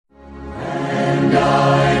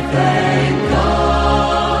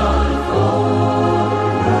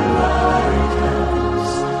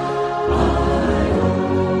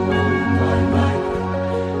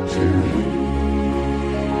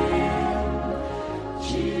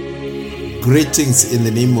Greetings in the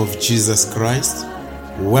name of Jesus Christ.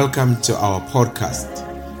 Welcome to our podcast.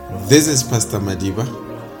 This is Pastor Madiba.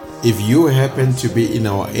 If you happen to be in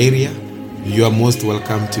our area, you are most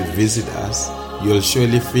welcome to visit us. You'll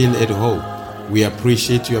surely feel at home. We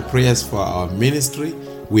appreciate your prayers for our ministry.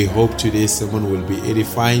 We hope today's sermon will be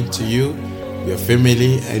edifying to you, your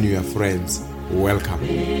family, and your friends. Welcome.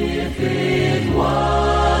 If it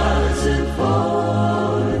wasn't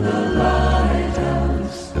for the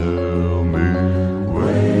lighthouse, tell me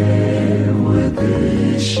where would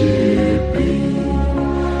this ship be?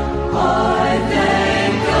 I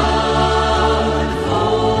thank God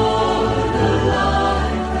for the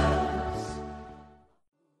lighthouse.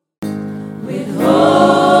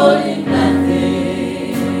 Withholding nothing,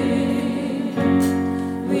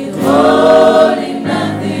 withholding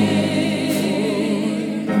nothing,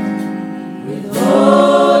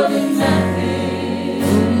 withholding nothing,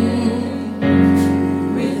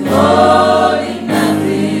 withholding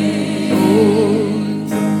nothing,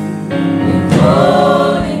 withholding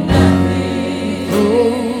nothing,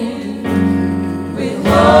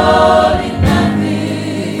 withholding nothing,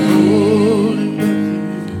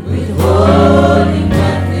 withholding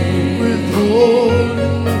nothing, withholding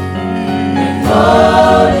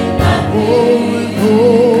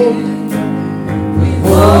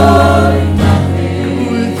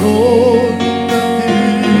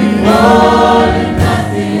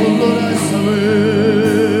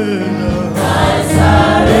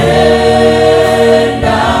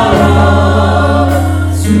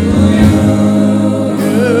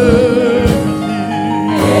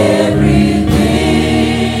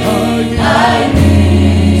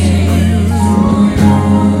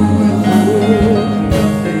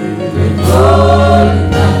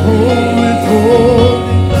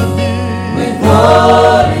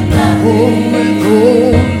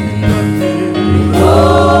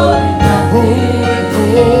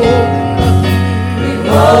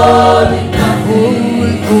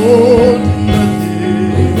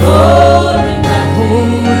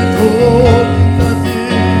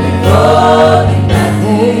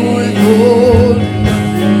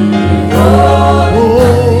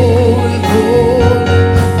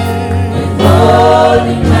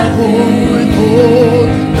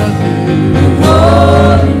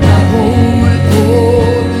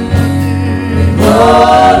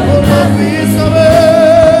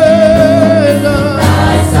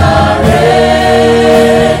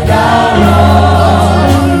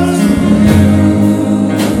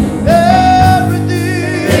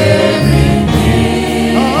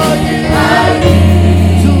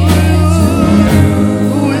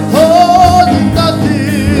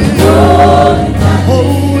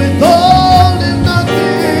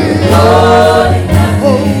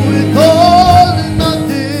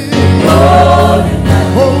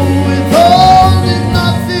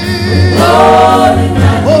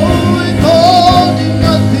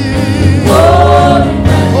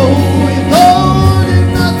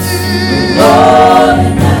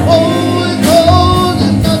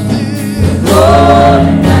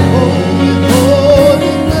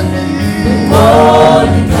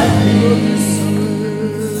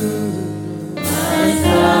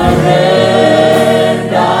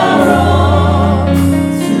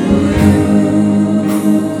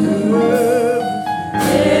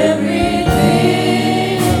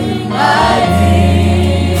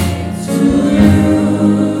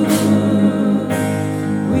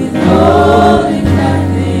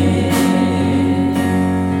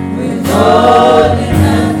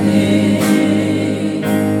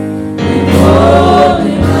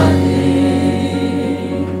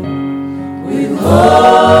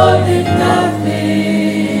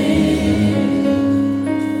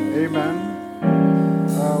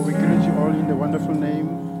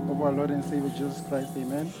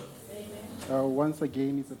Once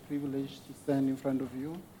again, it's a privilege to stand in front of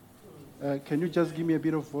you. Can you just give me a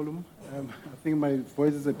bit of volume? I think my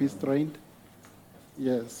voice is a bit strained.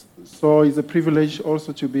 Yes. So it's a privilege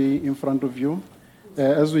also to be in front of you.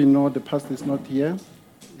 As we know, the pastor is not here.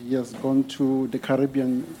 He has gone to the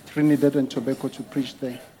Caribbean, Trinidad and Tobago to preach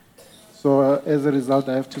there. So as a result,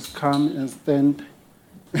 I have to come and stand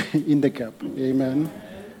in the gap. Amen.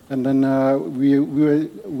 And then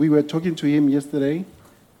we were talking to him yesterday.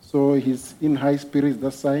 So he's in high spirits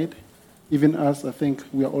that side. Even us, I think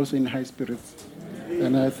we are also in high spirits.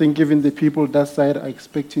 And I think even the people that side are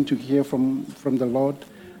expecting to hear from the Lord.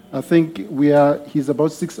 I think he's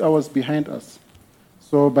about 6 hours behind us.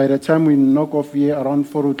 So by the time we knock off here around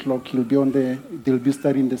 4 o'clock, they'll be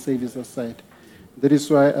starting the service aside. That is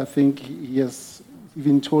why I think he has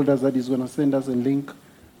even told us that he's going to send us a link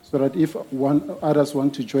so that if others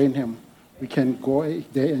want to join him, we can go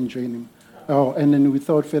there and join him. Oh, and then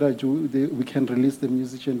without further ado, we can release the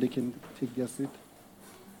musician. They can take their seat.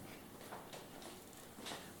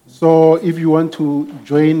 So if you want to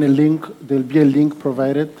join a link, there'll be a link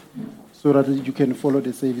provided so that you can follow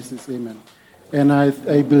the services. Amen. And I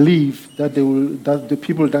believe that that the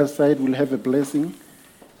people that side will have a blessing,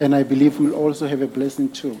 and I believe we'll also have a blessing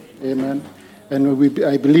too. Amen. And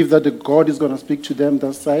I believe that the God is going to speak to them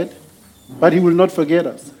that side, but he will not forget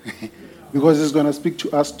us because he's going to speak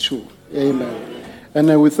to us too. Amen.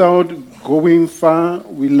 And without going far,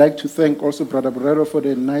 we'd like to thank also Brother Borrero for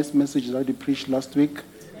the nice message that he preached last week.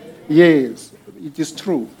 Yes, it is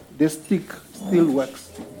true. The stick still works.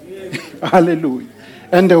 Hallelujah.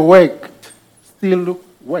 And the work still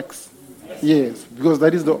works. Yes, because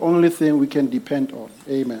that is the only thing we can depend on.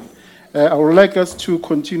 Amen. I would like us to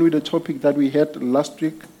continue the topic that we had last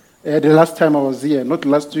week. The last time I was here, not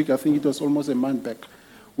last week, I think it was almost a month back.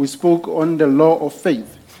 We spoke on the law of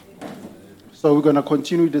faith. So we're going to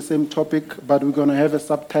continue the same topic, but we're going to have a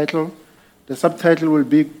subtitle. The subtitle will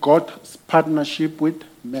be God's partnership with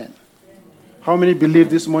man. How many believe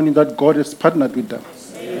this morning that God has partnered with them?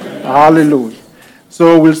 Amen. Hallelujah.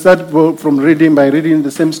 So we'll start from reading by reading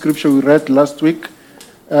the same scripture we read last week,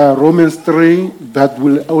 Romans 3, but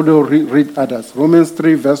we'll also read others. Romans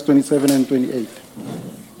 3, verse 27 and 28.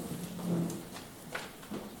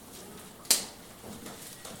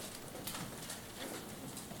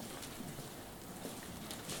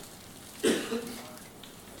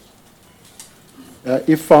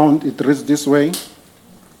 If found, it reads this way.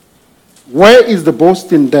 Where is the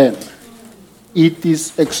boasting then? It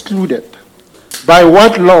is excluded. By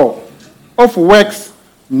what law? Of works?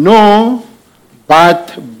 No,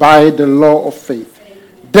 but by the law of faith.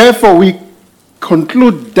 Therefore we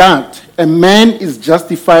conclude that a man is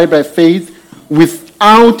justified by faith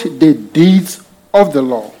without the deeds of the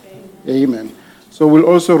law. Amen. So we'll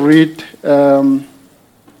also read 1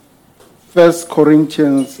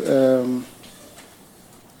 Corinthians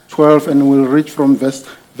 12, and we'll read from verse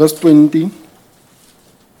 20.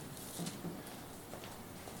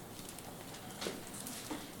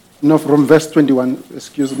 No, from verse 21,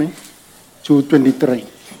 to 23.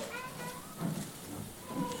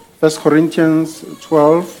 1 Corinthians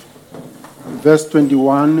 12, verse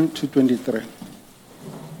 21 to 23.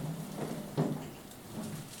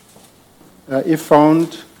 If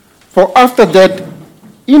found, for after that,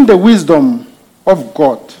 in the wisdom of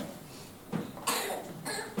God,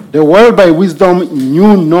 the world by wisdom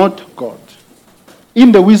knew not God.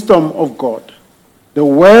 In the wisdom of God, the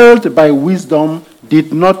world by wisdom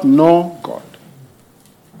did not know God.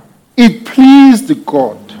 It pleased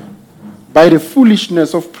God by the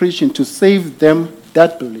foolishness of preaching to save them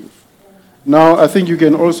that believe. Now, I think you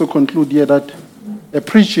can also conclude here that a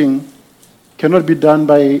preaching cannot be done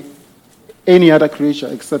by any other creature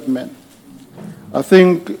except man. I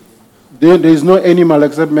think there is no animal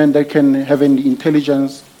except man that can have any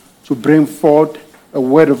intelligence to bring forth a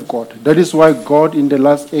word of God. That is why God in the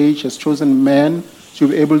last age has chosen man to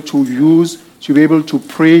be able to use, to be able to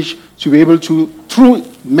preach, to be able to, through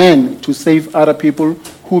men, to save other people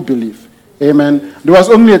who believe. Amen. There was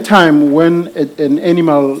only a time when an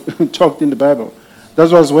animal talked in the Bible.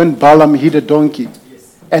 That was when Balaam hit a donkey.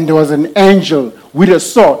 And there was an angel with a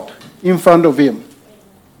sword in front of him.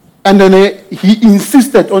 And then he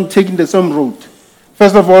insisted on taking the same road.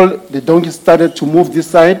 First of all, the donkey started to move this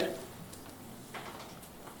side.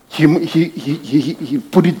 He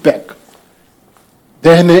put it back.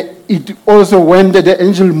 Then it also, when the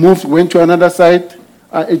angel moved, went to another side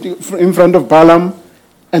in front of Balaam,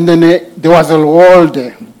 and then there was a wall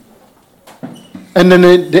there. And then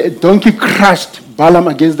the donkey crashed Balaam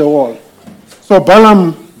against the wall. So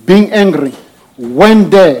Balaam, being angry,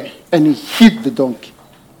 went there and he hit the donkey.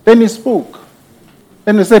 Then he spoke.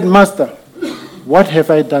 And he said, Master, what have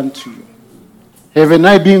I done to you? Haven't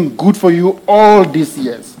I been good for you all these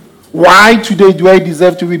years? Why today do I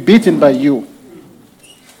deserve to be beaten by you?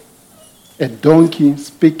 A donkey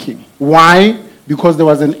speaking. Why? Because there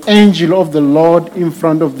was an angel of the Lord in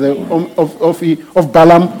front of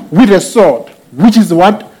Balaam with a sword, which is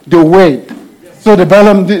what? The word. So the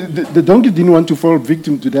donkey didn't want to fall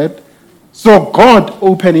victim to that. So God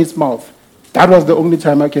opened his mouth. That was the only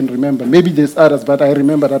time I can remember. Maybe there's others, but I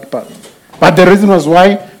remember that part. But the reason was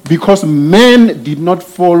why? Because man did not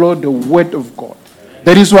follow the word of God.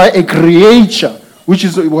 That is why a creature, which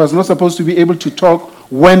was not supposed to be able to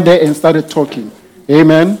talk, went there and started talking.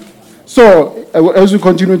 Amen. So, as we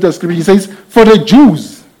continue the scripture, he says, for the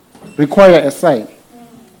Jews require a sign.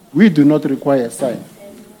 We do not require a sign.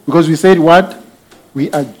 Because we said what?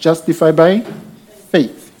 We are justified by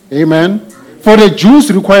faith. Amen. For the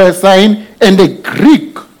Jews require a sign, and the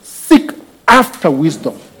Greek seek after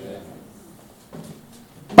wisdom.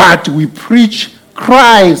 But we preach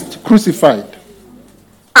Christ crucified,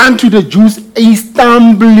 unto the Jews a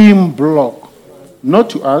stumbling block, not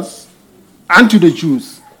to us, unto the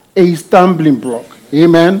Jews a stumbling block.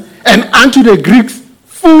 Amen. And unto the Greeks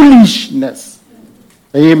foolishness.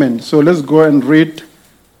 Amen. So let's go and read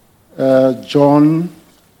John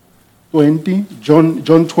 20,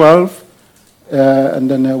 John 12, and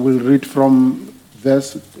then we'll read from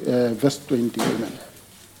verse 20. Amen.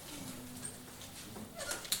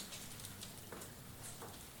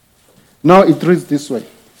 Now it reads this way.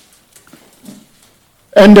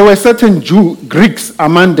 And there were certain Greeks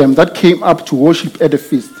among them that came up to worship at the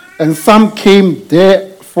feast. And some came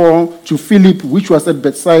therefore to Philip, which was at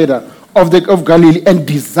Bethsaida of Galilee, and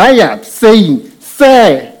desired, saying,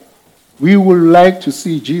 Sir, we would like to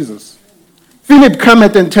see Jesus. Philip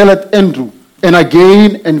cometh and telleth Andrew, and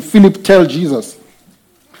again, and Philip tell Jesus.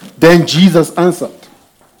 Then Jesus answered,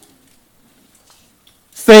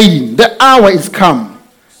 saying, The hour is come,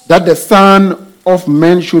 that the Son of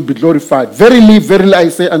Man should be glorified. Verily, verily, I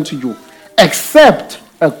say unto you, except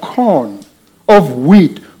a corn of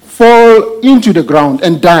wheat fall into the ground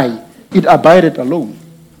and die, it abideth alone.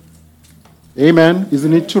 Amen.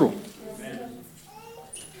 Isn't it true? Amen.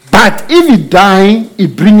 But if it die,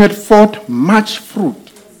 it bringeth forth much fruit.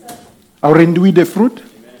 Aren't we the fruit?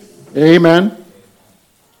 Amen.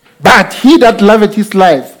 But he that loveth his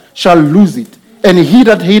life shall lose it, and he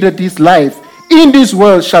that hateth his life in this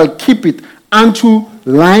world shall keep it unto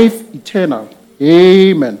life eternal.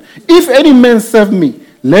 Amen. If any man serve me,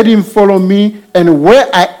 let him follow me, and where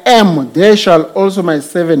I am, there shall also my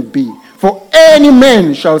servant be. For any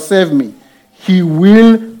man shall serve me, he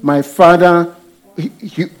will my Father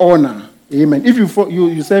he honor. Amen. If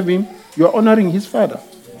you serve him, you are honoring his Father,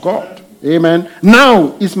 God. Amen.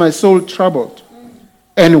 Now is my soul troubled.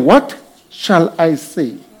 And what shall I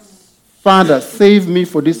say? Father, save me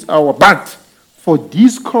for this hour. But for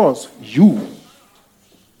this cause, you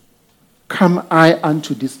come I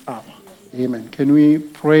unto this hour. Amen. Can we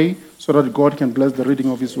pray so that God can bless the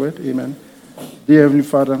reading of his word? Amen. Dear Heavenly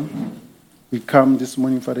Father, we come this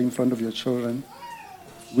morning, Father, in front of your children.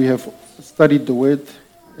 We have studied the word,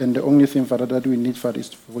 and the only thing, Father, that we need, Father,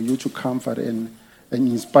 is for you to come, Father, and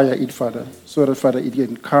inspire it, Father, so that, Father, it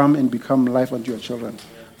can come and become life unto your children.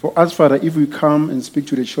 For us, Father, if we come and speak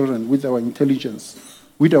to the children with our intelligence,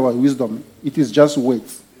 with our wisdom, it is just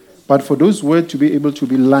words. But for those words to be able to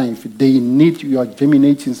be life, they need your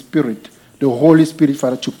germinating spirit, the Holy Spirit,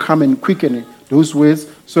 Father, to come and quicken those words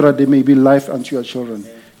so that they may be life unto your children.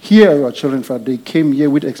 Here are your children, Father. They came here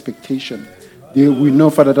with expectation. We know,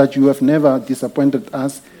 Father, that you have never disappointed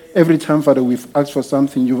us. Every time, Father, we've asked for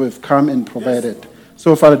something, you have come and provided.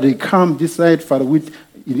 So, Father, they come this side, Father, with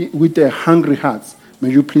their hungry hearts. May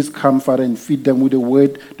you please come, Father, and feed them with the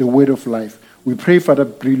word of life. We pray, Father,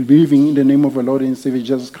 believing in the name of our Lord and Savior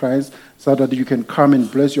Jesus Christ, so that you can come and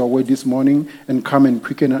bless your word this morning and come and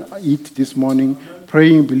quicken and eat this morning,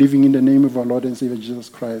 praying, believing in the name of our Lord and Savior Jesus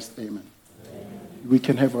Christ. Amen. We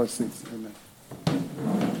can have our seats. Amen.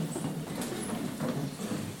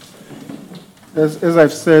 As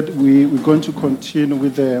I've said, we're going to continue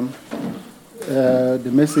with the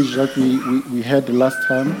message that we had the last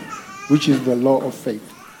time, which is the law of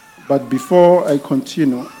faith. But before I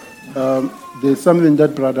continue, there's something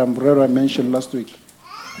that Brother Ambrera mentioned last week,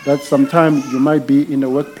 that sometimes you might be in a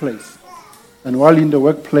workplace, and while in the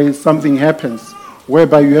workplace, something happens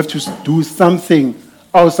whereby you have to do something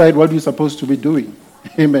outside what you're supposed to be doing.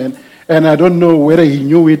 Amen. And I don't know whether he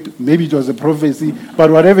knew it, maybe it was a prophecy,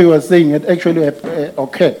 but whatever he was saying had actually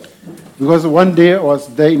occurred. Because one day I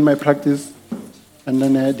was there in my practice, and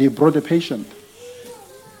then they brought a patient.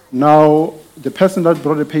 Now, the person that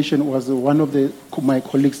brought the patient was one of my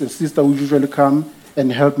colleagues, a sister who usually come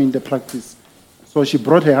and help me in the practice. So she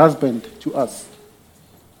brought her husband to us.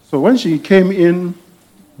 So when she came in,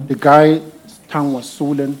 the guy's tongue was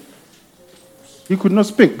swollen. He could not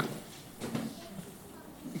speak.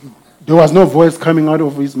 There was no voice coming out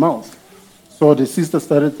of his mouth. So the sister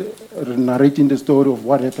started narrating the story of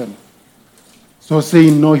what happened. So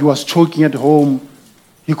saying, no, he was choking at home.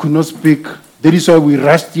 He could not speak. That is why we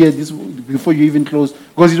rushed here before you even closed,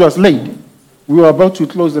 because it was late. We were about to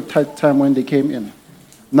close the time when they came in.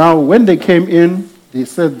 Now, when they came in, they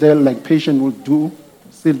sat there like patient would do,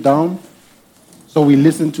 sit down. So we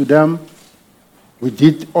listened to them. We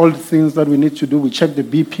did all the things that we need to do. We checked the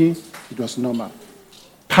BP. It was normal.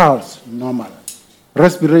 Pulse, normal.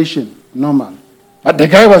 Respiration, normal. But the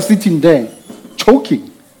guy was sitting there,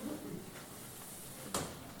 choking.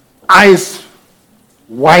 Eyes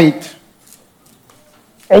white,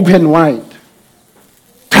 open wide,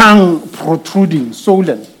 tongue protruding,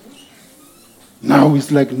 swollen. Now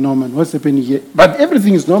it's like, no man, what's happening here? But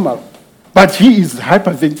everything is normal. But he is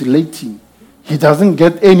hyperventilating. He doesn't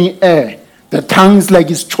get any air. The tongue is like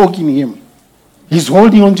it's choking him. He's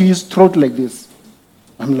holding onto his throat like this.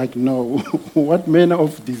 I'm like, no, what manner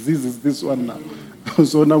of disease is this one now?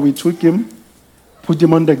 So now we took him, put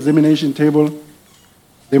him on the examination table.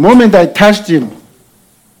 The moment I touched him,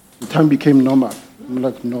 the tongue became normal. I'm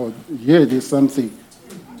like, no, here there's something.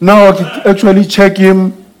 Now I could actually check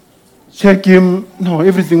him. No,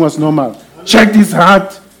 everything was normal. Checked his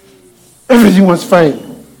heart. Everything was fine.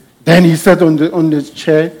 Then he sat on the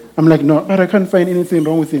chair. I'm like, no, but I can't find anything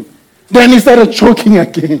wrong with him. Then he started choking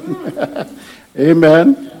again.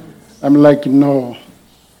 Amen. I'm like, no.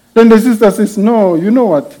 Then the sister says, no, you know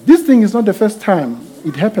what? This thing is not the first time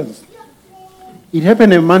it happens. It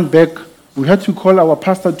happened a month back. We had to call our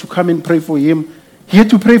pastor to come and pray for him. He had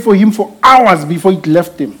to pray for him for hours before it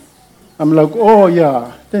left him. I'm like, oh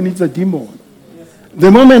yeah, then it's a demon.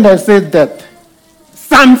 The moment I said that,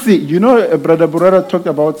 something, Brother Burara talked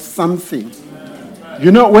about something.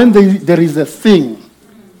 When there is a thing,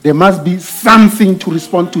 there must be something to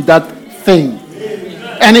respond to that thing.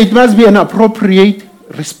 And it must be an appropriate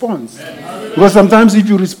response. Because sometimes if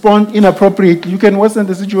you respond inappropriately, you can worsen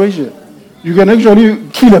the situation. You can actually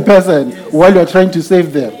kill a person while you're trying to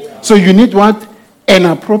save them. So you need what? An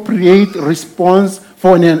appropriate response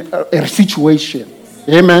for a situation.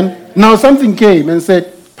 Amen. Now something came and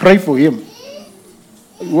said, pray for him.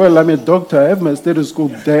 Well, I'm a doctor. I have my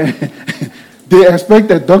stethoscope there. They expect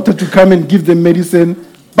a doctor to come and give them medicine.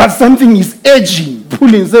 But something is edging,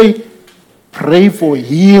 pulling, say, pray for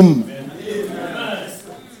him.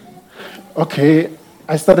 Okay,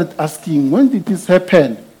 I started asking, when did this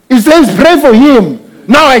happen? He says, pray for him.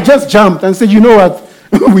 Now I just jumped and said, you know what?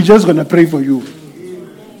 We're just going to pray for you.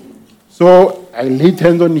 So I laid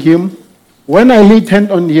hand on him. When I laid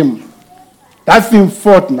hand on him, that thing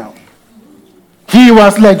fought now. He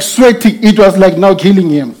was like sweating. It was like now killing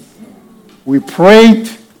him. We prayed.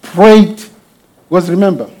 Because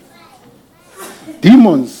remember,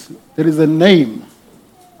 demons, there is a name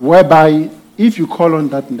whereby if you call on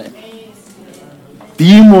that name,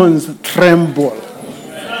 demons tremble.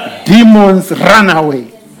 Demons run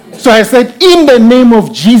away. So I said, in the name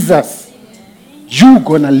of Jesus, you're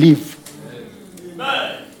going to live.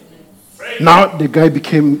 Now the guy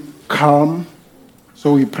became calm.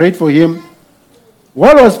 So we prayed for him.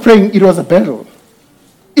 While I was praying, it was a battle.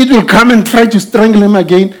 It will come and try to strangle him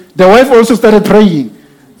again. The wife also started praying.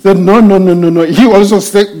 Said, no. He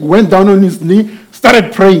also went down on his knee,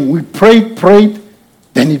 started praying. We prayed.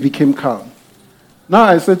 Then he became calm. Now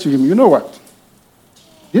I said to him, you know what?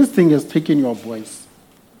 This thing has taken your voice.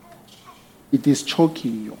 It is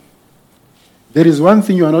choking you. There is one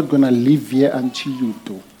thing you are not going to leave here until you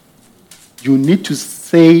do. You need to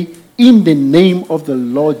say, in the name of the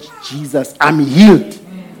Lord Jesus, I'm healed.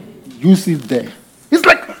 You sit there. It's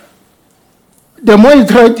like, the more you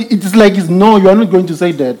try, it's like, no, you are not going to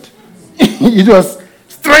say that. It was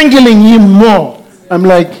strangling him more. I'm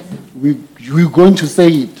like, we're going to say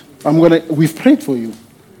it. We've prayed for you.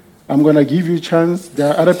 I'm going to give you a chance. There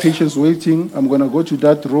are other patients waiting. I'm going to go to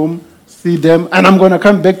that room, see them, and I'm going to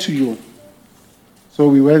come back to you. So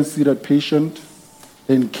we went to see that patient,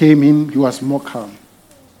 then came in. He was more calm.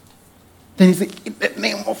 Then he said, in the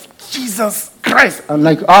name of Jesus Christ. I'm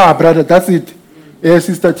like, brother, that's it. Yeah,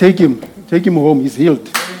 sister, take him home. He's healed.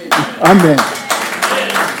 Amen.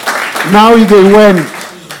 Now they went.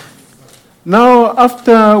 Now,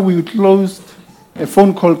 after we closed, a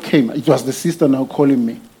phone call came. It was the sister now calling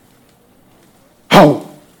me. How?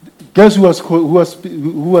 Guess who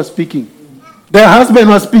was speaking? Their husband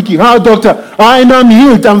was speaking. How, doctor? I know I'm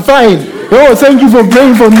healed. I'm fine. Oh, thank you for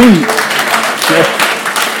praying for me.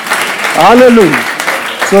 Hallelujah.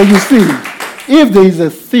 So you see, if there is a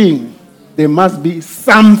thing, there must be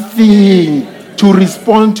something to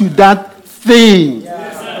respond to that thing.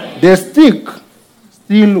 The stick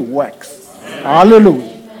still works. Hallelujah.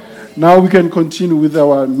 Now we can continue with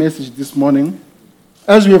our message this morning.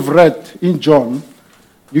 As we have read in John,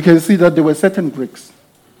 you can see that there were certain Greeks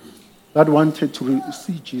that wanted to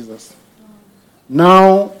see Jesus.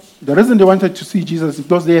 Now, the reason they wanted to see Jesus is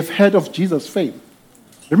because they have heard of Jesus' fame.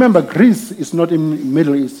 Remember, Greece is not in the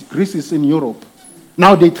Middle East. Greece is in Europe.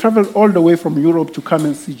 Now, they traveled all the way from Europe to come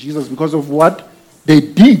and see Jesus because of what they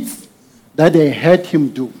did that they had him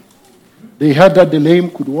do. They heard that the lame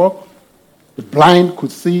could walk, the blind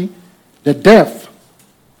could see, the deaf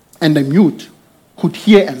and the mute could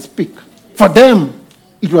hear and speak. For them,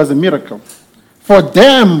 it was a miracle. For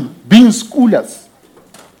them, being scholars,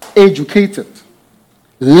 educated,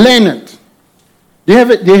 learned. They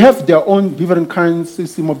have their own different kind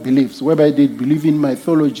system of beliefs, whereby they believe in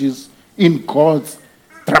mythologies, in gods,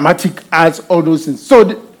 dramatic arts, all those things.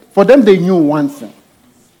 So for them, they knew one thing,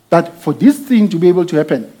 that for this thing to be able to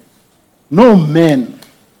happen, no man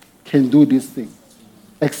can do this thing,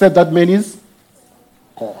 except that man is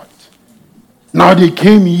God. Now they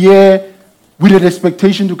came here with an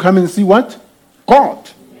expectation to come and see what? God.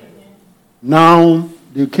 Now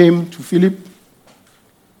they came to Philip.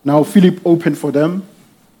 Now Philip opened for them.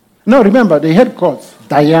 Now remember, they had gods,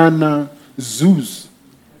 Diana, Zeus.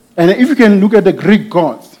 And if you can look at the Greek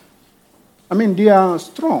gods, I mean, they are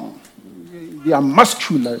strong. They are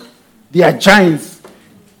muscular. They are giants.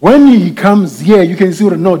 When he comes here, you can see,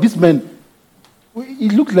 no, this man, he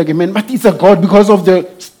looks like a man, but he's a god because of the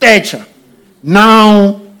stature.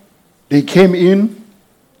 Now they came in.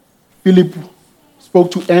 Philip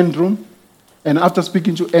spoke to Andrew. And after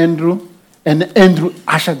speaking to Andrew, and Andrew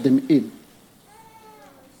ushered them in.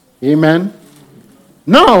 Amen.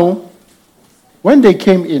 Now, when they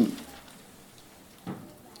came in,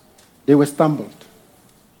 they were stumbled.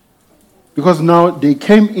 Because now they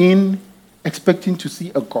came in expecting to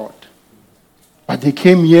see a God. But they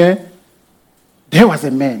came here, there was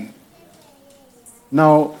a man.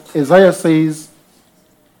 Now, Isaiah says,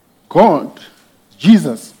 God,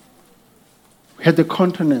 Jesus, had the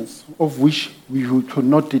countenance of which we could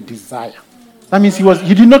not desire. That means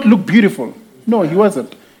he did not look beautiful. No, he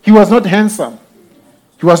wasn't. He was not handsome.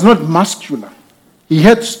 He was not muscular. He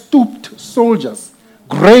had stooped shoulders,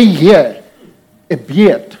 gray hair, a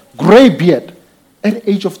beard, gray beard. At the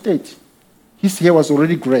age of 30, his hair was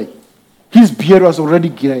already gray. His beard was already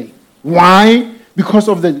gray. Why? Because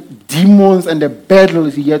of the demons and the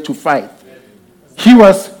battles he had to fight. He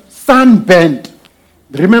was sunburned.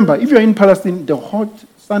 Remember, if you're in Palestine, the hot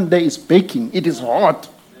sun there is baking. It is hot.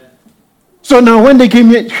 So now when they came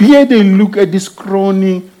here they look at this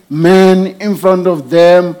scrawny man in front of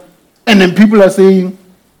them, and then people are saying,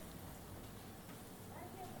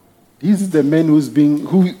 this is the man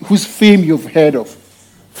whose fame you've heard of.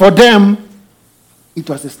 For them, it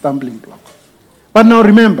was a stumbling block. But now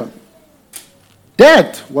remember,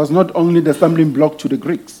 that was not only the stumbling block to the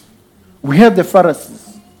Greeks. We have the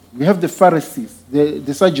Pharisees. We have the Pharisees,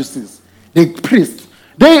 the Sadducees, the priests.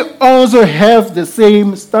 They also have the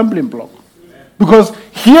same stumbling block. Because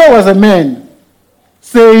here was a man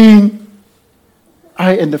saying,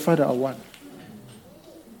 I and the Father are one.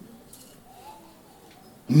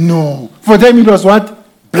 No. For them it was what?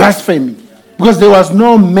 Blasphemy. Because there was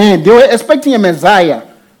no man. They were expecting a Messiah.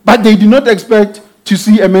 But they did not expect to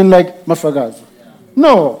see a man like Mafagazi.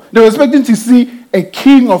 No. They were expecting to see a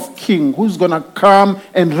king of kings who's going to come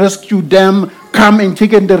and rescue them, come and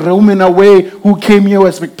take the Roman away who came here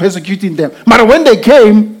was persecuting them. But when they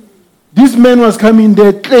came, this man was coming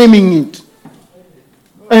there claiming it.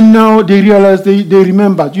 And now they realized, they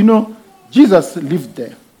remembered, Jesus lived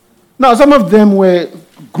there. Now some of them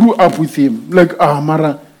grew up with him. Like,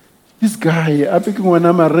 Mara, this guy,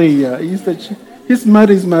 Maria, his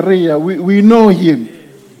mother is Maria. We know him.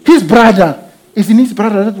 His brother, isn't his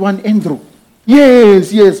brother that one Andrew?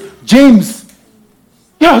 Yes. James.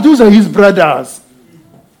 Yeah, those are his brothers.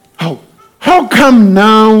 How come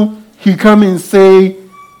now he come and say,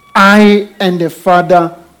 I and the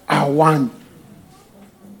Father are one?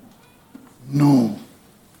 No.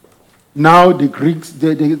 Now the Greeks,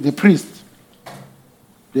 the priests,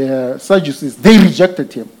 the Sadducees, they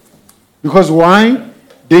rejected him. Because why?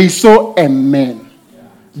 They saw a man.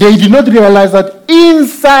 They did not realize that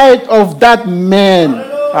inside of that man,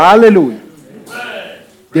 hallelujah,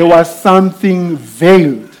 there was something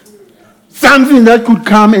veiled. Something that could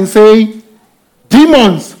come and say,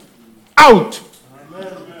 demons, out.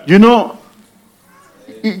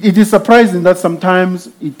 It is surprising that sometimes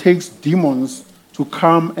it takes demons to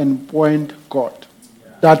come and point God.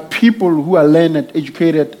 That people who are learned,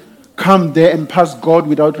 educated, come there and pass God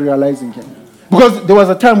without realizing him. Because there was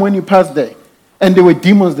a time when you passed there, and there were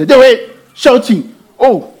demons there. They were shouting,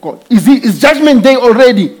 oh God, is judgment day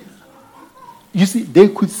already? You see, they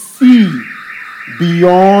could see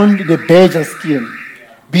beyond the badger skin,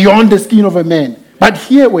 beyond the skin of a man. But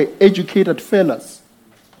here were educated fellas.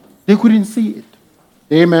 They couldn't see it.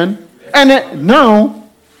 Amen. And now,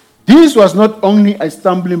 this was not only a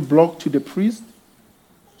stumbling block to the priest,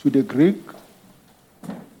 to the Greek,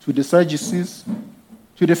 to the Sadducees,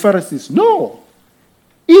 to the Pharisees. No.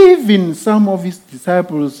 Even some of his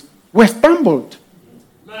disciples were stumbled.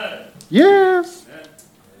 Yes.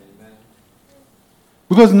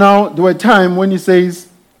 Because now there were times when he says,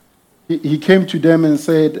 he came to them and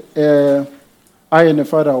said, I and the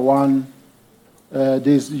Father are one.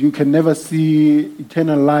 You can never see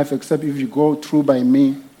eternal life except if you go through by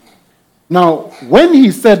me. Now, when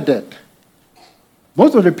he said that,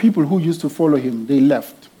 most of the people who used to follow him, they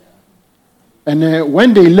left. And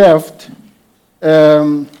when they left,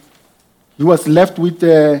 he was left with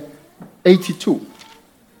 82.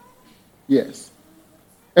 Yes.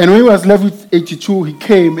 And when he was left with 82, he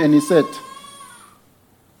came and he said,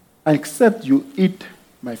 except you eat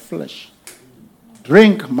my flesh,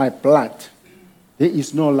 drink my blood, there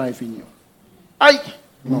is no life in you.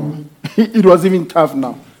 No. It was even tough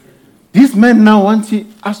now. This man now wants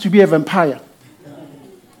us to be a vampire.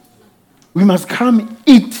 We must come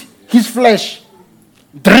eat his flesh,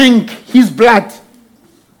 drink his blood.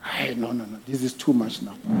 No. This is too much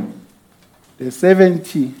now. The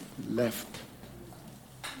 70 left.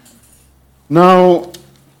 Now,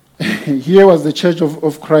 here was the church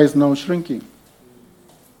of Christ now shrinking.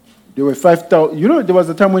 There were 5,000. You know, there was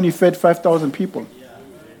a time when he fed 5,000 people.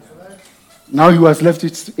 Now he was left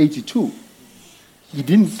with 82. He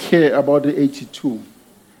didn't care about the 82.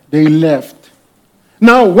 They left.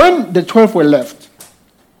 Now, when the 12 were left,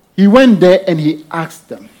 he went there and he asked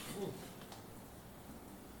them,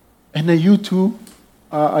 and are you two,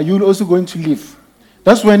 are you also going to leave?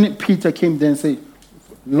 That's when Peter came there and said,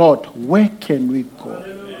 Lord, where can we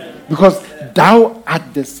go? Because thou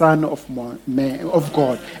art the Son of man, of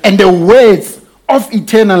God, and the words of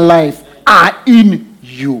eternal life are in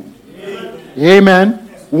you. Amen.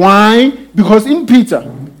 Why? Because in Peter,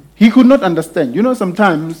 he could not understand. You know,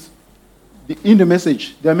 sometimes in the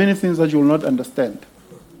message, there are many things that you will not understand,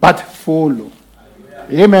 but follow.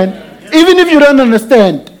 Amen. Even if you don't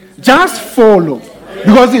understand, just follow.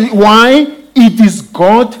 Because why? It is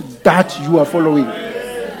God that you are following.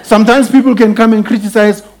 Sometimes people can come and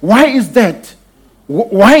criticize, why is that?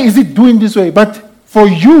 Why is it doing this way? But for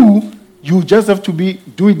you, you just have to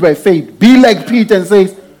do it by faith. Be like Peter and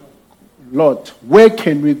say, Lord, where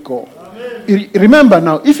can we go? Remember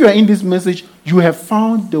now, if you are in this message, you have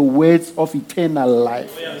found the words of eternal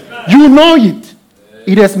life. You know it.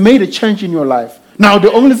 It has made a change in your life. Now,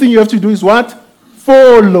 the only thing you have to do is what?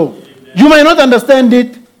 Follow. You might not understand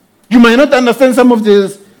it. You might not understand some of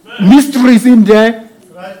the mysteries in there.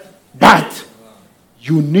 But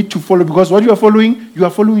you need to follow, because what you are following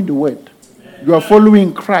the word. You are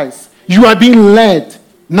following Christ. You are being led.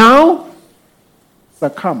 Now,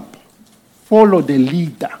 succumb. Follow the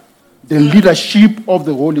leader, the leadership of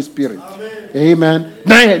the Holy Spirit. Amen.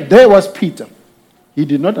 There was Peter. He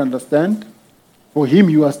did not understand. For him,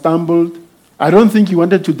 you are stumbled. I don't think he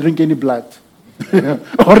wanted to drink any blood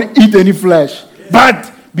or eat any flesh.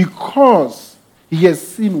 But because he has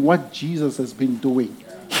seen what Jesus has been doing,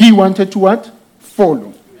 he wanted to what?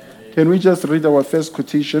 Follow. Can we just read our first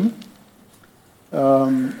quotation?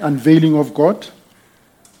 Unveiling of God.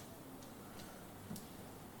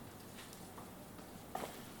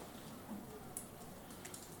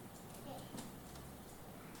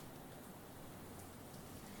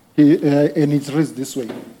 And it reads this way.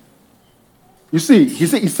 You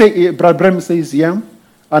see, Brother Bram says here,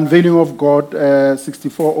 Unveiling of God,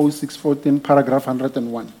 640614, paragraph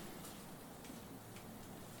 101.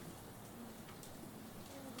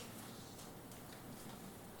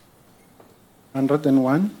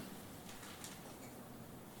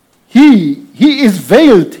 He is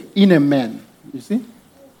veiled in a man. You see?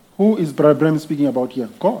 Who is Brother Bram speaking about here?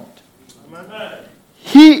 God.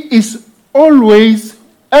 He is always,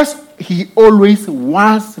 as he always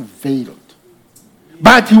was veiled.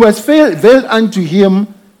 But he was veiled unto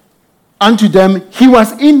them. He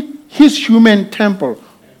was in his human temple.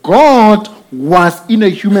 God was in a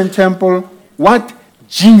human temple. What?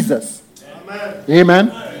 Jesus.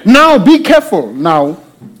 Amen. Now be careful. Now,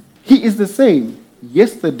 he is the same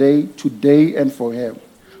yesterday, today, and forever.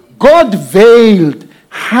 God veiled,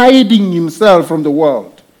 hiding himself from the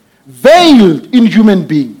world. Veiled in human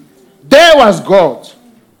being. There was God.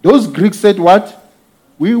 Those Greeks said what?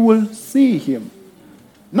 We will see him.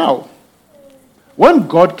 Now, when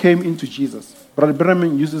God came into Jesus, Brother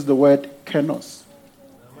Bremen uses the word kenos.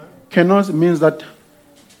 Kenos means that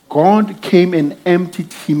God came and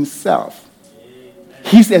emptied himself.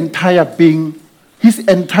 His entire being,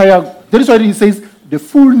 that is why he says the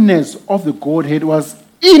fullness of the Godhead was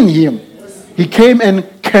in him. He came and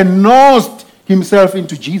kenosed himself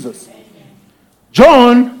into Jesus.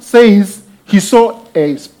 John says he saw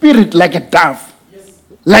a spirit like a dove,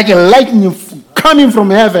 like a lightning coming from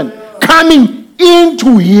heaven, coming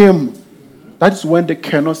into him. That's when the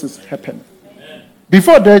kenosis happened.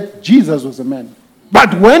 Before that, Jesus was a man.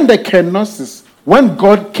 But when the kenosis, when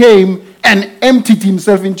God came and emptied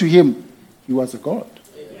himself into him, he was a God.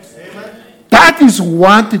 That is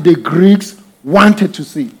what the Greeks wanted to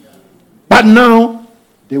see. But now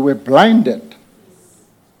they were blinded.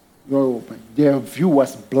 Their view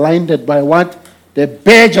was blinded by what? The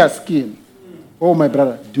badger skin. Oh, my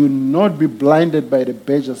brother, do not be blinded by the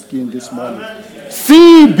badger skin this morning.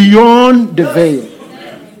 See beyond the veil.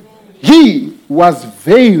 He was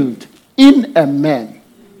veiled in a man.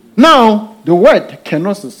 Now, the word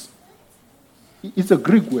kenosis, it's a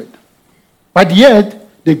Greek word. But yet,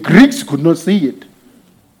 the Greeks could not see it.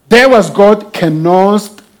 There was God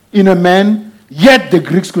kenosed in a man, yet the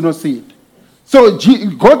Greeks could not see it. So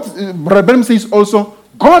God, Rabban says also,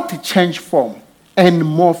 God changed form and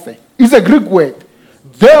morphe. It's a Greek word.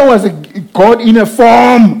 There was a God in a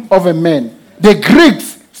form of a man. The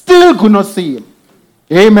Greeks still could not see him.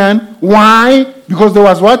 Amen. Why? Because there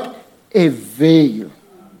was what? A veil.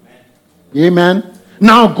 Amen.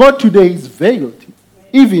 Now God today is veiled.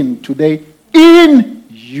 Even today in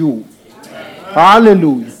you.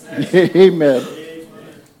 Hallelujah. Amen.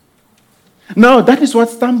 Now that is what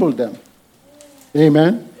stumbled them.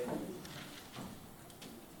 Amen.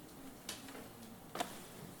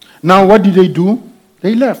 Now what did they do?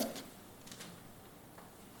 They left.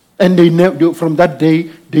 And from that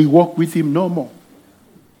day, they walked with him no more.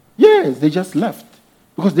 Yes, they just left.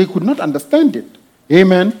 Because they could not understand it.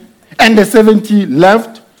 Amen. And the 70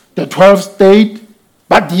 left, the 12 stayed,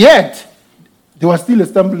 but yet, there was still a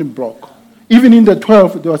stumbling block. Even in the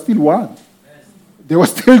 12, there was still one. There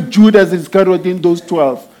was still Judas Iscariot in those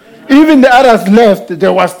 12. Even the others left,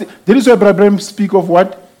 there is why Abraham speak of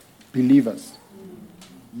what? Believers.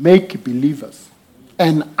 Make believers.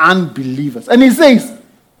 And unbelievers. And he says,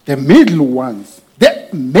 the middle ones, the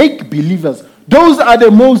make believers, those are the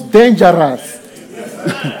most dangerous.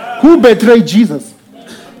 Who betrayed Jesus?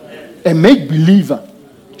 A make believer.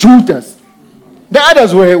 Judas. The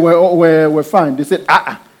others were fine. They said,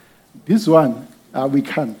 this one, we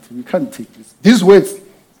can't take this. These words,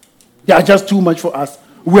 they are just too much for us.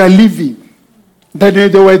 We are leaving.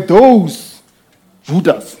 Then there were those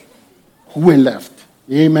Judas who were left.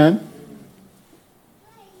 Amen.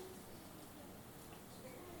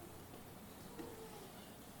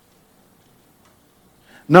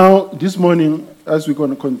 Now, this morning, as we're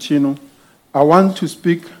going to continue, I want to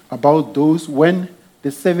speak about those when the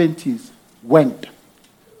 70s went,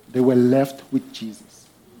 they were left with Jesus.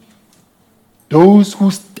 Those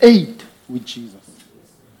who stayed with Jesus.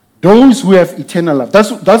 Those who have eternal life.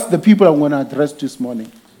 That's the people I'm going to address this morning.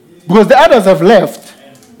 Because the others have left,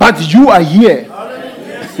 but you are here.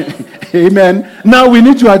 Amen. Now we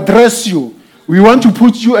need to address you. We want to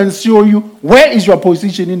put you and show you where is your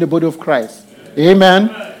position in the body of Christ. Amen.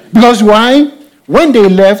 Because why? When they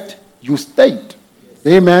left, you stayed.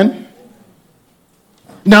 Amen.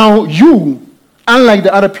 Now you, unlike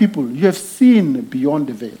the other people, you have seen beyond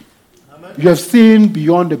the veil. You have seen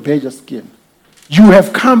beyond the badger skin. You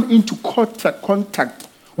have come into contact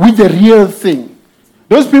with the real thing.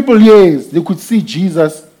 Those people, yes, they could see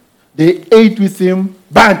Jesus. They ate with him.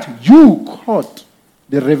 But you caught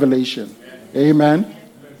the revelation. Amen.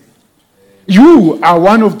 You are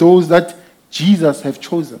one of those that Jesus have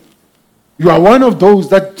chosen. You are one of those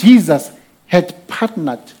that Jesus had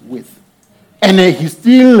partnered with. And he's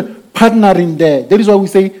still partnering there. That is why we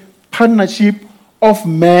say partnership of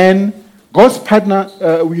man. God's partner,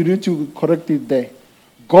 we need to correct it there.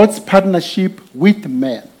 God's partnership with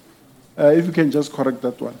man. If you can just correct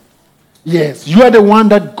that one. Yes, you are the one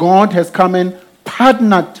that God has come and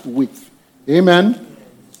partnered with. Amen.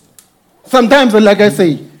 Sometimes, like I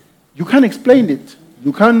say, you can't explain it.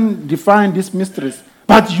 You can't define these mysteries.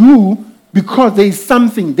 But you, because there is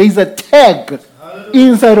something, there is a tag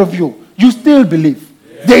inside of you, you still believe.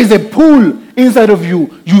 There is a pull inside of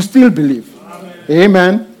you, you still believe.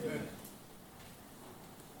 Amen.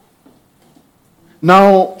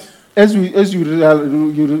 Now, as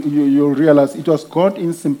you realize, it was God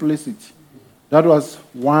in simplicity. That was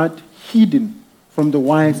what? Hidden from the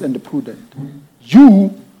wise and the prudent.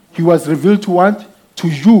 You, he was revealed to what? To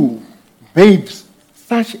you, babes,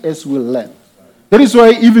 such as will learn. That is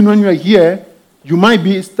why even when you are here, you might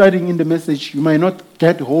be studying in the message, you might not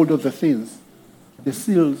get hold of the things. The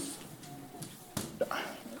seals,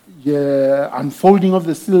 unfolding of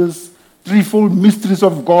the seals, threefold mysteries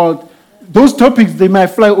of God. Those topics, they might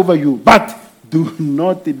fly over you, but do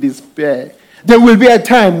not despair. There will be a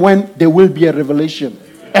time when there will be a revelation,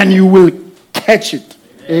 and you will catch it.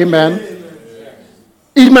 Amen.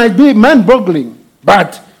 It might be mind-boggling,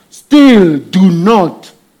 but still do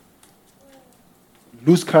not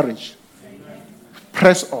lose courage.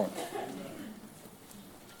 Press on.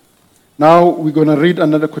 Now we're going to read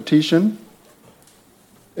another quotation,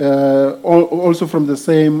 also from the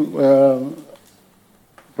same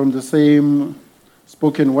from the same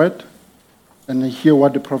spoken word and hear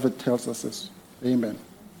what the prophet tells us. Amen.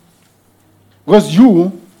 Because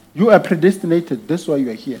you are predestinated. That's why you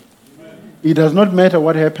are here. It does not matter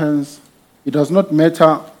what happens. It does not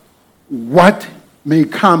matter what may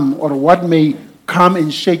come or what may come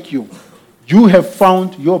and shake you. You have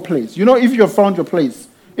found your place. You know, if you have found your place,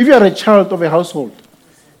 if you are a child of a household,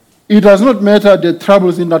 it does not matter the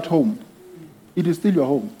troubles in that home. It is still your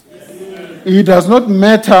home. It does not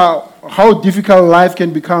matter how difficult life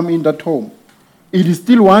can become in that home. It is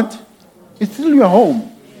still what? It's still your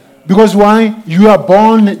home. Because why? You are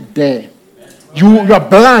born there. You are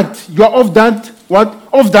blood. You are of that what?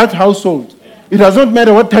 Of that household. It does not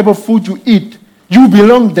matter what type of food you eat. You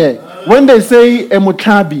belong there. When they say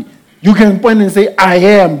Emutabi, you can point and say, I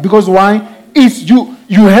am. Because why? It's you.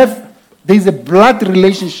 You have, there's a blood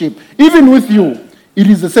relationship. Even with you, it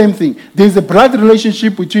is the same thing. There's a blood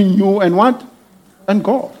relationship between you and what? And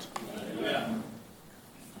God.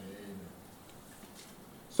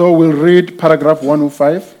 So we'll read paragraph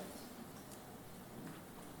 105.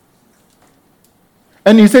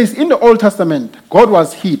 And he says, in the Old Testament, God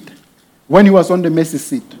was hid when he was on the mercy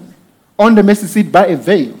seat. On the mercy seat by a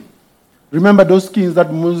veil. Remember those kings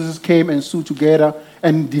that Moses came and sewed together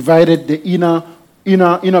and divided the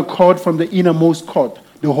inner court from the innermost court,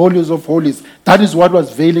 the holiest of holies. That is what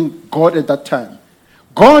was veiling God at that time.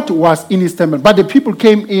 God was in his temple, but the people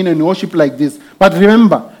came in and worshiped like this. But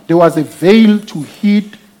remember, there was a veil to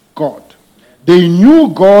hide God. They knew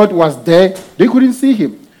God was there. They couldn't see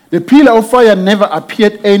him. The pillar of fire never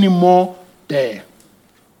appeared anymore there.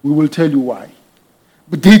 We will tell you why.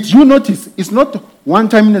 But did you notice? It's not one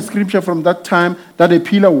time in the scripture from that time that a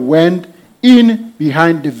pillar went in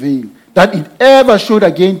behind the veil, that it ever showed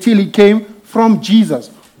again till it came from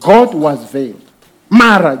Jesus. God was veiled.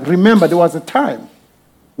 Mara, remember, there was a time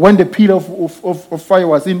when the pillar of fire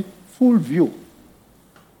was in full view.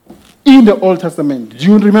 In the Old Testament, do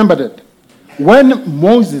you remember that? When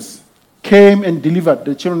Moses came and delivered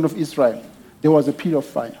the children of Israel, there was a pillar of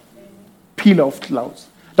fire, pillar of clouds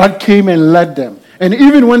that came and led them. And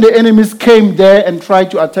even when the enemies came there and tried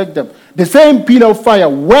to attack them, the same pillar of fire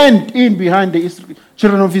went in behind the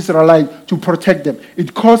children of Israel to protect them.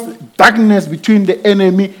 It caused darkness between the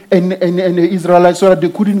enemy and the Israelites so that they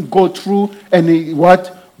couldn't go through and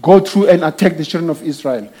go through and attack the children of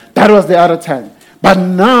Israel. That was the other time. But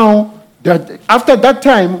now, after that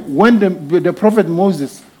time, when the prophet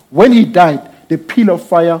Moses, when he died, the pillar of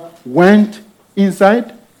fire went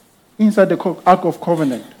inside the Ark of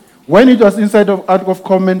Covenant. When it was inside the Ark of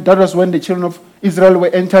Covenant, that was when the children of Israel were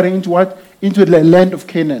entering into what? Into the land of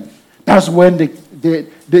Canaan. That's when the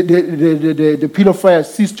pillar of fire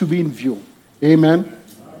ceased to be in view. Amen.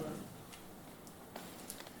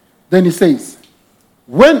 Then he says,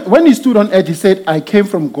 when he stood on earth, he said, I came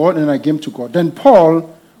from God and I came to God. Then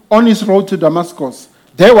Paul, on his road to Damascus,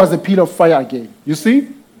 there was a pillar of fire again. You see?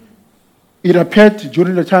 It appeared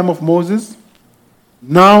during the time of Moses.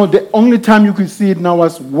 Now, the only time you could see it now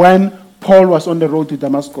was when Paul was on the road to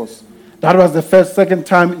Damascus. That was the second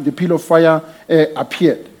time the pillar of fire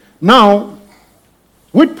appeared. Now,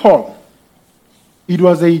 with Paul, it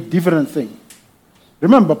was a different thing.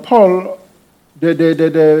 Remember, Paul,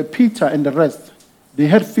 the Peter and the rest, they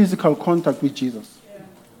had physical contact with Jesus.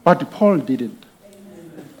 But Paul didn't.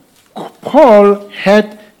 Paul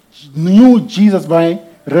knew Jesus by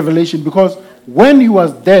revelation, because when he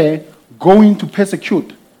was there going to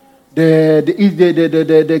persecute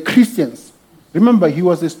the Christians, remember he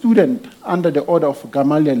was a student under the order of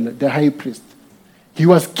Gamaliel, the high priest. He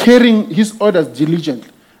was carrying his orders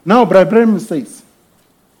diligently. Now, Brother Branham says,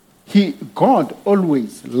 God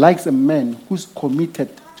always likes a man who's committed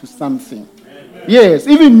to something. Amen. Yes,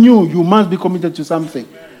 even you must be committed to something.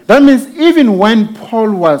 That means even when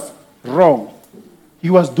Paul was wrong, he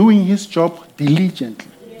was doing his job diligently.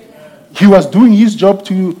 He was doing his job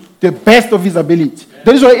to the best of his ability.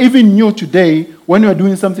 That is why even you today, when you are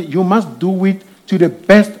doing something, you must do it to the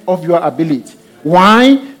best of your ability.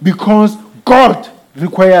 Why? Because God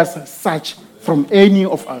requires such from any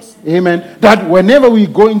of us. Amen. That whenever we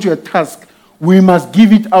go into a task, we must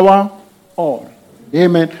give it our all.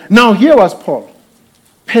 Amen. Now here was Paul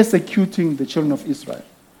persecuting the children of Israel,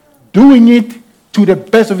 doing it to the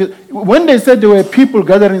best of it. When they said there were people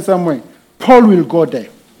gathering somewhere, Paul will go there.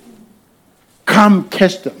 Come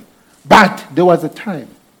catch them. But there was a time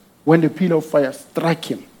when the pillar of fire struck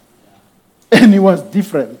him. And it was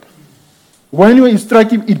different. When it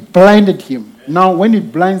struck him, it blinded him. Now, when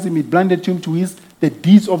it blinds him, it blinded him to the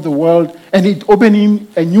deeds of the world. And it opened him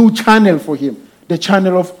a new channel for him. The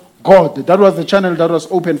channel of God. That was the channel that was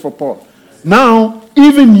open for Paul. Now,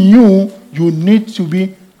 even you need to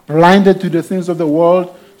be blinded to the things of the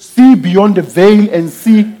world, see beyond the veil and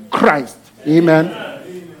see Christ. Amen.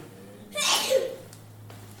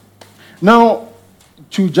 Now,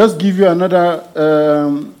 to just give you another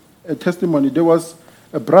testimony, there was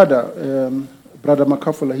a brother, Brother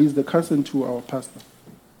Makafula. He's the cousin to our pastor.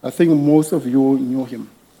 I think most of you knew him.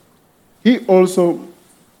 He also,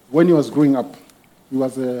 when he was growing up, he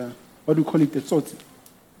was a, what do you call it, a tsotsi.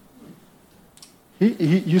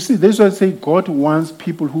 You see, this is why I say God wants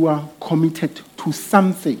people who are committed to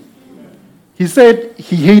something. He said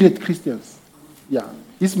he hated Christians. Yeah.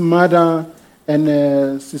 His mother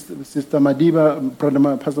and Sister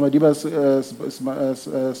Madiba, Pastor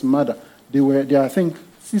Madiba's mother, they are, I think,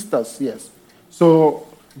 sisters, yes. So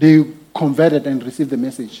they converted and received the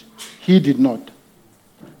message. He did not.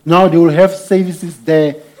 Now they will have services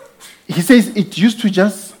there. He says it used to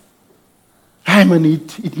just,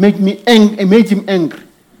 it made him angry.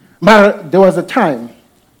 But there was a time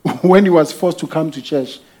when he was forced to come to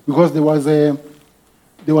church because there was a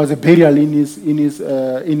burial in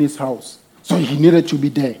his house. So he needed to be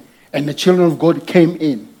there. And the children of God came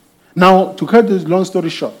in. Now, to cut this long story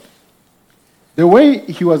short, the way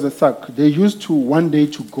he was a thug, they used to one day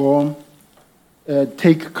to go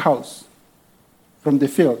take cows from the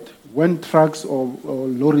field. When trucks or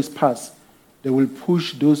lorries pass, they will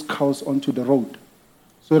push those cows onto the road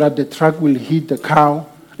so that the truck will hit the cow.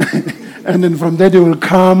 And then from there they will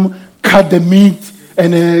come, cut the meat,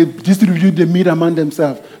 and distribute the meat among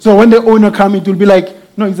themselves. So when the owner comes, it will be like,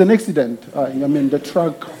 no, it's an accident. The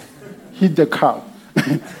truck hit the cow.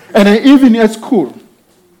 And even at school,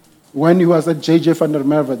 when he was at JJ van der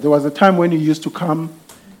Merwe, there was a time when he used to come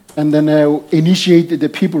and then initiate the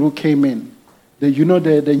people who came in. The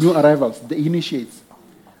new arrivals, the initiates.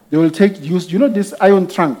 They will use this iron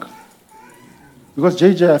trunk. Because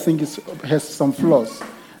JJ, I think, has some flaws.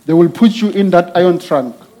 They will put you in that iron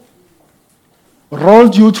trunk,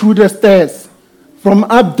 rolled you through the stairs, from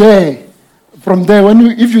up there. From there,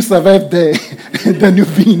 if you survive there, then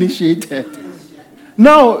you'll be initiated.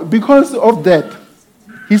 Now, because of that,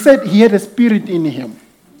 he said he had a spirit in him.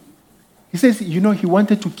 He says, he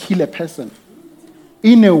wanted to kill a person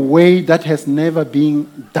in a way that has never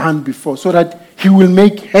been done before, so that he will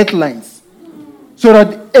make headlines, so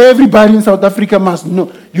that everybody in South Africa must know.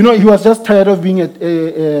 He was just tired of being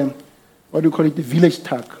a village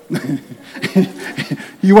thug.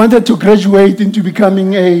 He wanted to graduate into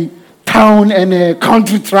becoming a town and a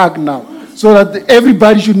country thug now, so that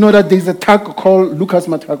everybody should know that there's a thug called Lucas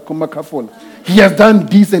Makafula. He has done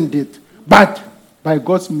this and that. But by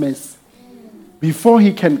God's mercy, before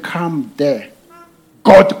he can come there,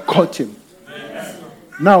 God caught him.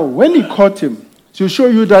 Now, when he caught him, to show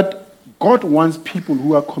you that God wants people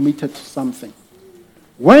who are committed to something.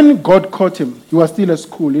 When God caught him, he was still at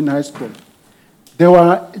school, in high school.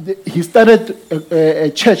 He started a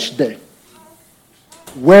church there,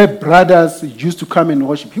 where brothers used to come and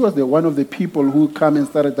worship. He was one of the people who come and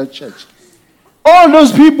started that church. All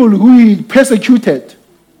those people who he persecuted,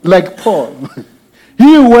 like Paul,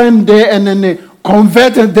 he went there and then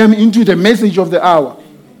converted them into the message of the hour.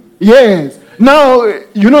 Yes. Now,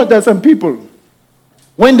 there's some people,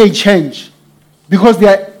 when they change, because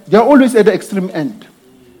they're always at the extreme end.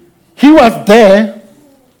 He was there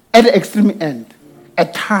at the extreme end. A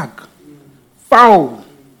thug, foul,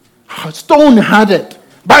 stone-hearted.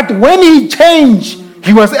 But when he changed,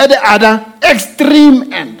 he was at the other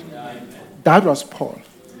extreme end. That was Paul.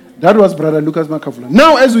 That was Brother Lucas Makafula.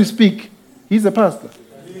 Now, as we speak, he's a pastor.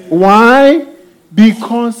 Why?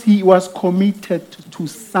 Because he was committed to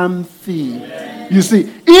something. You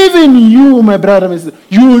see, even you, my brother, my sister,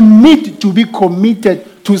 you need to be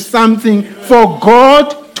committed to something for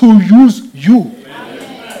God to use you.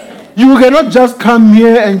 You cannot just come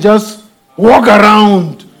here and just walk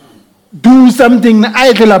around, do something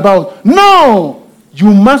idle about. No!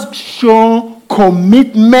 You must show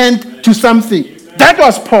commitment to something. That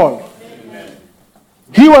was Paul.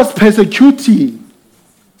 He was persecuting.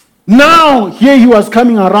 Now, here he was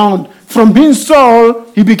coming around. From being Saul,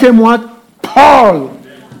 he became what? Paul.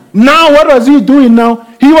 Now, what was he doing now?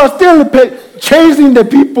 He was still chasing the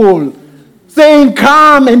people, saying,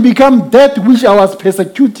 come and become that which I was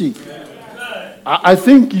persecuting. I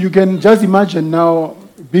think you can just imagine now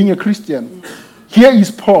being a Christian. Here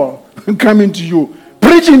is Paul coming to you,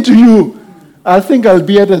 preaching to you. I think I'll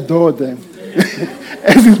be at the door then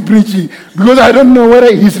as he's preaching, because I don't know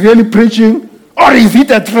whether he's really preaching or is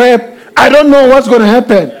it a trap. I don't know what's going to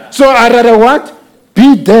happen. So I'd rather what?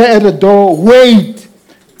 Be there at the door, wait.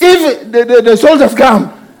 If the soldiers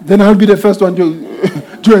come, then I'll be the first one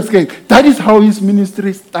to escape. That is how his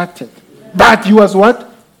ministry started. But he was what?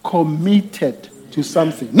 Committed to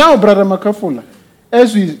something. Now, Brother Makafula,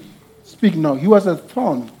 as we speak now, he was a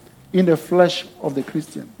thorn in the flesh of the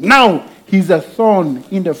Christian. Now, he's a thorn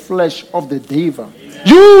in the flesh of the devil. Amen.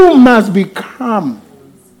 You must become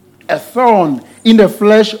a thorn in the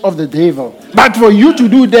flesh of the devil. But for you to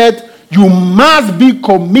do that, you must be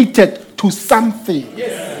committed to something.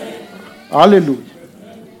 Yes. Hallelujah.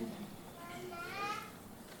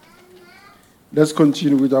 Let's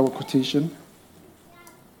continue with our quotation.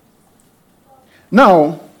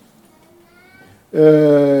 Now,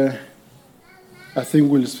 I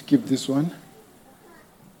think we'll skip this one.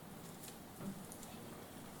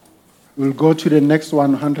 We'll go to the next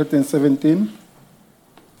one, 117.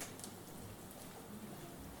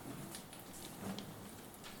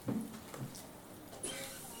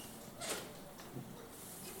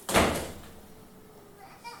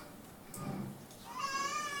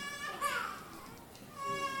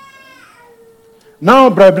 Now,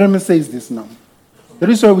 Brother Bremer says this now. That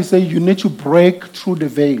is why we say you need to break through the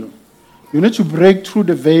veil. You need to break through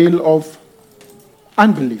the veil of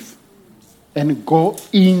unbelief and go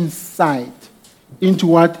inside into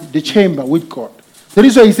what? The chamber with God. That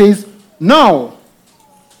is why he says, now,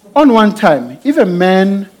 on one time, if a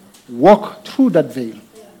man walk through that veil,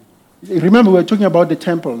 remember we're talking about the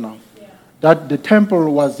temple now, that the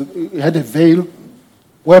temple had a veil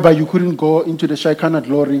whereby you couldn't go into the Shekinah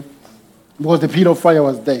glory because the pillar of fire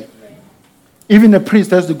was there. Even the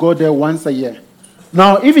priest has to go there once a year.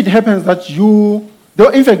 Now, if it happens that in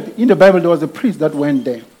fact, in the Bible, there was a priest that went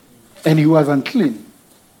there, and he was unclean,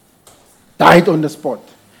 died on the spot.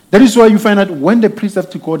 That is why you find out when the priests have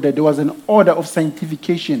to go there, there was an order of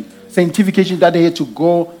sanctification that they had to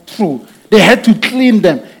go through. They had to clean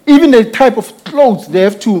them. Even the type of clothes they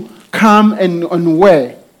have to come and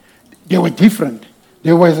wear, they were different.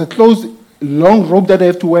 There was a clothes, long robe that they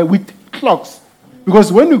have to wear with clocks.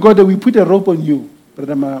 Because when we go there, we put a rope on you,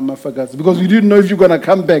 Brother Mafagas, because we didn't know if you're going to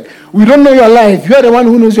come back. We don't know your life. You are the one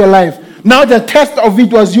who knows your life. Now the test of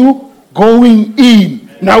it was you going in.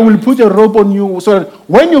 Now we'll put a rope on you so that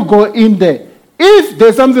when you go in there, if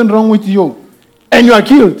there's something wrong with you and you are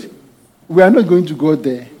killed, we are not going to go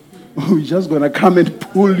there. We're just going to come and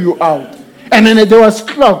pull you out. And then there was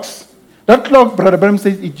clocks. That clock, Brother Bram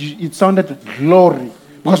says, it sounded glory.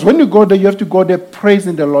 Because when you go there, you have to go there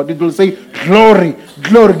praising the Lord. It will say, glory,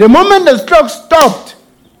 glory. The moment the clock stopped,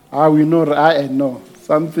 we know, I know.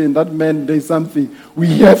 Something, that man, there's something.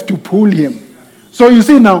 We have to pull him. So you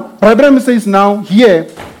see now, Abraham says now, here,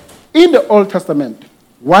 in the Old Testament,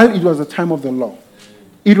 while it was the time of the law,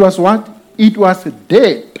 it was what? It was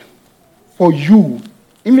dead for you.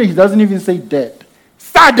 Even he doesn't even say dead.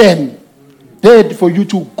 Sudden, dead for you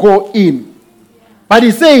to go in. But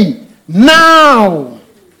he say, now,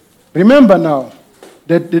 remember now,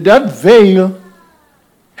 that veil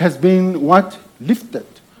has been what? Lifted.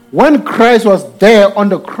 When Christ was there on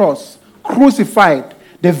the cross, crucified,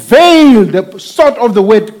 the veil, the sword of the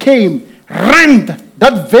word came, rent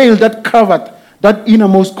that veil that covered that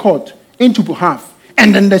innermost court into half.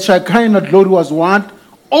 And then the Shekinah glory was what?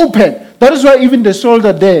 Open. That is why even the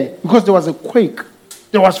shoulder there, because there was a quake,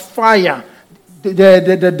 there was fire,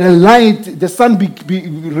 the light, the sun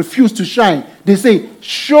refused to shine. They say,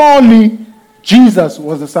 surely Jesus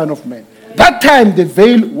was the Son of Man. That time the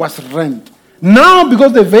veil was rent. Now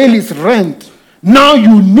because the veil is rent, now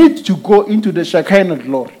you need to go into the Shekinah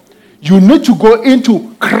glory. You need to go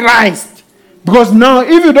into Christ. Because now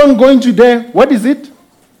if you don't go into there, what is it?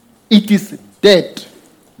 It is dead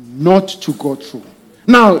not to go through.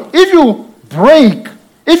 Now if you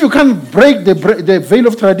can't break the veil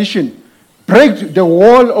of tradition, break the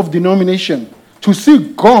wall of denomination to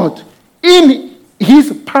see God in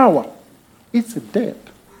his power, it's dead.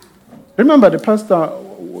 Remember the pastor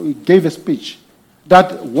gave a speech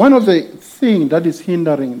that one of the things that is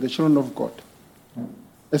hindering the children of God,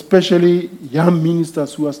 especially young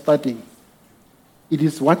ministers who are starting, it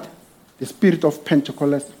is what? The spirit of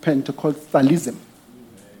Pentecostalism,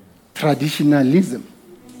 traditionalism,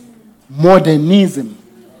 modernism,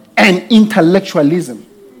 and intellectualism.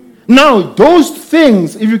 Now, those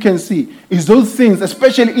things, if you can see, is those things,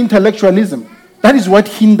 especially intellectualism, that is what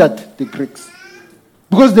hindered the Greeks.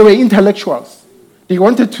 Because they were intellectuals. They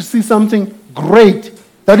wanted to see something great.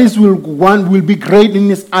 That is, will be great in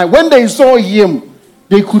his eye. When they saw him,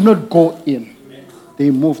 they could not go in. They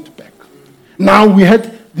moved back. Now we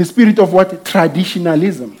had the spirit of what?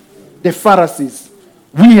 Traditionalism. The Pharisees.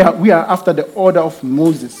 We are after the order of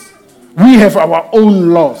Moses. We have our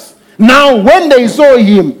own laws. Now when they saw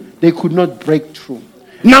him, they could not break through.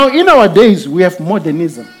 Now in our days, we have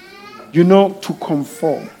modernism. To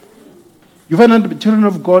conform. You find that the children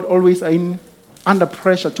of God always are under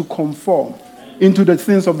pressure to conform. into the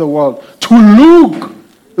things of the world, to look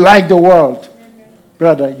like the world.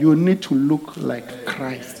 Brother, you need to look like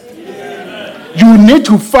Christ. You need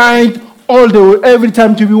to fight every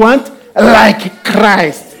time to be what? Like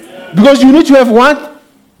Christ. Because you need to have what?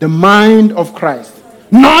 The mind of Christ.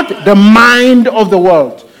 Not the mind of the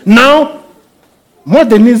world. Now,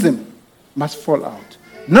 modernism must fall out.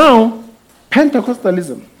 Now,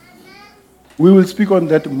 Pentecostalism, we will speak on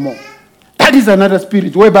that more. That is another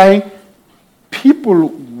spirit whereby people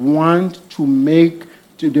want to make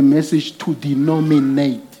the message to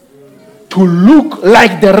denominate, to look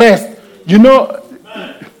like the rest. You know,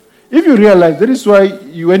 if you realize, that is why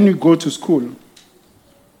when you go to school,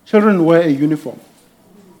 children wear a uniform.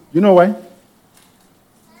 You know why?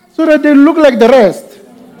 So that they look like the rest.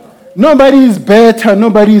 Nobody is better,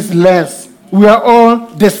 nobody is less. We are all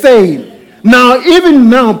the same. Now, even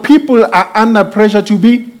now, people are under pressure to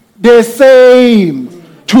be the same,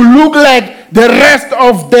 to look like the rest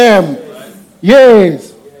of them. Yes.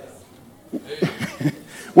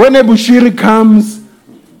 When a Bushiri comes,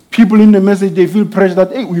 people in the message, they feel pressure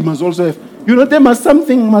that, hey, we must also have,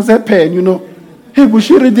 something must happen, Hey,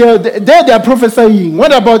 Bushiri, they are prophesying.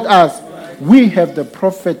 What about us? We have the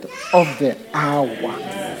prophet of the hour.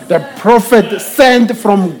 The prophet sent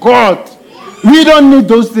from God. We don't need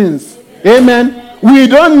those things. Amen. We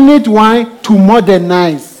don't need why? To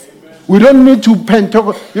modernize. We don't need to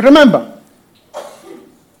Pentecost. You remember,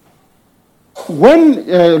 when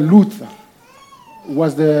Luther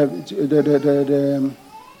was the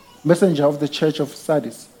messenger of the church of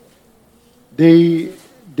Sardis,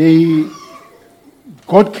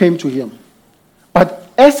 God came to him. But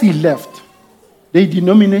as he left, they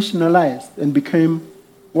denominationalized and became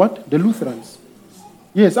what? The Lutherans.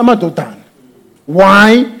 Yes, Amadotan.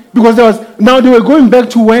 Why? Because now they were going back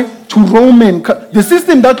to where? To Roman. The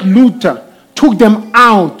system that Luther took them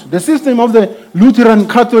out, the system of the Lutheran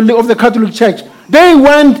Catholic, of the Catholic Church, they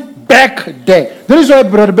went back there. That is why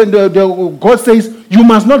God says, you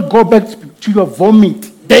must not go back to your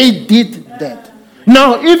vomit. They did that.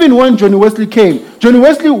 Now, even when Johnny Wesley came,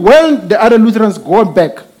 when the other Lutherans go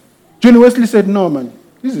back, Johnny Wesley said, no, man,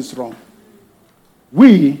 this is wrong.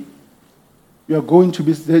 We are going to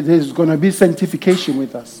be, there's going to be sanctification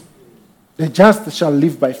with us. The just shall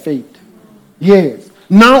live by faith. Yes.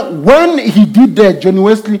 Now, when he did that, Johnny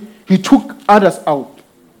Wesley, he took others out.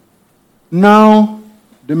 Now,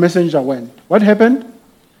 the messenger went. What happened?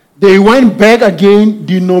 They went back again,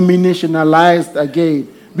 denominationalized again.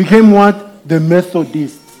 Became what? The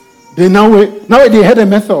Methodists. Now they had a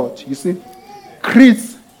method, you see.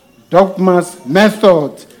 Creeds, dogmas,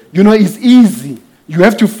 method. It's easy. You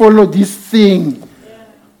have to follow this thing.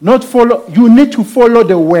 You need to follow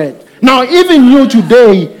the word. Now, even you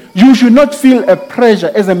today, you should not feel a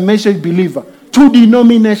pressure as a message believer to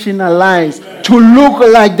denominationalize, to look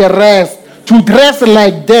like the rest, to dress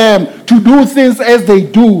like them, to do things as they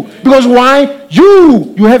do. Because why?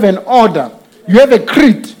 You have an order. You have a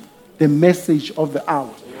creed. The message of the hour.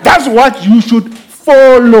 That's what you should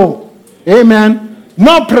follow. Amen.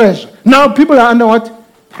 No pressure. Now people are under what?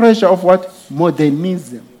 Pressure of what?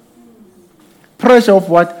 Modernism. Pressure of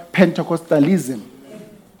what? Pentecostalism.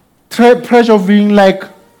 Pressure of being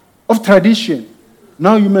of tradition.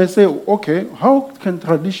 Now you may say, okay, how can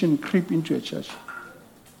tradition creep into a church?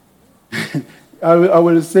 I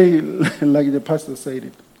will say, like the pastor said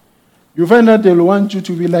it. You find that they'll want you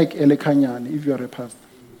to be like Ele Kanyani if you are a pastor.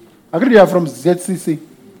 I agree, they are from ZCC.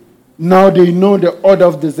 Now they know the order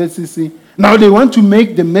of the ZCC. Now they want to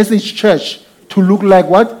make the message church to look like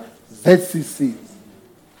what? ZCC.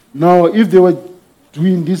 Now if they were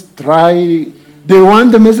doing this dry, they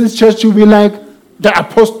want the message church to be like the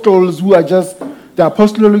apostles who are just the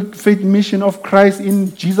apostolic faith mission of Christ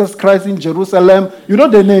in Jesus Christ in Jerusalem. You know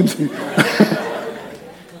their names.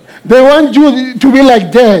 They want you to be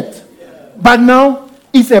like that. But now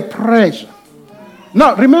it's a pressure.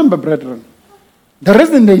 Now, remember, brethren, the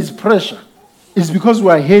reason there is pressure is because we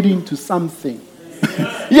are heading to something.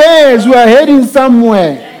 Yes, we are heading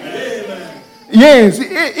somewhere. Yes,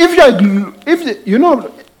 if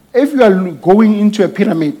you are going into a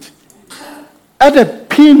pyramid, at the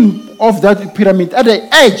pin of that pyramid, at the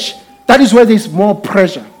edge, that is where there is more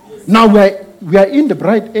pressure. Now we are in the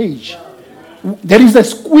bright age. There is a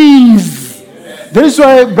squeeze. That is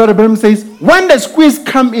why Brother Branham says, when the squeeze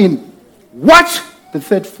come in, watch the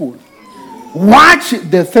third pool. Watch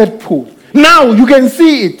the third pool. Now you can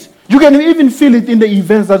see it. You can even feel it in the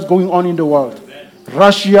events that's going on in the world.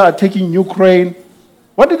 Russia attacking Ukraine.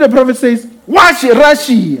 What did the prophet say? Watch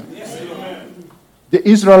Russia. The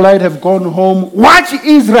Israelites have gone home. Watch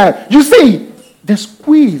Israel. You see, the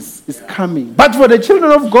squeeze is coming. But for the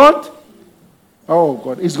children of God, Oh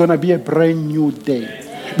God, it's going to be a brand new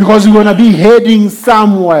day. Because you're going to be heading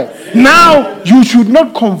somewhere. Now, you should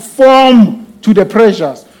not conform to the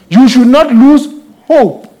pressures. You should not lose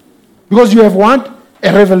hope. Because you have what?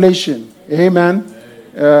 A revelation. Amen.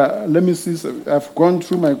 Let me see. I've gone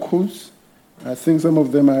through my quotes. I think some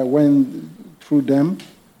of them I went through them.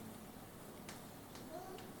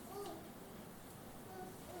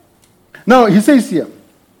 Now, he says here,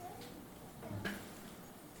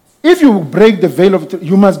 if you break the veil of,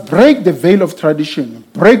 you must break the veil of tradition,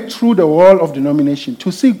 break through the wall of denomination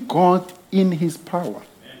to see God in his power.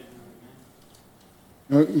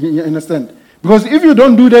 You understand? Because if you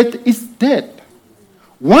don't do that, it's dead.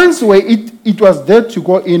 Once where it was dead to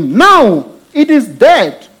go in, now it is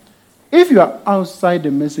dead. If you are outside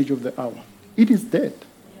the message of the hour, it is dead.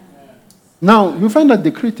 Now, you find that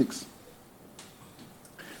the critics,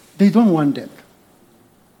 they don't want that.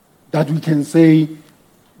 That we can say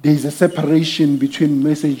there is a separation between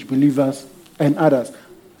message believers and others.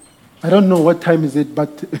 I don't know what time is it,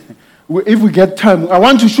 but if we get time, I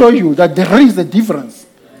want to show you that there is a difference.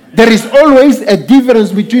 There is always a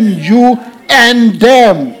difference between you and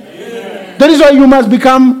them. That is why you must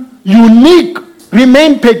become unique,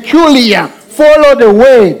 remain peculiar, follow the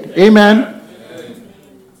word. Amen.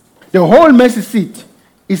 The whole mercy seat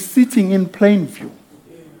is sitting in plain view.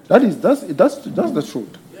 That's the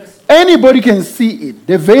truth. Anybody can see it.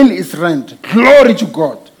 The veil is rent. Glory to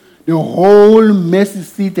God. The whole mercy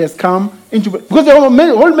seat has come into, because the whole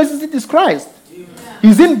mercy seat is Christ.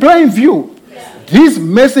 He's in plain view. This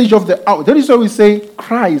message of the hour. That is why we say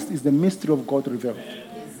Christ is the mystery of God revealed.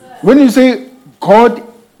 When you say God,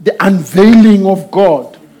 the unveiling of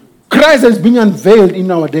God, Christ has been unveiled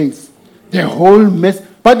in our days. The whole mess,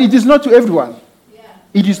 but it is not to everyone.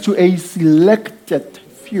 It is to a selected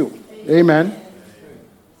few. Amen.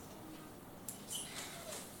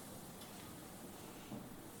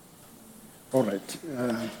 All right.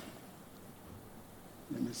 Let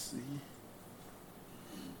me see.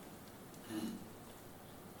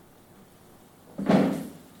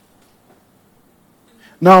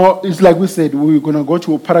 Now, it's like we said, we're going to go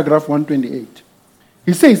to paragraph 128.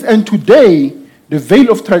 He says, and today, the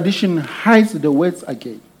veil of tradition hides the words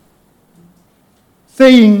again,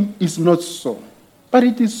 saying it's not so, but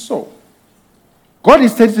it is so. God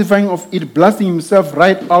is testifying of it, blasting himself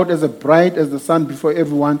right out as bright as the sun before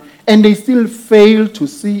everyone, and they still fail to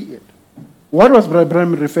see it. What was Brother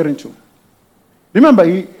Branham referring to? Remember,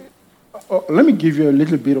 let me give you a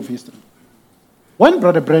little bit of history. When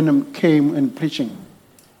Brother Branham came and preaching,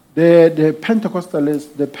 the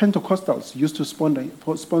Pentecostals used to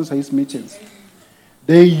sponsor his meetings.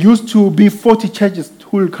 There used to be 40 churches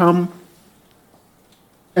who will come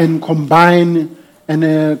and combine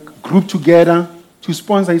and group together to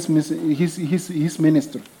sponsor his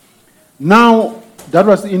ministry. Now, that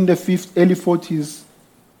was in the early 40s,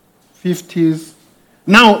 50s.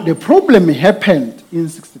 Now, the problem happened in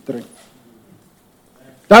 63.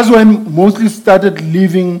 That's when Mosley started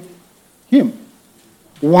leaving him.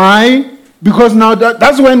 Why? Because now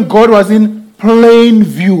that's when God was in plain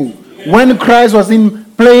view. When Christ was in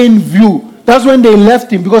plain view. That's when they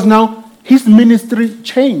left him, because now his ministry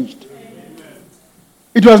changed.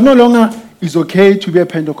 It was no longer, it's okay to be a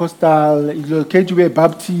Pentecostal, it's okay to be a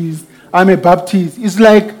Baptist, I'm a Baptist. It's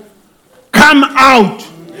like, come out.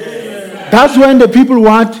 That's when the people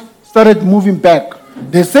started moving back.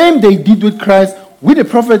 The same they did with Christ, with the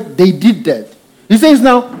prophet, they did that. He says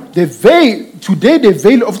now, today the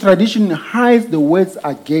veil of tradition hides the words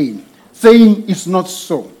again, saying it's not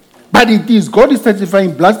so. But it is. God is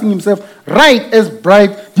testifying, blasting himself right as bright.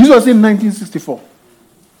 This was in 1964.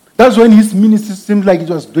 That's when his ministry seemed like it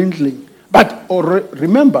was dwindling. But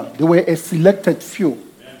remember, there were a selected few.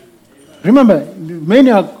 Remember,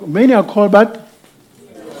 many are called, but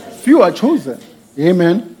few are chosen.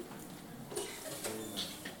 Amen.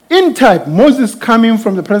 In type, Moses coming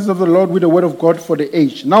from the presence of the Lord with the word of God for the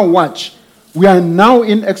age. Now watch. We are now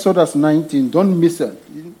in Exodus 19. Don't miss it.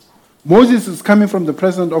 Moses is coming from the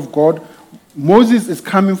presence of God. Moses is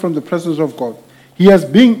coming from the presence of God. He has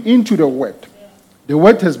been into the word. The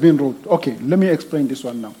word has been wrote. Okay, let me explain this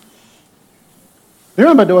one now.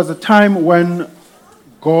 Remember, there was a time when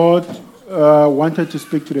God wanted to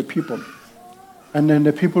speak to the people. And then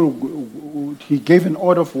the people, he gave an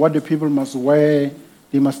order of what the people must wear.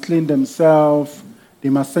 They must clean themselves. They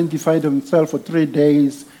must sanctify themselves for 3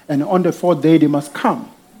 days. And on the 4th day, they must come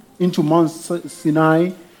into Mount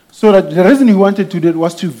Sinai. So that the reason he wanted to do it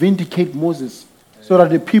was to vindicate Moses. So that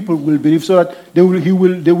the people will believe. So that they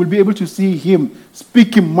will be able to see him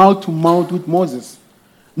speaking mouth to mouth with Moses.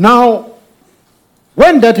 Now,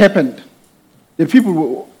 when that happened, the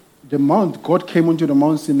people the mount, God came onto the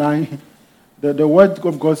Mount Sinai. The word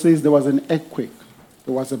of God says there was an earthquake.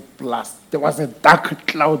 There was a blast. There was a dark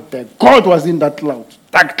cloud there. God was in that cloud,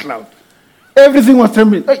 dark cloud. Everything was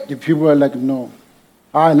trembling. Hey, the people were like, no.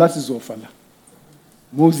 That is over.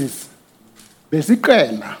 Moses,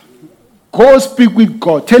 basically, go speak with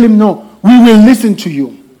God. Tell him, no, we will listen to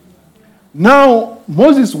you. Now,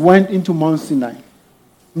 Moses went into Mount Sinai.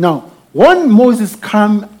 Now, when Moses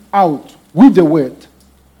came out with the word,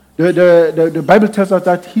 the Bible tells us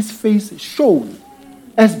that his face shone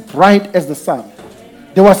as bright as the sun.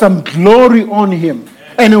 There was some glory on him.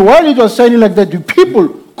 And while it was shining like that, the people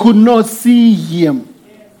could not see him.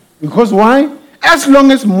 Because why? As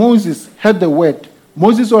long as Moses had the word,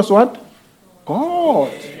 Moses was what?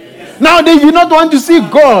 God. Now they did not want to see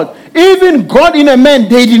God. Even God in a man,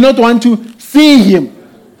 they did not want to see him.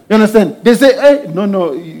 You understand? They say, hey,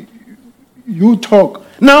 no, you talk.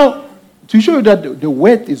 Now, to show you that the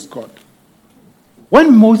word is God.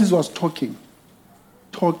 When Moses was talking,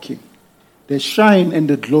 the shine and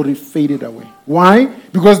the glory faded away. Why?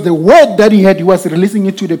 Because the word that he had, he was releasing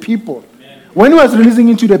it to the people. When he was releasing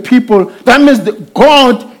it to the people, that means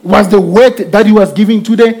God was the word that he was giving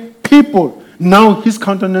to the people. Now his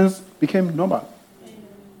countenance became normal.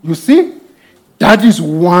 You see? That is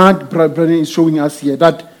what Brother is showing us here,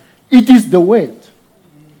 that it is the word.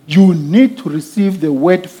 You need to receive the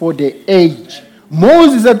word for the age.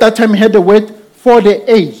 Moses at that time had the word for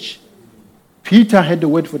the age. Peter had the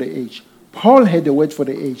word for the age. Paul had the word for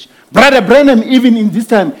the age. Brother Branham, even in this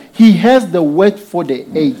time, he has the word for the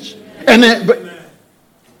age. And but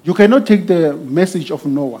you cannot take the message of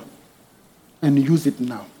Noah and use it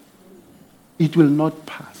now. It will not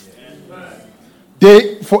pass.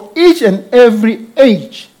 For each and every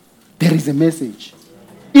age, there is a message.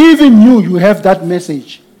 Even you have that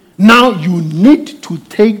message. Now you need to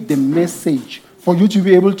take the message for you to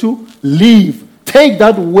be able to live. Take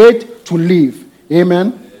that word to live.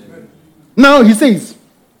 Amen. Now he says,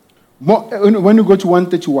 when you go to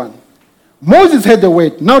 131, Moses had the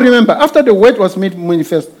word. Now remember, after the word was made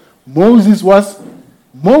manifest, Moses was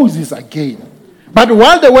Moses again. But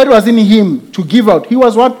while the word was in him to give out, he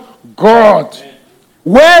was what? God.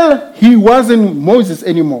 Well, he wasn't Moses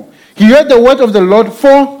anymore. He heard the word of the Lord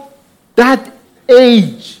for that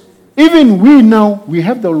age. Even we now, we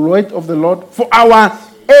have the word of the Lord for our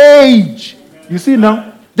age. You see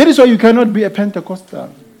now? That is why you cannot be a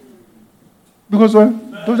Pentecostal. Because well,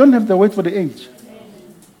 they don't have the word for the age.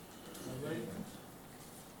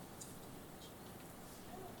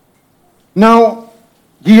 Now,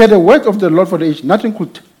 he had the word of the Lord for the age. Nothing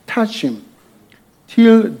could touch him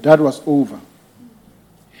till that was over.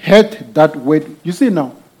 Had that word. You see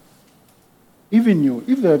now, even you,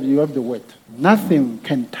 if you have the word, nothing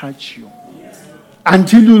can touch you.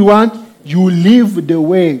 Until you want, you live the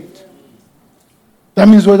word. That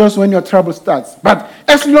means that's when your trouble starts. But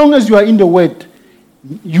as long as you are in the word,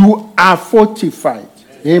 you are fortified.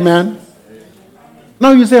 Amen.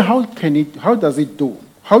 Now you say, how does it do?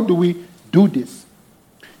 How do we do this?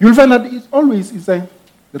 You'll find that it always is a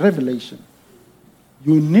revelation.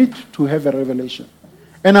 You need to have a revelation.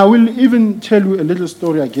 And I will even tell you a little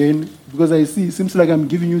story again, because I see it seems like I'm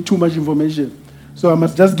giving you too much information. So I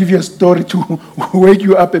must just give you a story to wake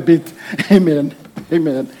you up a bit. Amen.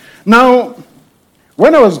 Amen. Now,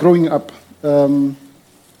 when I was growing up,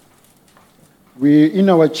 we in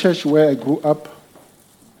our church where I grew up,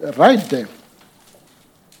 right there,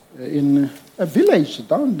 in a village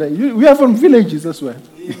down there. We are from villages as well.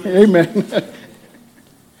 Amen.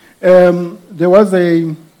 There was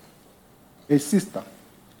a sister,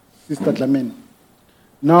 Sister Dlamini.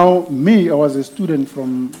 Now, I was a student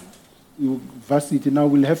from university. Now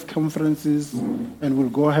we'll have conferences, and we'll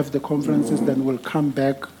go have the conferences, then we'll come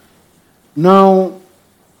back. Now,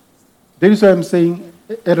 that is why I'm saying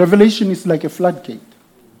a revelation is like a floodgate.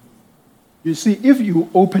 You see, if you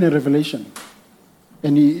open a revelation,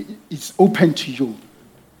 and it's open to you,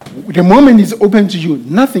 the moment it's open to you,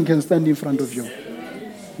 nothing can stand in front of you.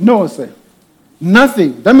 No, sir.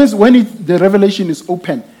 Nothing. That means when the revelation is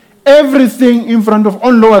open, everything in front of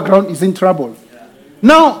on lower ground is in trouble.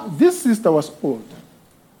 Now, this sister was old,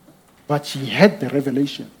 but she had the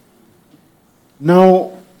revelation.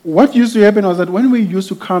 Now, what used to happen was that when we used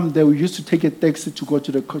to come there, we used to take a taxi to go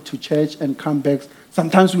to church and come back.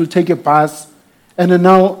 Sometimes we'll take a bus. And then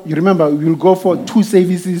now, you remember, we'll go for 2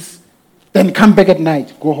 services, then come back at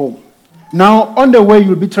night, go home. Now, on the way,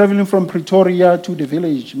 you'll be traveling from Pretoria to the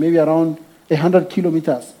village, maybe around 100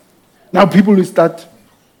 kilometers. Now, people will start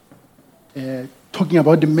talking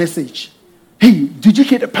about the message. Hey, did you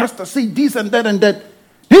hear the pastor say this and that and that?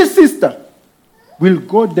 His sister will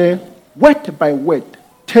go there, word by word,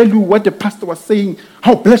 tell you what the pastor was saying,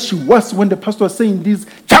 how blessed she was when the pastor was saying this,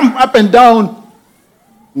 jump up and down.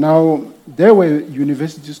 Now, there were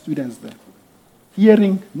university students there,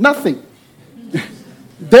 hearing nothing.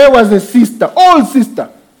 There was a sister, old sister,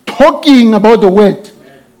 talking about the word,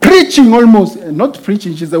 preaching almost, not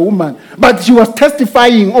preaching, she's a woman, but she was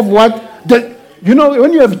testifying of what,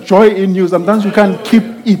 when you have joy in you, sometimes you can't keep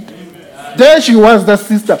it. There she was, that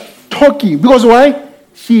sister, talking. Because why?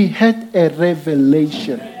 She had a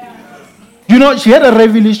revelation. She had a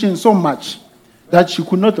revelation so much that she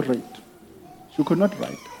could not read. She could not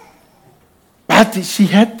write. But she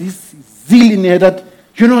had this zeal in her that,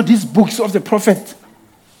 these books of the prophet,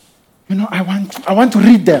 I want to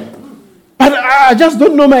read them. But I just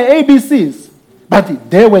don't know my ABCs. But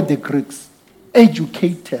there were the Greeks,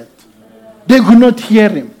 educated. They could not hear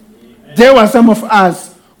him. There were some of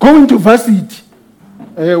us going to varsity.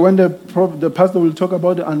 When the pastor will talk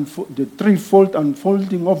about the threefold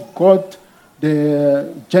unfolding of God,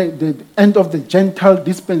 the end of the Gentile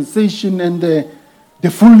dispensation, and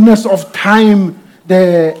the fullness of time,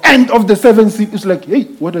 the end of the seventh seal. It's like, hey,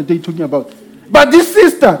 what are they talking about? But this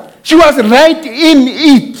sister, she was right in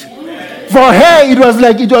it. For her, it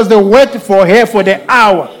was the word for her for the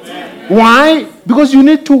hour. Why? Because you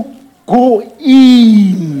need to go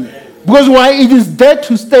in. Because why? It is there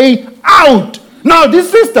to stay out. Now, this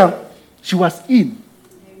sister, she was in.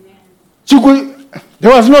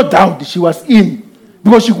 There was no doubt she was in.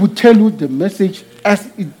 Because she could tell you the message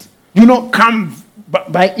as it, come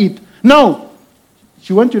by it. Now,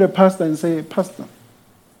 she went to the pastor and said, Pastor,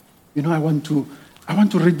 I want to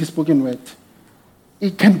read this spoken word.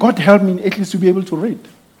 Can God help me at least to be able to read?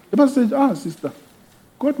 The pastor said, sister,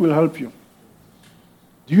 God will help you.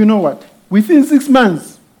 Do you know what? Within 6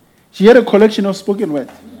 months, she had a collection of spoken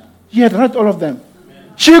words. She had read all of them.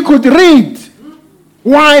 She could read.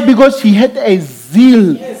 Why? Because she had a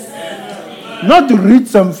zeal. Not to read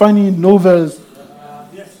some funny novels.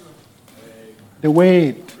 The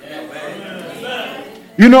word.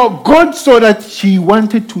 God saw that she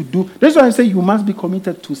wanted to do. That's why I say you must be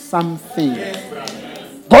committed to something.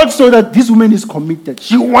 God saw that this woman is committed.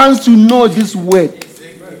 She wants to know this word.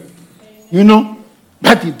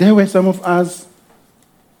 But there were some of us,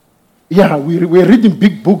 we're reading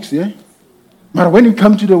big books, But when it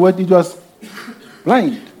comes to the word, it was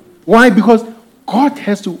blind. Why? Because God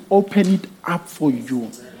has to open it up for you.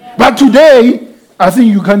 But today, I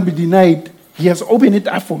think you can't be denied. He has opened it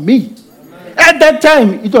up for me. At that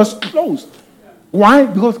time, it was closed. Why?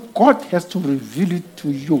 Because God has to reveal it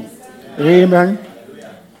to you. Amen.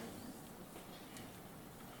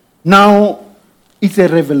 Now, it's a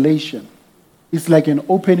revelation. It's like an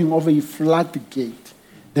opening of a floodgate.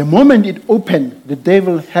 The moment it opened, the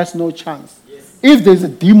devil has no chance. If there's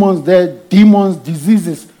demons there, demons,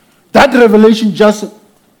 diseases, that revelation just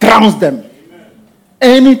drowns them.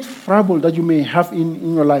 Any trouble that you may have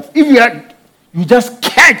in your life, if you just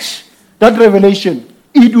catch that revelation,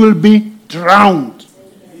 it will be drowned.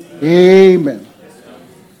 Amen.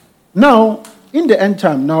 Now, in the end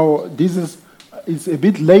time, it's a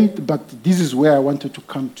bit late, but this is where I wanted to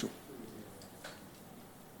come to.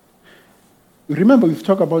 Remember, we've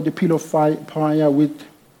talked about the pillar of fire with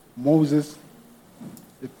Moses,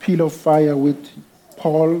 the pillar of fire with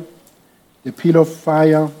Paul, the pillar of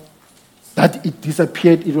fire that it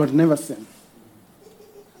disappeared, it was never seen.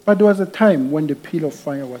 But there was a time when the pillar of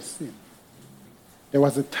fire was seen. There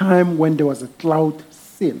was a time when there was a cloud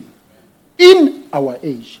seen. In our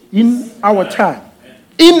age, in our time,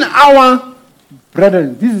 in our,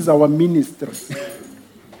 brethren, this is our ministry.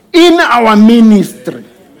 In our ministry.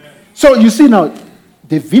 So you see now,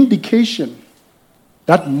 the vindication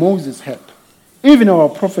that Moses had, even our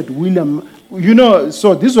prophet William,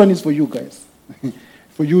 so this one is for you guys,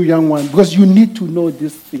 for you young ones, because you need to know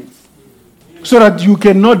these things so that you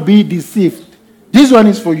cannot be deceived. This one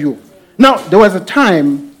is for you. Now, there was a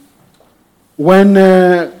time when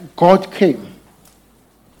God came,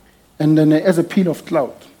 and then as a pillar of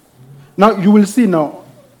cloud. Now, you will see now,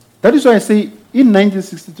 that is why I say in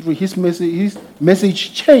 1963, his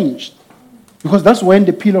message changed. Because that's when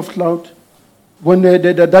the pillar of cloud, when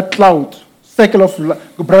that cloud, circle of light,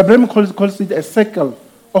 Abraham calls it a circle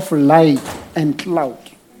of light and cloud.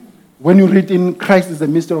 When you read in Christ is the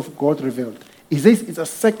mystery of God revealed, he says it's a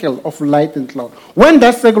circle of light and cloud. When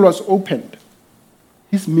that circle was opened,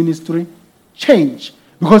 his ministry changed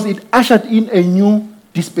because it ushered in a new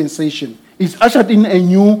dispensation. It's ushered in a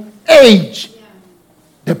new age,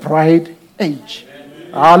 the bride age.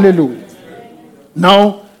 Hallelujah.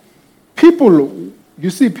 Now, people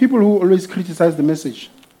who always criticize the message,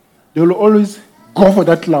 they will always go for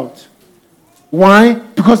that cloud. Why?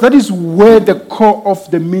 Because that is where the core of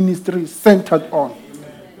the ministry centered on.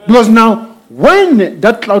 Because now, when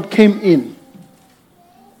that cloud came in,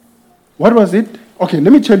 what was it? Okay,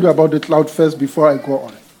 let me tell you about the cloud first before I go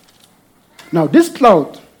on. Now, this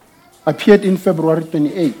cloud appeared in February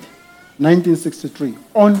 28, 1963,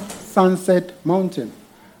 on Sunset Mountain.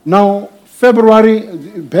 Now,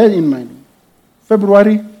 bear in mind,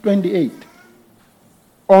 February 28,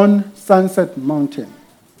 on Sunset Mountain.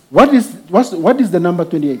 What is the number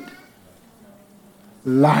 28?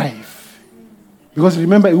 Life. Because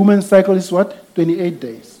remember, a woman's cycle is what? 28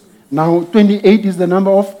 days. Now, 28 is the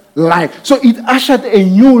number of life. So it ushered a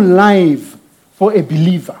new life for a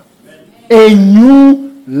believer. A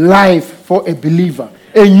new life for a believer.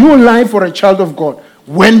 A new life for a child of God.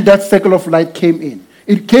 When that circle of light came in.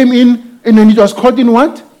 It came in, and then it was caught in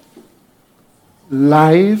what?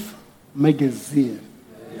 Life magazine.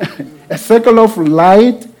 A circle of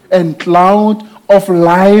light and cloud of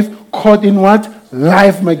life caught in what?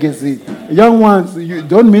 Life magazine. Young ones, you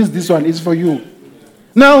don't miss this one. It's for you.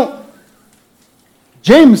 Now,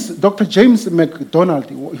 Dr. James McDonald,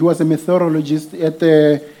 he was a meteorologist at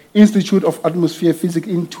the Institute of Atmosphere Physics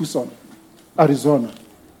in Tucson, Arizona,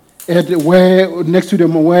 next to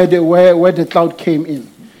them where the cloud came in.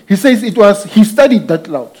 He says he studied that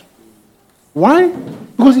cloud. Why?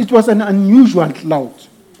 Because it was an unusual cloud.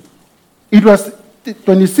 It was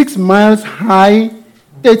 26 miles high,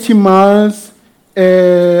 30 miles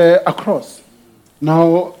across.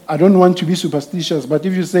 Now, I don't want to be superstitious, but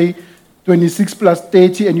if you say 26 plus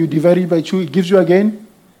 30 and you divide it by 2, it gives you again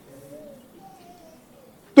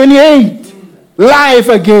 28. Life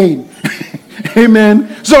again.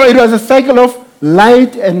 Amen. So it was a cycle of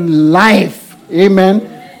light and life.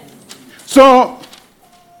 Amen. So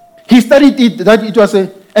he studied it,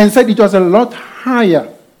 and said it was a lot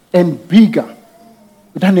higher and bigger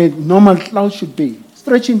than a normal cloud should be,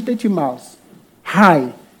 stretching 30 miles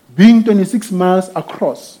high, being 26 miles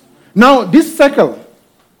across. Now, this circle,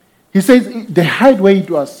 he says the height where it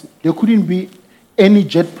was, there couldn't be any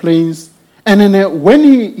jet planes. And then when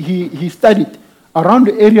he studied around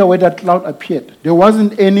the area where that cloud appeared, there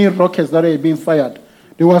wasn't any rockets that had been fired.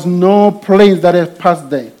 There was no planes that had passed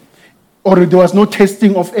there. Or there was no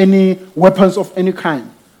testing of any weapons of any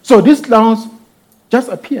kind. So these clouds just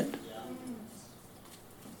appeared.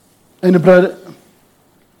 And brother,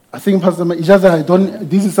 I think Pastor,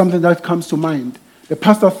 this is something that comes to mind. The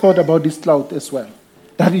pastor thought about this cloud as well.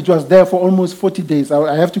 That it was there for almost 40 days.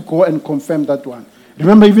 I have to go and confirm that one.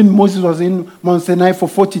 Remember, even Moses was in Mount Sinai for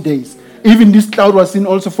 40 days. Even this cloud was in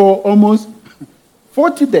also for almost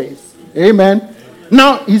 40 days. Amen.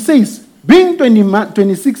 Now, he says, being 30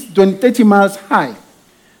 miles high,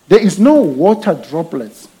 there is no water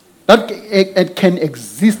droplets that can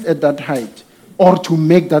exist at that height or to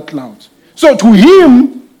make that cloud. So to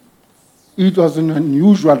him, it was an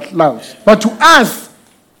unusual cloud. But to us,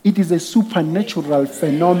 it is a supernatural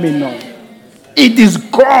phenomenon. It is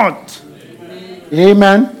God.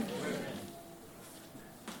 Amen.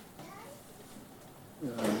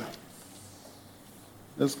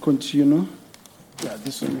 Let's continue. Yeah,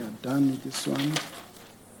 this one we are done with this one.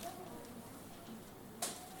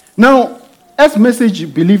 Now, as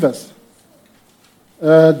message believers,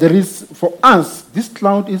 there is, for us, this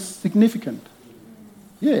cloud is significant.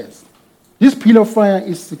 Yes. This pillar of fire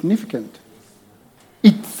is significant.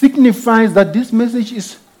 It signifies that this message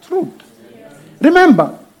is truth.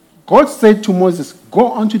 Remember, God said to Moses, go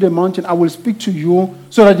onto the mountain, I will speak to you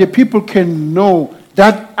so that the people can know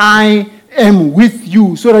that I am with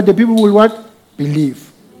you, so that the people will what?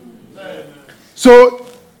 Believe. So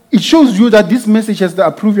it shows you that this message has the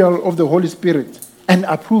approval of the Holy Spirit and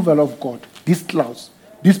approval of God. These clouds,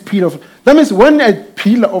 this pillar of, that means when a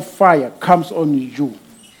pillar of fire comes on you,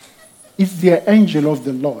 it's the angel of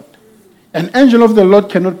the Lord. An angel of the Lord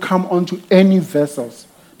cannot come onto any vessels.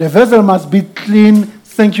 The vessel must be clean,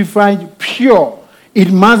 sanctified, pure.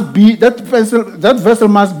 It must be, that vessel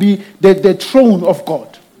must be the throne of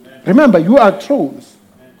God. Remember, you are thrones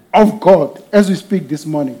of God as we speak this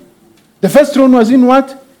morning. The first throne was in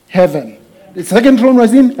what? Heaven. The second throne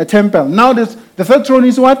was in a temple. Now the third throne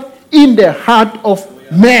is what? In the heart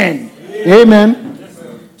of man. Amen.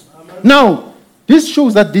 Now, this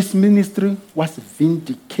shows that this ministry was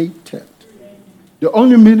vindicated. The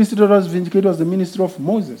only ministry that was vindicated was the ministry of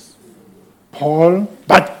Moses, Paul,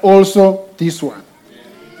 but also this one.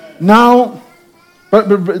 Now,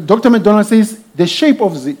 but Dr. McDonald says the shape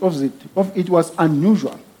of it was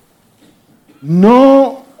unusual.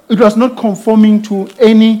 No, it was not conforming to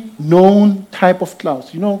any known type of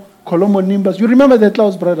clouds. You know, cumulonimbus. You remember the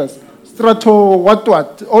clouds, brothers? Strato, what,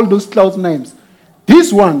 all those clouds names.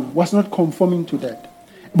 This one was not conforming to that.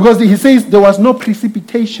 Because he says there was no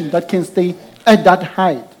precipitation that can stay at that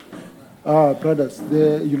height. Brothers,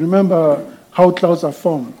 you remember how clouds are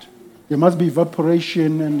formed. There must be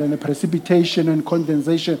evaporation and then a precipitation and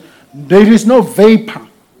condensation. There is no vapor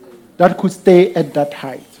that could stay at that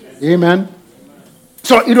height. Amen.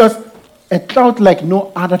 So it was a cloud like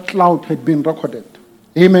no other cloud had been recorded.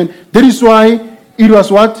 Amen. That is why it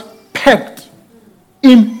was what? Packed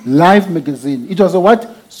in Life magazine. It was a what?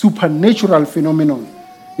 Supernatural phenomenon.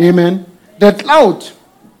 Amen. The cloud,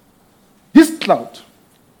 this cloud,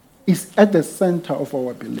 is at the center of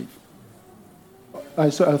our belief. I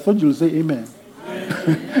thought you'll say amen.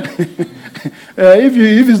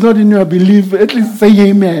 If it's not in your belief, at least say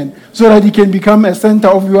amen, so that it can become a center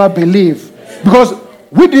of your belief. Because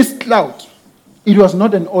with this cloud, it was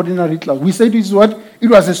not an ordinary cloud. We said this what? It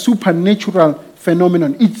was a supernatural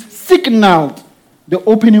phenomenon. It signaled the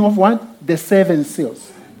opening of what? The 7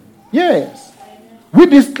 seals. Yes. With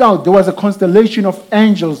this cloud, there was a constellation of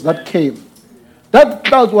angels that came. That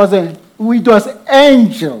cloud was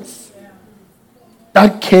angels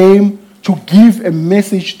that came to give a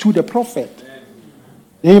message to the prophet.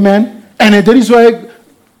 Amen. And that is why,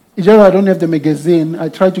 I don't have the magazine. I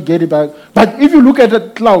tried to get it back. But if you look at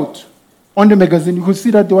the cloud on the magazine, you could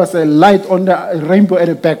see that there was a light on the rainbow at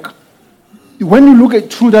the back. When you look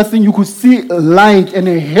through that thing, you could see a light and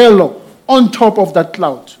a halo on top of that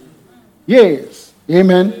cloud. Yes.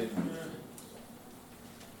 Amen.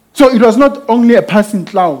 So it was not only a passing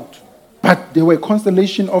cloud, but there were a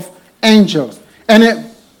constellation of angels. And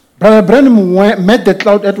Brother Branham met the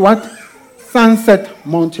cloud at what? Sunset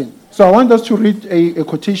Mountain. So I want us to read a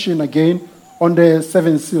quotation again on the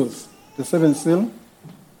 7 seals. The 7th seal.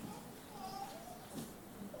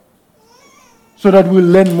 So that we'll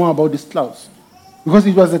learn more about these clouds. Because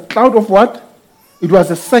it was a cloud of what? It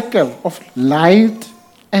was a circle of light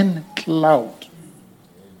and cloud.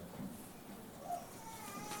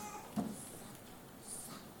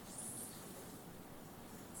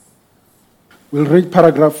 We'll read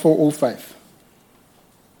paragraph 405.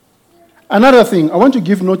 Another thing, I want to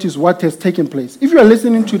give notice what has taken place. If you are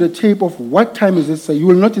listening to the tape of what time is it, you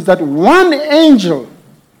will notice that one angel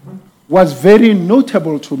was very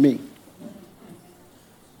notable to me.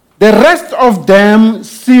 The rest of them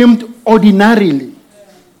seemed ordinarily.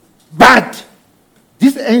 But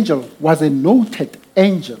this angel was a noted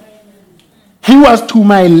angel. He was to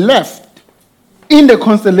my left in the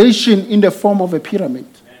constellation in the form of a pyramid.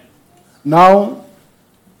 Now,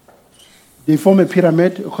 they form a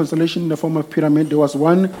pyramid, a constellation in the form of a pyramid. There was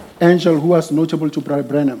one angel who was notable to Brother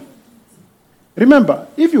Branham. Remember,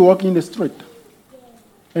 if you walk in the street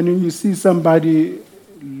and you see somebody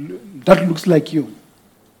that looks like you,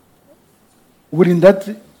 will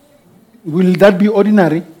that be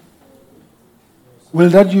ordinary?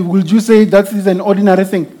 Will you say that is an ordinary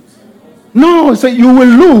thing? No, so you will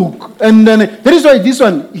look. And then that is why this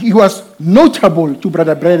one, he was notable to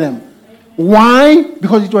Brother Branham. Why?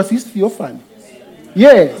 Because it was his theophany.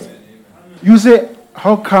 Yes. You say,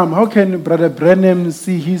 how come? How can Brother Branham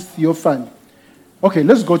see his theophany? Okay,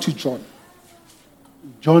 let's go to John.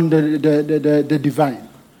 John the divine.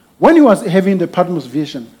 When he was having the Patmos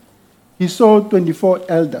vision, he saw 24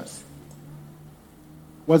 elders.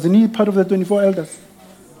 Wasn't he part of the 24 elders?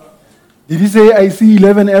 Did he say, I see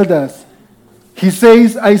 11 elders? He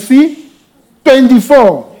says, I see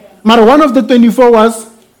 24. But one of the 24 was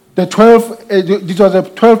the 12, it was the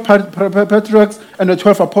 12 patriarchs and the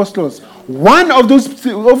 12 apostles. One of those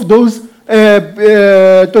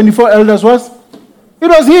 24 elders was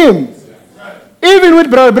him. Even with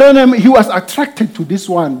Brother Branham, he was attracted to this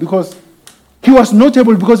one because he was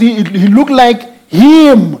notable because he looked like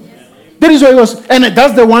him. That is why he was, and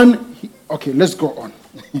that's the one. Okay, let's go on.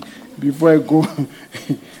 Before I go.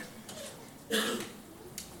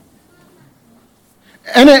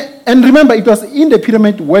 And remember, it was in the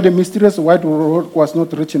pyramid where the mysterious white rock was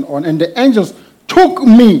not written on. And the angels took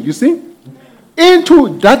me, you see,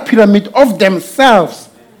 into that pyramid of themselves.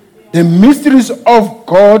 The mysteries of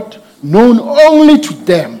God known only to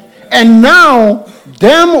them. And now,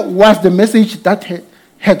 them was the message that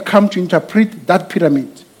had come to interpret that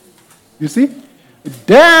pyramid. You see?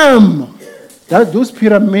 Them, those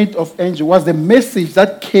pyramid of angels was the message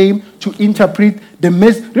that came to interpret the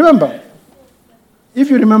message. Remember, if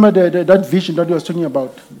you remember that vision that he was talking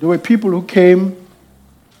about, there were people who came,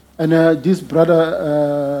 and this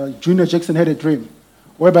brother, Junior Jackson, had a dream,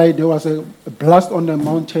 whereby there was a blast on the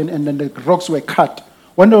mountain, and then the rocks were cut.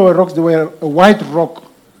 When there were rocks, there were a white rock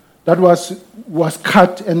that was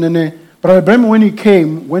cut, and then Brother Branham,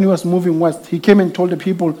 when he was moving west, he came and told the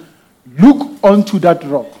people, look onto that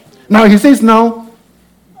rock. Now, he says now,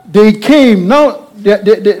 they came. Now,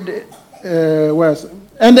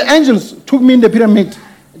 and the angels took me in the pyramid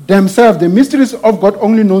themselves, the mysteries of God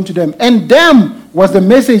only known to them. And them was the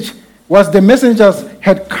messengers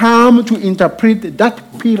had come to interpret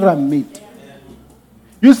that pyramid.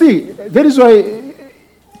 You see, that is why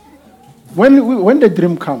when the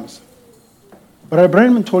dream comes, Brother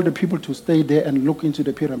Branham told the people to stay there and look into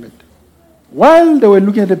the pyramid. While they were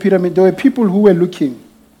looking at the pyramid, there were people who were looking.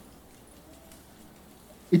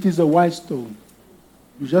 It is a white stone.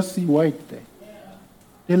 You just see white there.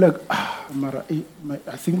 They're like, Mara,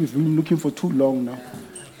 I think we've been looking for too long now.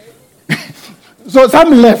 So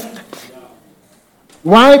some left.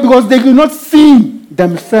 Why? Because they could not see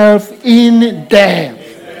themselves in there.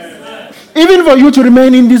 Even for you to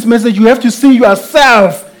remain in this message, you have to see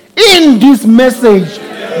yourself in this message.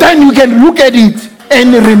 Then you can look at it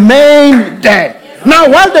and remain there. Now,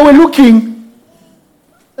 while they were looking,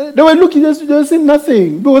 they see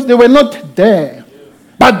nothing because they were not there.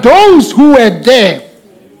 But those who were there,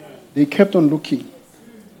 they kept on looking.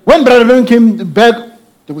 When Brother Branham came back,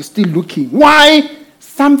 they were still looking. Why?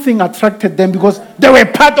 Something attracted them because they were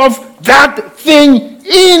part of that thing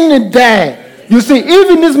in there. You see,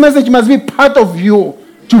 even this message must be part of you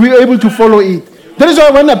to be able to follow it. That is why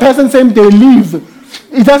when a person says they leave,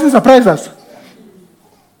 it doesn't surprise us.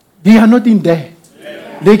 They are not in there.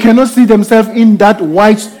 They cannot see themselves in that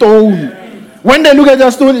white stone. When they look at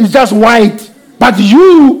that stone, it's just white. But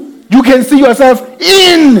you can see yourself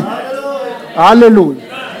in. Hallelujah.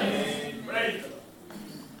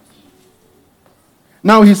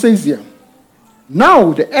 Now he says here,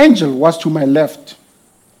 now the angel was to my left.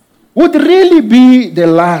 Would really be the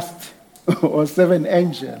last or seventh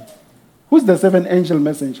angel. Who's the seventh angel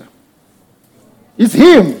messenger? It's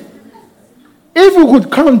him. If we could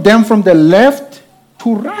count them from the left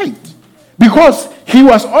to right. Because he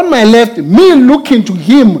was on my left, me looking to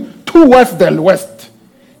him towards the west.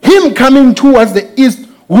 Him coming towards the east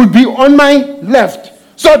will be on my left.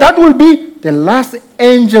 So that will be the last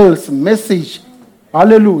angel's message.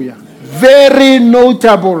 Hallelujah. Very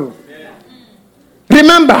notable.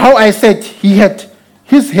 Remember how I said he had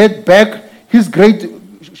his head back, his great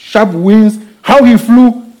sharp wings, how he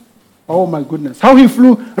flew. Oh my goodness. How he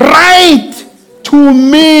flew right to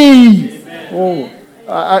me. Oh,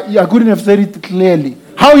 I couldn't have said it clearly.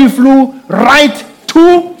 How he flew right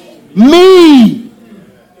to me.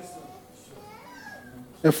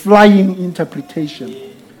 A flying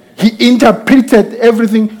interpretation. He interpreted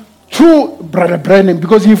everything through Brother Branham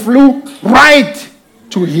because he flew right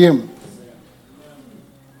to him.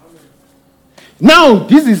 Now,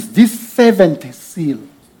 this is this seventh seal.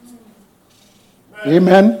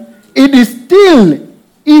 Amen. It is still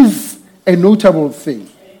is a notable thing.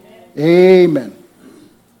 Amen.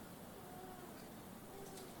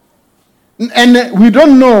 And we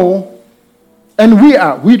don't know, and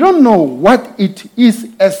we don't know what it is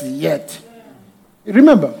as yet.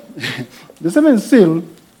 Remember, the seventh seal,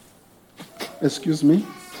 excuse me,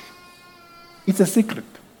 it's a secret.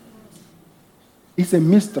 It's a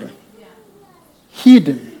mystery.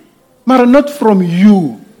 Hidden, but not from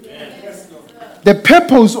you. The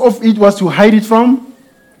purpose of it was to hide it from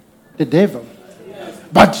the devil,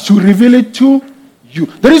 but to reveal it to you.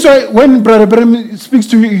 That is why when Brother Branham speaks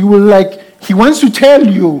to you, he wants to tell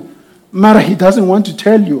you, Mara, he doesn't want to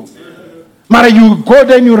tell you. Mara, you go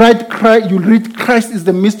there and you read Christ is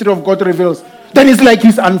the mystery of God reveals. Then it's like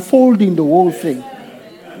he's unfolding the whole thing.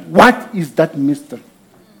 What is that mystery?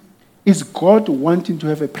 Is God wanting to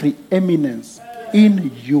have a preeminence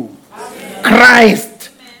in you. Christ.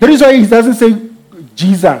 That is why he doesn't say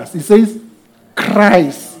Jesus. He says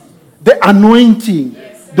Christ. The anointing.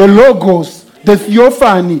 The logos. The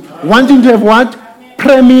theophany. Wanting to have what?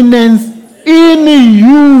 Preeminence in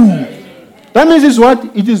you. That means it's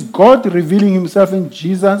what? It is God revealing himself in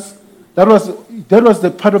Jesus. That was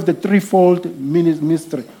the part of the threefold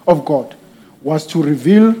mystery of God. Was to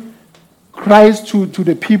reveal Christ to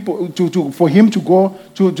the people, for him to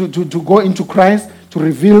go into Christ, to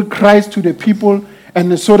reveal Christ to the people,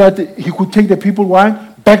 and so that he could take the people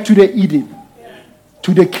back to the Eden,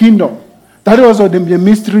 to the kingdom. That was the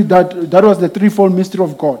mystery, that was the threefold mystery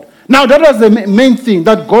of God. Now that was the main thing,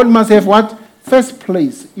 that God must have what? First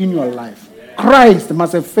place in your life. Christ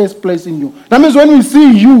must have first place in you. That means when we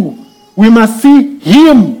see you, we must see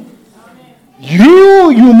him.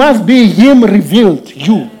 You must be him revealed,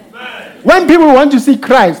 you. When people want to see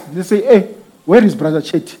Christ, they say, hey, where is Brother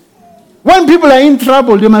Chet? When people are in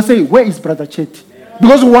trouble, they must say, where is Brother Chet?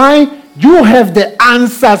 Because why? You have the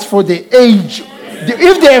answers for the age.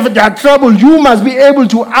 If they have that trouble, you must be able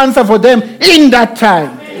to answer for them in that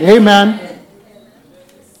time. Amen.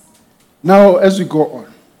 Now, as we go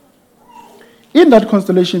on, In that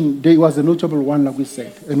constellation, there was a notable one, like we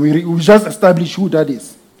said. And we just established who that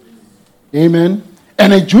is. Amen.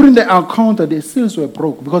 And during the encounter, the seals were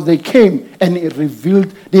broke because they came and it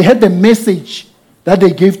revealed, they had the message that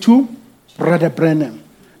they gave to Brother Branham.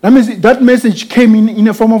 That message came in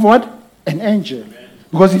the form of what? An angel.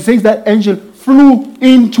 Because he says that angel flew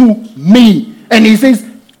into me. And he says,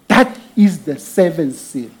 that is the seventh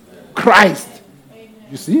seal. Christ.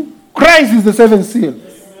 You see? Christ is the seventh seal.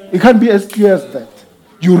 It can't be as clear as that.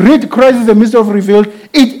 You read Christ is the mystery of revealed,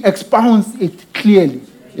 it expounds it clearly.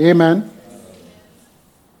 Amen.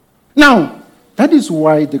 Now, that is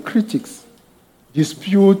why the critics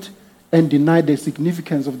dispute and deny the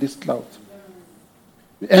significance of this cloud.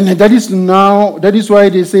 And that is why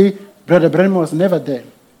they say Brother Branham was never there.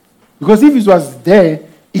 Because if it was there,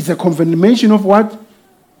 it's a confirmation of what?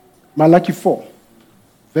 Malachi 4,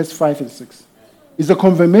 verse 5 and 6. It's a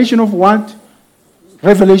confirmation of what?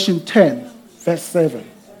 Revelation 10, verse 7.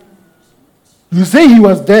 You say he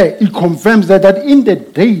was there, it confirms that in the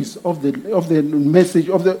days of the message,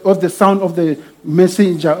 of the sound of the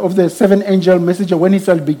messenger, of the seven angel messenger, when it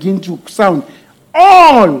shall begin to sound,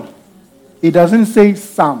 all, it doesn't say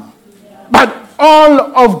some, but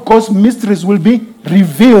all of God's mysteries will be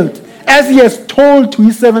revealed, as he has told to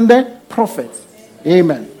his seven prophets.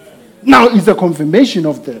 Amen. Now it's a confirmation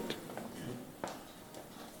of that.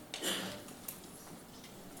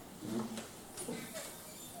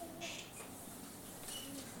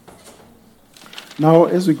 Now,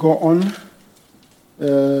 as we go on,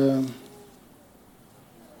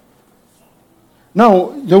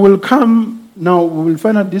 now there will come. Now we will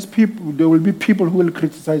find out these people. There will be people who will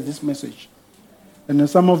criticize this message, and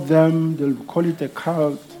some of them they'll call it a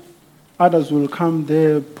cult. Others will come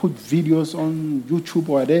there, put videos on YouTube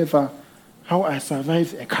or whatever. How I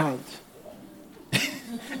survived a cult.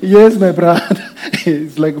 Yes, my brother.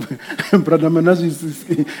 It's like Brother Manas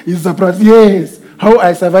is surprised. Yes, how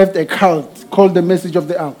I survived a cult called the message of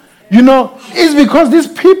the hour. You know, it's because these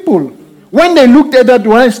people, when they looked at that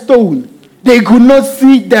one stone, they could not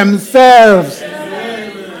see themselves.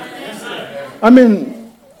 I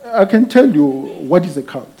mean, I can tell you what is a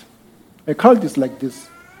cult. A cult is like this.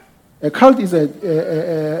 A cult is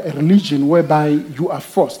a religion whereby you are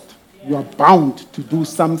forced, you are bound to do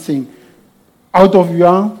something out of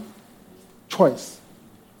your choice.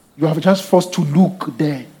 You are just forced to look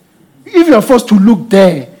there. If you are forced to look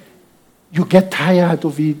there, you get tired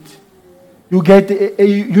of it. You get,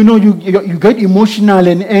 you get emotional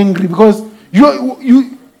and angry because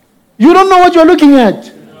you don't know what you're looking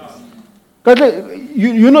at.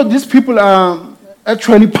 Because these people are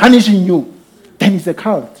actually punishing you. Then it's a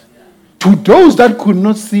cult. To those that could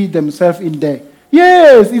not see themselves in there,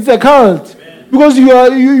 yes, it's a cult. Because you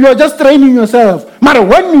are just training yourself. But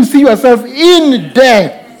when you see yourself in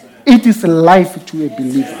there, it is life to a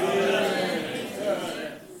believer.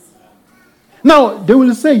 Now, they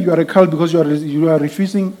will say you are a cult because you are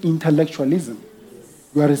refusing intellectualism.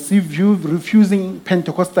 You are refusing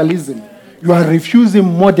Pentecostalism. You are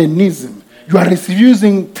refusing modernism. You are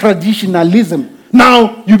refusing traditionalism.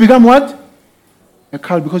 Now, you become what? A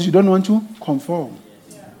cult because you don't want to conform.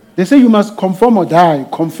 They say you must conform or die.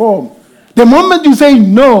 Conform. The moment you say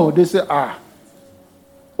no, they say,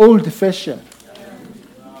 old-fashioned.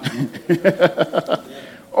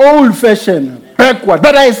 Old-fashioned, backward.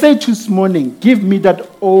 But I say this morning, give me that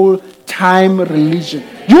old-time religion.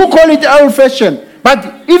 You call it old-fashioned,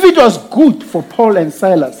 but if it was good for Paul and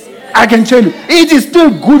Silas, I can tell you, it is still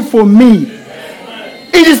good for me.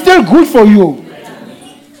 It is still good for you.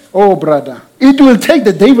 Oh, brother, it will take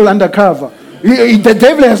the devil undercover. The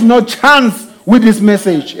devil has no chance with this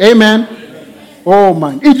message. Amen. Oh,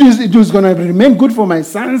 man. It is going to remain good for my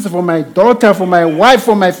sons, for my daughter, for my wife,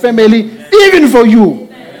 for my family, even for you.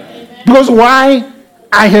 Because why?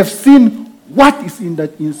 I have seen what is in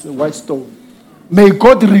that white stone. May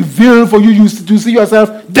God reveal for you to see yourself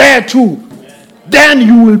there too. Then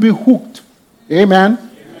you will be hooked. Amen.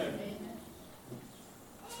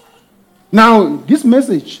 Now, this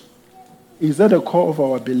message is at the core of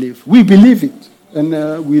our belief. We believe it.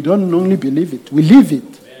 And we don't only believe it. We live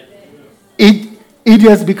it. It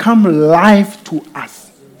has become life to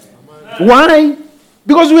us. Why?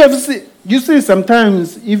 Because we have seen. You see,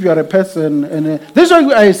 sometimes if you are a person, and that's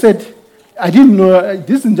why I said, I didn't know,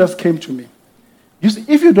 this just came to me. You see,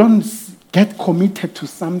 if you don't get committed to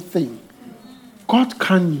something, God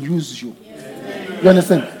can use you. You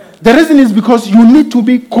understand? The reason is because you need to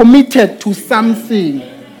be committed to something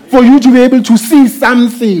for you to be able to see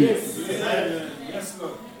something.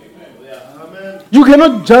 You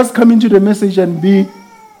cannot just come into the message and be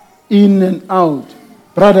in and out.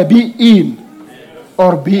 Rather, be in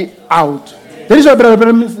or be out. That is why Brother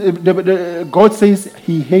Branham, God says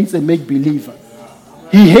he hates a make-believer.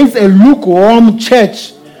 He hates a lukewarm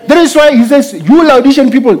church. That is why he says, you Laodicean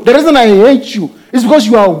people, the reason I hate you is because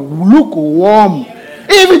you are lukewarm.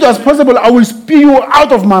 If it was possible, I will spew you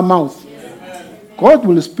out of my mouth. God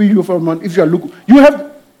will spew you from my mouth if you are lukewarm.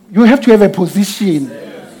 You have to have a position.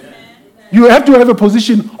 You have to have a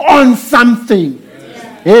position on something.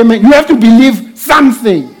 Amen. You have to believe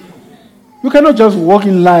something. You cannot just walk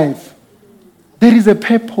in life. There is a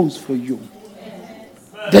purpose for you.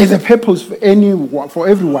 There is a purpose for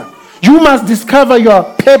everyone. You must discover your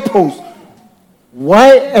purpose.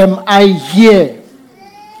 Why am I here?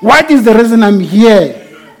 What is the reason I'm here?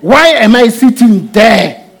 Why am I sitting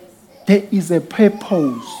there? There is a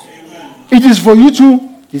purpose. It is for you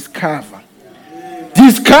to discover.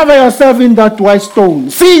 Discover yourself in that white stone.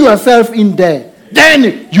 See yourself in there.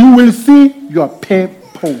 Then you will see your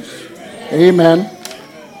purpose. Amen.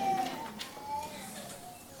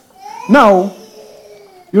 Now,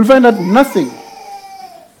 you'll find that nothing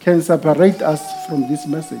can separate us from this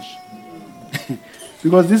message.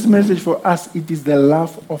 Because this message for us, it is the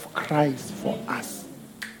love of Christ for us.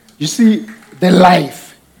 You see, the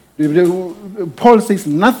life. Paul says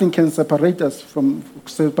nothing can separate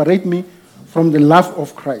me from the love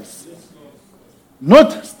of Christ.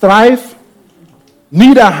 Not strife,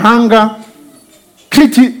 neither hunger.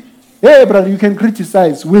 Hey, brother, you can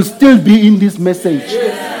criticize. Will still be in this message.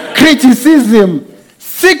 Yes. Criticism,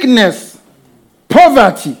 sickness,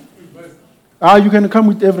 poverty. You can come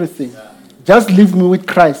with everything. Just leave me with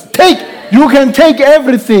Christ. You can take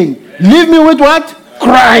everything. Leave me with what?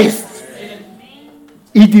 Christ.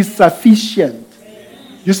 It is sufficient.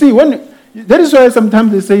 You see, that is why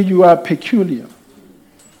sometimes they say you are peculiar.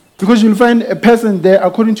 Because you'll find a person there,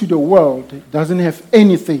 according to the world, doesn't have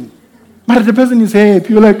anything. But the person is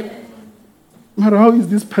happy. You're like, how is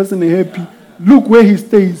this person happy? Look where he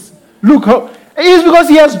stays. Look how. It's because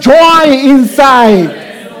he has joy inside.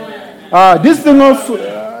 This thing of,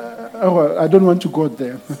 I don't want to go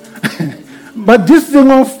there. But this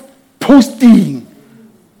thing of posting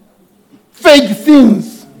fake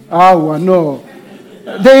things. No.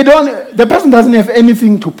 The person doesn't have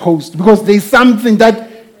anything to post because there's something that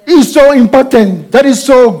is so important, that is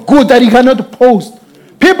so good that he cannot post.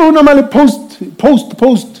 People who normally post.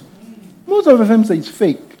 Most of them say it's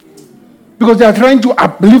fake. Because they are trying to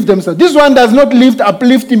uplift themselves. This one does not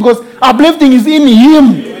uplift him because uplifting is in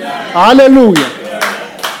him. Yeah. Hallelujah.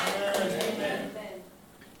 Yeah.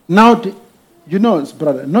 Now,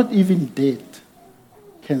 brother, not even death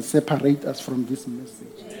can separate us from this message.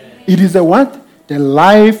 It is a what? The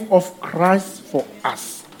life of Christ for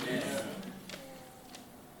us.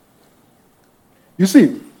 You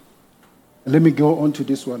see, let me go on to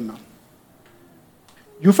this one now.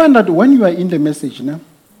 You find that when you are in the message now,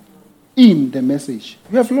 you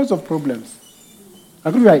have lots of problems.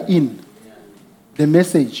 Like you are in the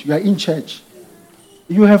message, you are in church,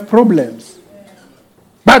 you have problems.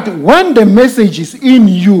 But when the message is in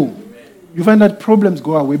you, you find that problems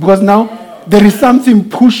go away because now there is something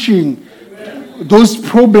pushing those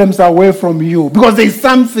problems away from you because there is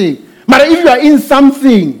something. But if you are in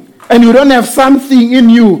something and you don't have something in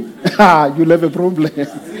you, you'll have a problem.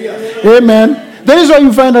 Amen. That is why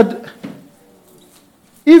you find that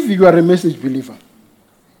if you are a message believer,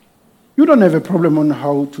 you don't have a problem on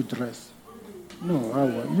how to dress.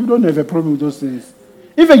 No, you don't have a problem with those things.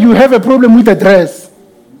 If you have a problem with the dress,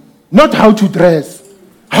 not how to dress.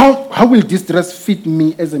 How will this dress fit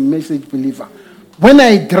me as a message believer? When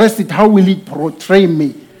I dress it, how will it portray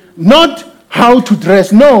me? Not how to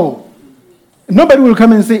dress. No. Nobody will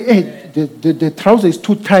come and say, hey, the trouser is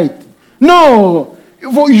too tight. No.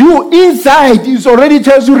 For you, inside, it already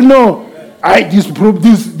tells you, no,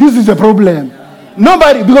 this is a problem.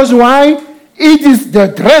 Nobody, because why? It is the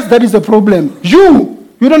dress that is the problem. You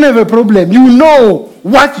don't have a problem. You know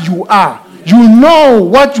what you are. You know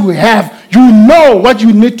what you have. You know what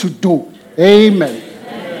you need to do. Amen.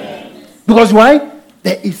 Amen. Because why?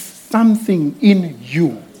 There is something in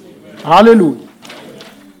you. Hallelujah.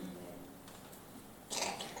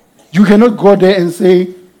 You cannot go there and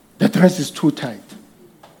say, the dress is too tight.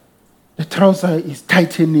 The trouser is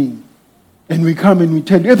tightening. And we come and we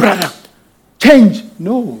tell you, hey brother, change.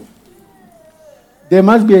 No. There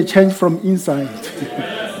must be a change from inside.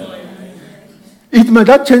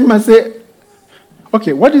 That change must say,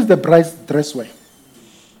 okay, what is the bride's dress wear?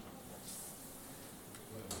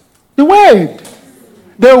 The word.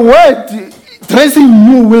 The word dressing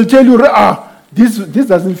you will tell you, this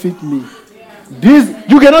doesn't fit me.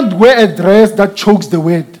 You cannot wear a dress that chokes the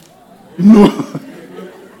word. No.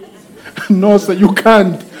 No, sir, you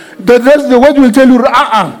can't. The word will tell you,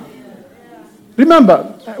 Remember,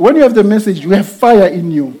 when you have the message, you have fire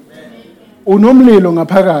in you. Unomlilo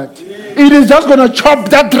ngaphakathi. It is just going to chop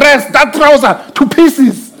that dress, that trouser to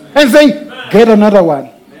pieces and say, get another one.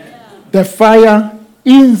 The fire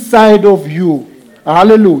inside of you.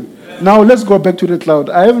 Hallelujah. Now let's go back to the cloud.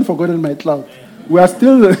 I haven't forgotten my cloud. We are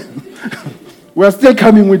still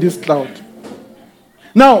coming with this cloud.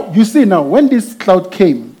 Now, you see now, when this cloud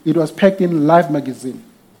came, it was packed in Life magazine.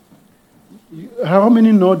 How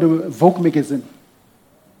many know the Vogue magazine?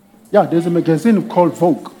 Yeah, there's a magazine called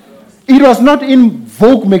Vogue. It was not in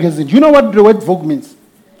Vogue magazine. You know what the word Vogue means?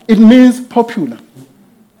 It means popular,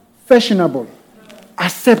 fashionable,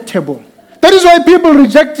 acceptable. That is why people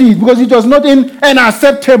reject it, because it was not in an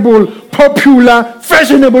acceptable, popular,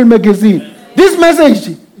 fashionable magazine. This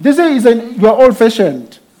message, they say you are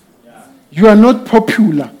old-fashioned. You are not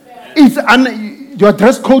popular. Your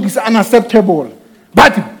dress code is unacceptable.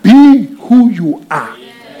 But be who you are.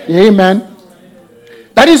 Amen.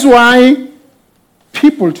 That is why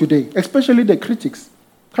people today, especially the critics,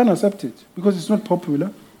 can't accept it, because it's not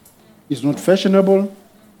popular, it's not fashionable,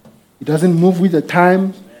 it doesn't move with the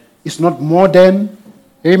times, it's not modern.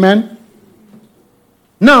 Amen.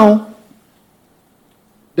 Now,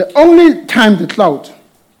 the only time the cloud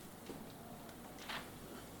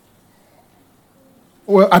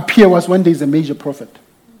will appear was when there is a major prophet,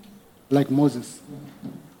 like Moses.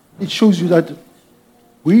 It shows you that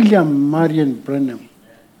William Marion Branham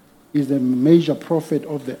is the major prophet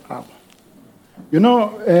of the hour. You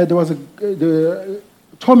know, there was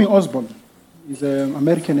Tommy Osborne, is an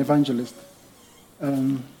American evangelist.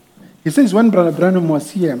 He says when Brother Branham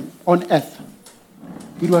was here on earth,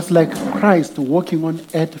 it was like Christ walking on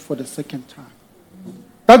earth for the second time.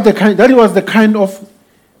 That was the kind of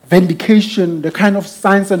vindication, the kind of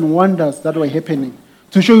signs and wonders that were happening,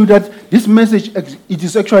 to show you that this message, it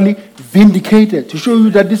is actually vindicated, to show you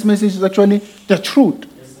that this message is actually the truth.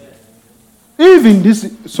 Even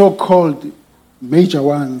these so-called major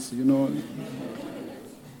ones, you know,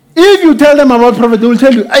 if you tell them about prophet, they will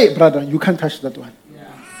tell you, hey, brother, you can't touch that one.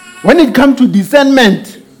 When it comes to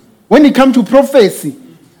discernment, when it comes to prophecy,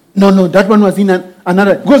 no, that one was in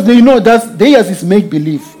another, because they know that theirs is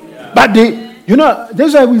make-believe. But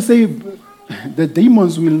that's why we say the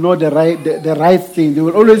demons will know the right thing. They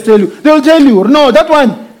will always tell you. They will tell you, no, that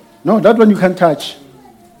one you can't touch.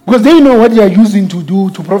 Because they know what they are using to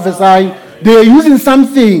do, to prophesy. They are using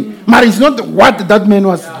something, but it's not what that man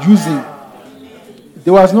was using.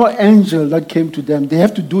 There was no angel that came to them. They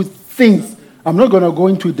have to do things. I'm not going to go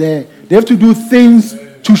into there. They have to do things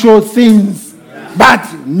to show things.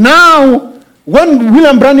 But now, when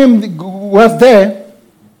William Branham was there,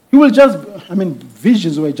 he will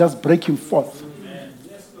visions were just breaking forth.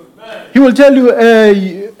 He will tell you,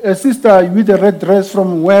 a sister with a red dress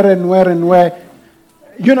from where and where and where.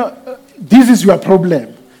 You know, this is your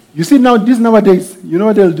problem. You see now, nowadays, you know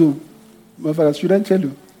what they'll do? Should I tell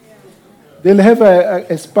you? They'll have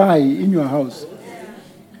a spy in your house.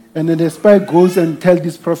 And then the spy goes and tells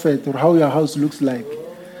this prophet how your house looks like.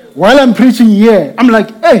 While I'm preaching here, I'm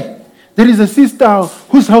like, hey, there is a sister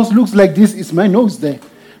whose house looks like this. Is my nose there?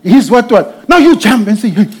 He's what? Now you jump and say,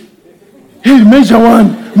 hey, measure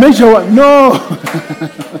one. No.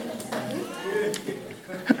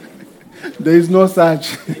 There is no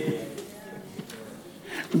such.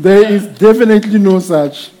 There is definitely no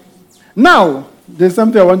such. Now, there's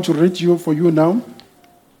something I want to read for you now.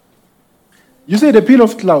 You say the pillar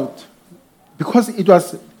of cloud, because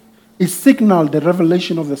it signaled the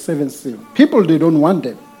revelation of the seventh seal. People, they don't want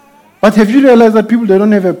them. But have you realized that people, they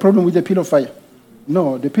don't have a problem with the pillar of fire?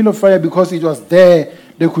 No, the pillar of fire, because it was there,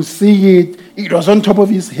 they could see it, it was on top of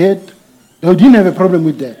his head. They didn't have a problem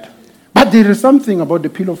with that. But there is something about the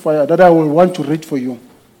pillar of fire that I will want to read for you.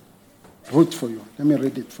 Let me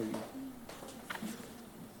read it for you.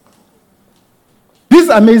 This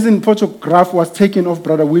amazing photograph was taken of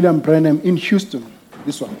Brother William Branham in Houston.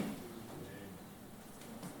 This one.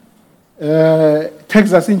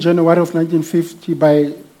 Texas in January of 1950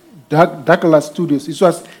 by Douglas Studios. It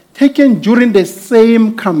was taken during the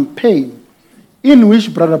same campaign in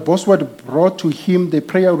which Brother Bosworth brought to him the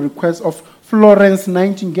prayer request of Florence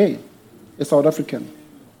Nightingale, a South African,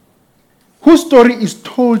 whose story is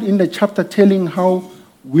told in the chapter telling how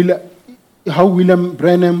William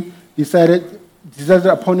Branham decided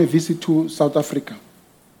upon a visit to South Africa.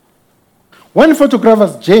 One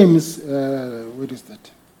photographer, James, where is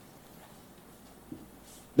that?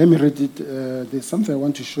 Let me read it. There's something I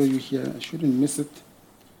want to show you here. I shouldn't miss it.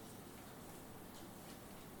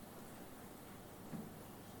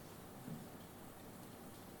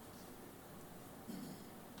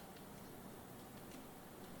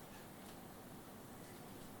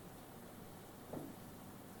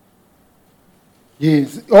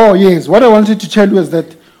 Yes. Oh, yes. What I wanted to tell you is that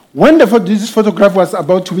when this photograph was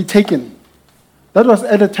about to be taken, that was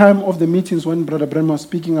at the time of the meetings when Brother Branham was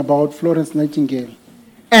speaking about Florence Nightingale.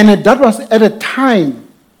 And that was at a time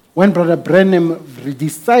when Brother Branham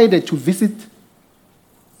decided to visit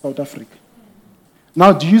South Africa.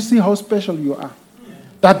 Now, do you see how special you are?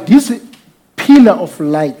 That this pillar of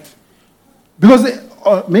light, because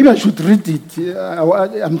maybe I should read it.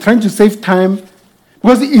 I'm trying to save time.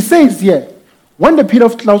 Because it says here, when the pillar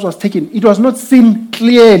of clouds was taken, it was not seen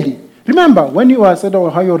clearly. Remember, when you were at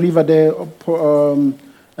Ohio River there,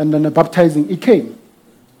 and then baptizing, it came.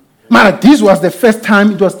 Man, this was the first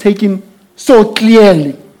time it was taken so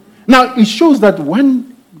clearly. Now, it shows that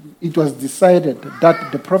when it was decided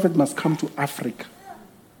that the prophet must come to Africa,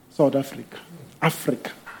 South Africa,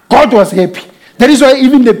 Africa, God was happy. That is why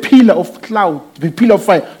even the pillar of cloud, the pillar of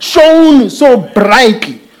fire, shone so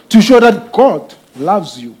brightly to show that God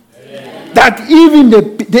loves you. Amen. That even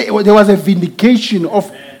there was a vindication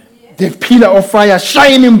of the pillar of fire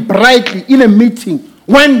shining brightly in a meeting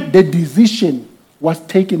when the decision was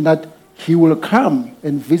taken that he will come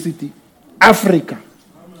and visit Africa.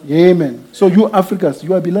 Amen. So you Africans,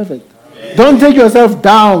 you are beloved. Amen. Don't take yourself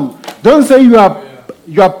down. Don't say you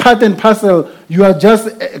are part and parcel. You are just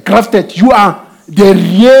grafted. You are the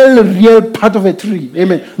real part of a tree.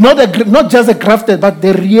 Amen. Not just a grafted, but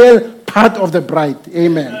the real part of the bride.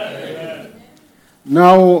 Amen. Amen.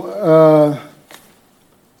 Now,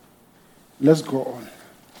 let's go on.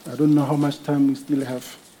 I don't know how much time we still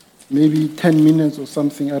have. Maybe 10 minutes or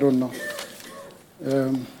something. I don't know.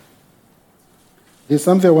 There's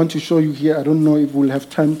something I want to show you here. I don't know if we'll have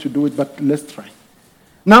time to do it, but let's try.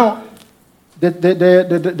 Now,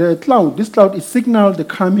 the cloud. This cloud is signal the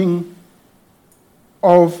coming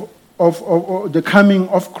of the coming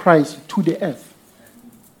of Christ to the earth.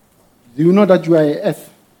 Do you know that you are earth?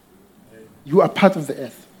 You are part of the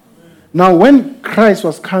earth. Now, when Christ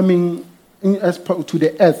was coming to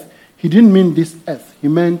the earth, he didn't mean this earth. He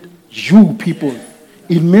meant you people.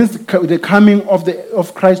 It means the coming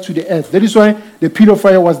of Christ to the earth. That is why the pillar of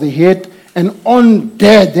fire was the head, and on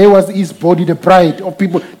there was his body, the bride of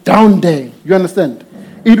people down there. You understand?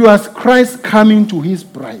 It was Christ coming to his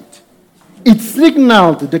bride. It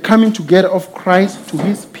signaled the coming together of Christ to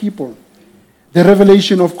his people. The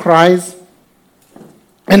revelation of Christ.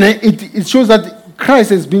 And it shows that Christ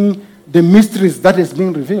has been the mysteries that is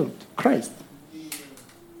being revealed. Christ.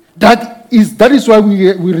 That is why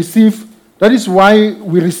we receive. That is why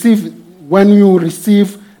we receive, when you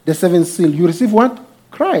receive the seventh seal, you receive what?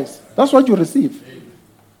 Christ. That's what you receive.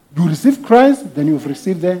 You receive Christ, then you've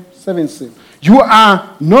received the seventh seal. You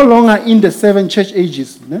are no longer in the seven church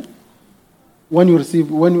ages. Ne? When you receive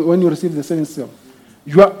the seventh seal.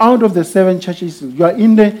 You are out of the seven church ages. You are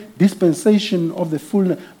in the dispensation of the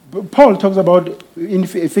fullness. Paul talks about, in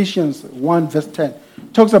Ephesians 1 verse 10,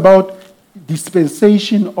 talks about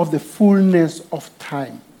dispensation of the fullness of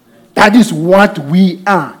time. That is what we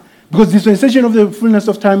are. Because dispensation of the fullness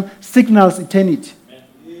of time signals eternity.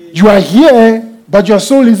 You are here, but your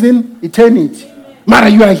soul is in eternity. Mara,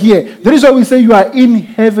 you are here. That is why we say you are in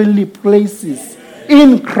heavenly places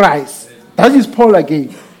in Christ. That is Paul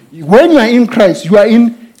again. When you are in Christ, you are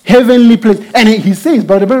in heavenly places. And he says,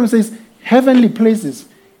 but the Bible says, heavenly places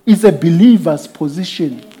is a believer's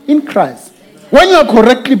position in Christ. When you are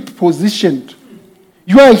correctly positioned,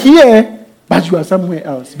 you are here, but you are somewhere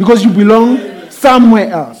else. Because you belong somewhere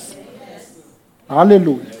else.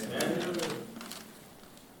 Hallelujah.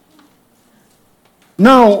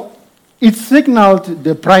 Now, it signaled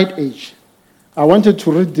the bright age. I wanted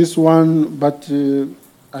to read this one, but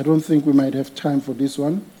I don't think we might have time for this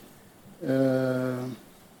one.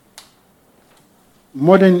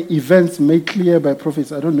 Modern events made clear by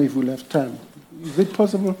prophets. I don't know if we'll have time. Is it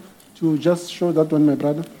possible to just show that one, my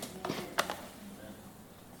brother?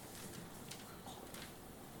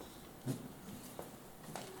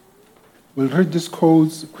 We'll read these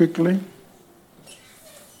codes quickly.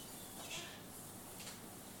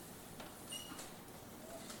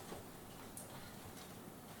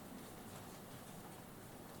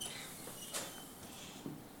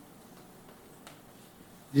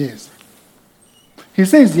 Yes. He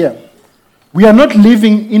says here, we are not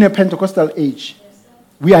living in a Pentecostal age.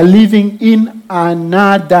 We are living in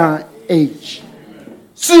another age.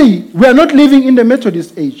 See, we are not living in the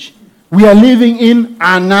Methodist age. We are living in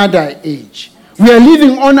another age. We are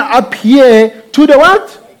living on up here to the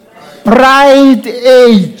what? Bright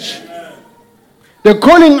age. The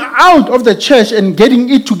calling out of the church and getting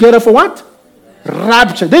it together for what?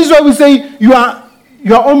 Rapture. This is why we say you are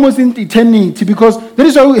almost in eternity, because that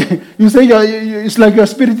is why you say it's like your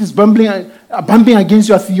spirit is bumping against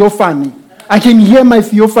your theophany. I can hear my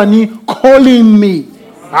theophany calling me.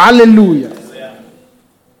 Hallelujah.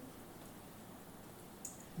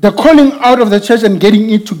 The calling out of the church and getting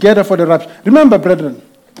it together for the rapture. Remember, brethren,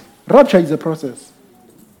 rapture is a process.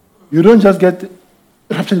 You don't just get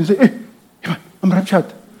raptured and say, hey, I'm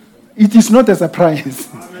raptured. It is not a surprise.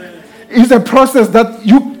 It's a process that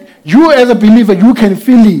you as a believer, you can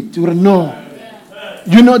feel it. You know.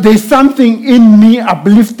 You know, there's something in me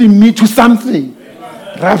uplifting me to something.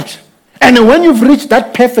 Rapture. And when you've reached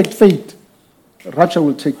that perfect faith, rapture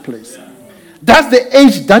will take place. That's the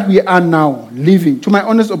age that we are now living. To my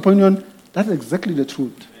honest opinion, that's exactly the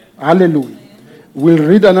truth. Hallelujah. We'll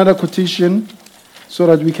read another quotation so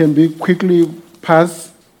that we can be quickly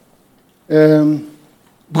pass.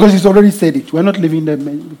 Because he's already said it. We're not living the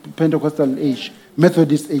Pentecostal age,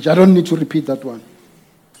 Methodist age. I don't need to repeat that one.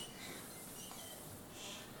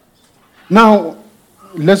 Now,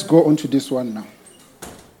 let's go on to this one now.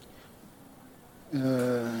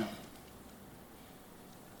 Trying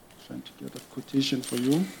to get a quotation for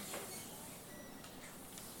you.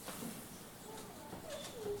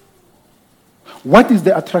 What is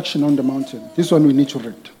the attraction on the mountain? This one we need to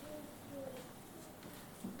read.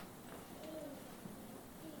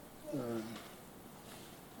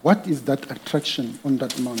 What is that attraction on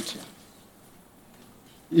that mountain?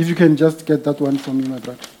 If you can just get that one for me, my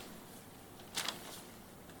brother.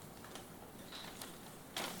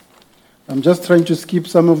 I'm just trying to skip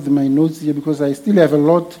some of my notes here because I still have a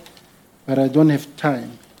lot, but I don't have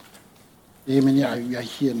time. Amen. Yeah, we are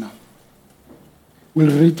here now.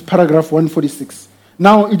 We'll read paragraph 146.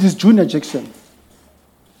 Now it is Junior Jackson.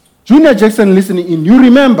 Junior Jackson listening in. You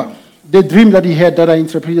remember the dream that he had that I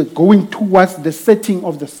interpreted, going towards the setting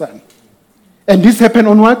of the sun. And this happened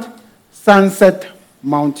on what? Sunset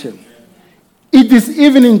Mountain. It is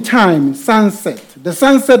evening time, sunset. The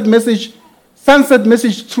sunset message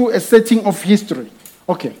through a setting of history.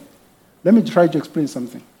 Okay, let me try to explain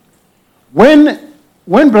something. When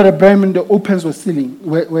Brother Bremen, the opens were sealing,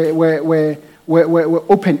 were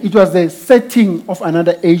open, it was the setting of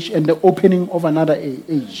another age and the opening of another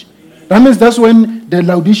age. That means that's when the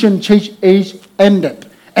Laodicean church age ended.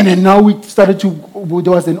 And then now it started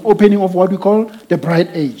there was an opening of what we call the bright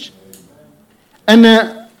age. And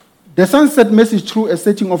the sunset message through a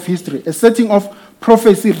setting of history, a setting of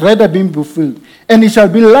prophecy rather being fulfilled. And it shall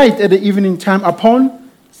be light at the evening time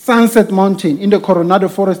upon Sunset Mountain in the Coronado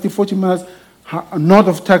Forest, 40 miles north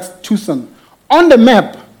of Tucson. On the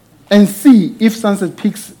map and see if sunset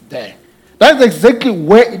peaks there. That's exactly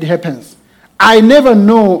where it happens. I never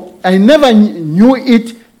knew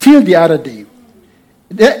it till the other day.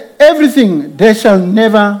 Everything there shall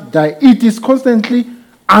never die. It is constantly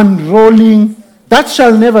unrolling. That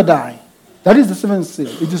shall never die. That is the seventh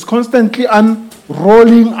seal. It is constantly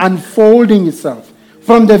unrolling, unfolding itself.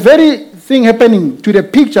 From the very thing happening to the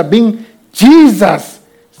picture being Jesus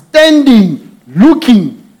standing,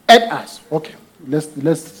 looking at us. Okay,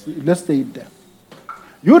 let's stay there.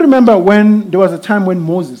 You remember when there was a time when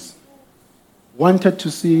Moses wanted to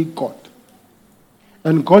see God.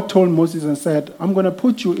 And God told Moses and said, I'm going to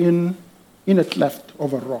put you in a cleft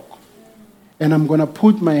of a rock. And I'm going to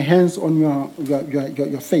put my hands on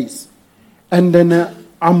your face. And then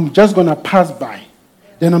I'm just going to pass by.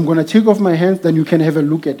 Then I'm going to take off my hands, then you can have a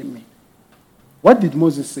look at me. What did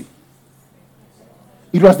Moses say?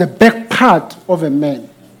 It was the back part of a man.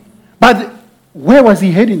 But where was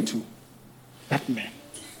he heading to? That man.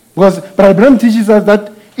 Because Brother Abraham teaches us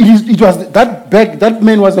that it was that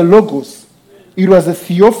man was a logos. It was a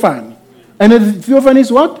theophany. And the theophany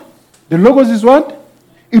is what? The logos is what?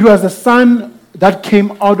 It was the son that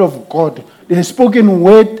came out of God. The spoken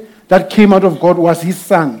word that came out of God was his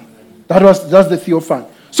son. That's the theophany.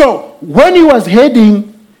 So when he was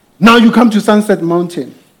heading, now you come to Sunset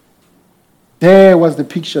Mountain. There was the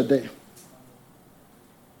picture there.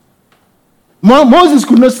 Moses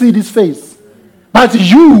could not see this face. But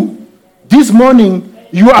you, this morning,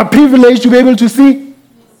 you are privileged to be able to see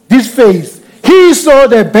this face. He saw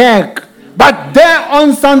the back, but there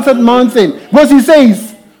on Sunset Mountain, because he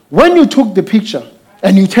says, when you took the picture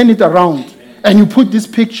and you turn it around and you put this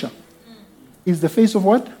picture, is the face of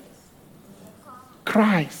what?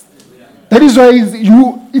 Christ. That is why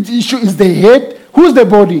it's the head. Who's the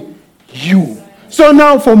body? You. So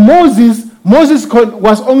now for Moses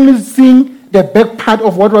was only seeing the back part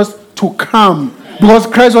of what was to come, because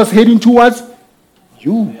Christ was heading towards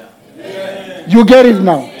you. You get it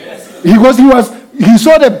now? Because he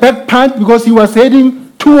saw the back part because he was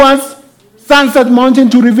heading towards Sunset Mountain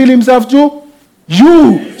to reveal himself to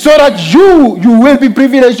you, so that you will be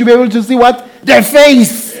privileged to be able to see what? The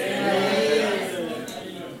face.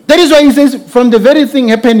 That is why he says, from the very thing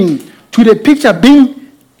happening to the picture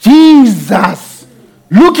being Jesus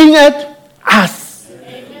looking at us.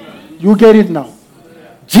 You get it now?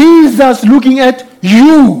 Jesus looking at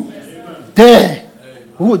you there.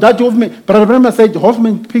 That Hoffman, Brother Bremer said,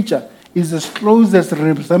 Hoffman picture is the closest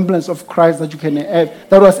resemblance of Christ that you can have,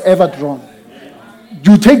 that was ever drawn.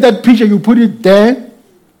 You take that picture, you put it there,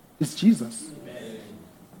 it's Jesus.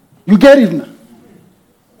 You get it now?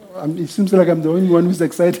 It seems like I'm the only one who's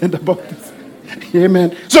excited about this.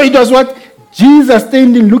 Amen. So it was what? Jesus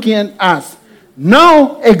standing looking at us.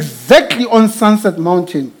 Now exactly on Sunset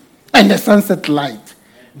Mountain and the sunset light.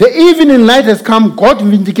 The evening light has come, God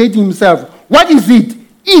vindicating himself. What is it?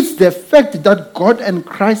 It's the fact that God and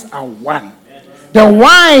Christ are one. The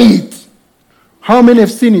white, how many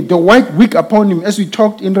have seen it? The white wig upon him, as we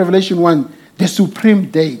talked in Revelation 1, the supreme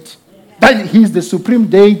deity. That he is the supreme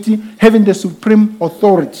deity, having the supreme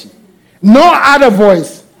authority. No other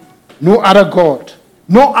voice, no other God.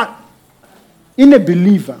 In a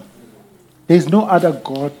believer, there is no other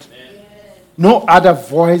God, no other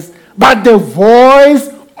voice, but the voice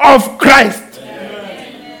of Christ.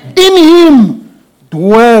 In him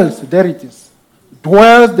dwells, there it is,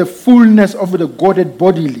 dwells the fullness of the Godhead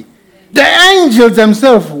bodily. The angels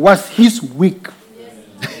themselves was his wig.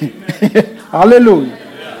 Hallelujah.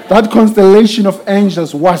 That constellation of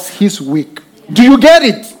angels was his wig. Do you get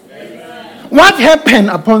it? What happened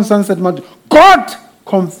upon Sunset Mountain? God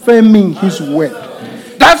confirming his word.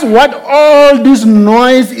 That's what all this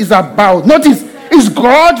noise is about. Notice, is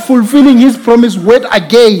God fulfilling his promised word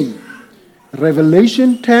again?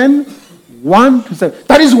 Revelation 10, 1-7.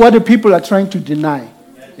 That is what the people are trying to deny.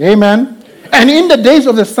 Amen. And in the days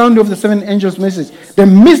of the sound of the seven angels' message, the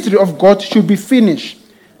mystery of God should be finished.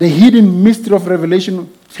 The hidden mystery of Revelation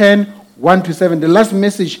 10, 1-7, the last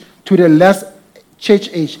message to the last church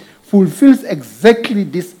age, fulfills exactly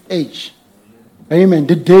this age. Amen.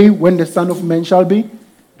 The day when the Son of Man shall be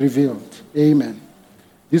revealed. Amen.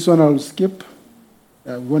 This one I'll skip.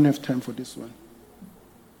 We won't have time for this one.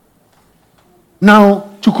 Now,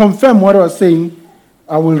 to confirm what I was saying,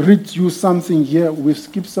 I will read you something here. We've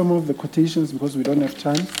skipped some of the quotations because we don't have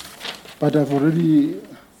time. But I've already...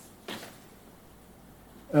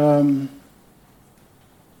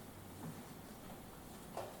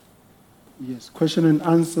 yes, question and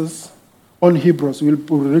answers on Hebrews. We'll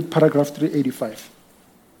read paragraph 385.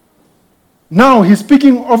 Now, he's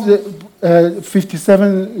speaking of the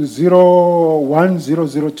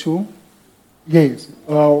 5701-002. Yes,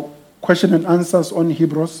 question and answers on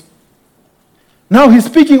Hebrews. Now, he's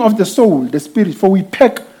speaking of the soul, the spirit, for we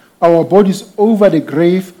pack our bodies over the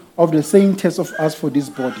grave of the saying test of us for this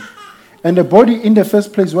body. And the body in the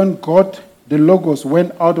first place, when God, the Logos,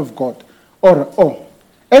 went out of God.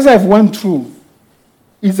 As I've went through,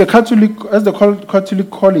 is the Catholic, as the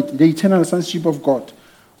Catholic call it, the eternal sonship of God.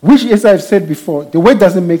 Which, as I've said before, the word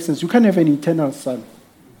doesn't make sense. You can't have an eternal son.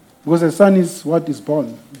 Because a son is what is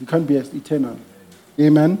born. You can't be eternal.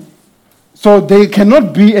 Amen? So there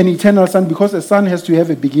cannot be an eternal son because a son has to have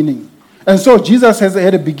a beginning. And so Jesus has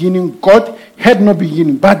had a beginning. God had no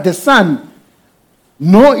beginning. But the son,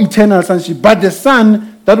 no eternal sonship. But the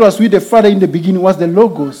son that was with the Father in the beginning was the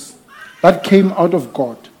Logos that came out of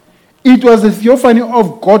God. It was the theophany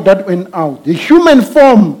of God that went out. The human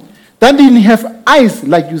form that didn't have eyes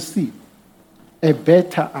like you see. A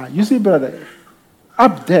better eye. You see, brother,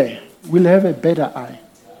 up there, we'll have a better eye.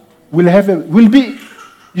 We'll be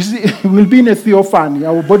in a theophany.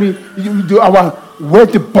 Our body, our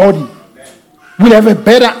wet body. We'll have a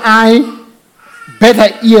better eye,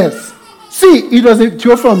 better ears. See, it was a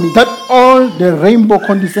theophany that all the rainbow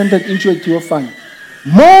condescended into a theophany.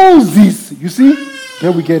 Moses, you see,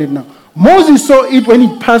 there we get it now. Moses saw it when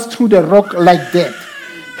it passed through the rock like that.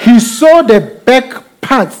 He saw the back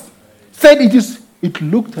parts, said it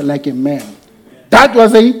looked like a man. That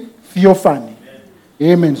was a theophany.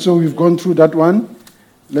 Amen. So we've gone through that one.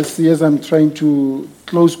 Let's see as I'm trying to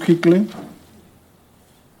close quickly.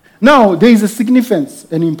 Now, there is a significance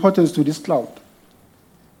and importance to this cloud.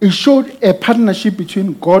 It showed a partnership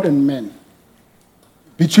between God and man,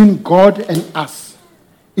 between God and us.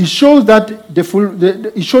 It shows that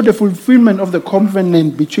it showed the fulfillment of the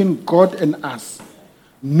covenant between God and us.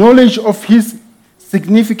 Knowledge of his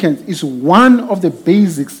significance is one of the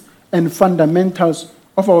basics and fundamentals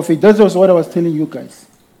of our faith. That was what I was telling you guys.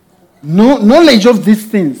 Knowledge of these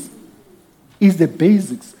things is the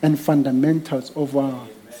basics and fundamentals of our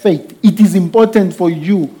faith. It is important for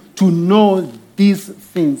you to know these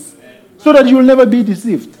things so that you will never be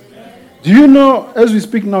deceived. Do you know, as we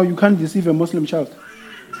speak now, you can't deceive a Muslim child?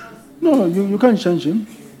 No, you can't change him.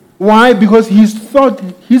 Why? Because he's taught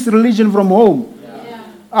his religion from home.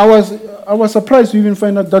 I was surprised to even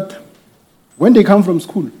find out that When they come from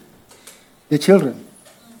school, the children,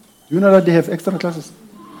 do you know that they have extra classes?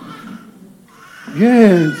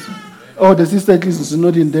 Yes. Oh, the sister at least is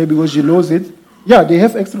not in there because she knows it. Yeah, they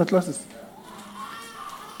have extra classes.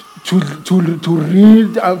 To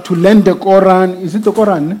read, to learn the Quran. Is it the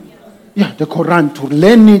Quran? Yeah, the Quran. To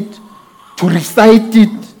learn it, to recite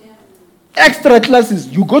it. Extra classes.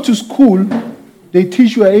 You go to school, they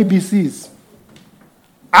teach you ABCs.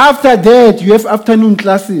 After that, you have afternoon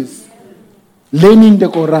classes. Learning the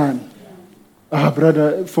Quran.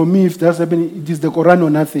 Brother, for me, if that's happening, it is the Quran or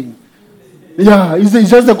nothing. Yeah, it's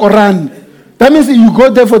just the Quran. That means you go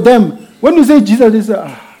there for them. When you say Jesus, they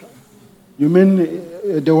say, you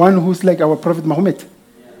mean the one who's like our Prophet Muhammad?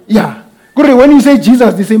 Yeah. Good. When you say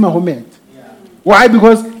Jesus, they say Muhammad. Why?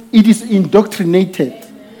 Because it is indoctrinated.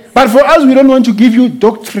 But for us, we don't want to give you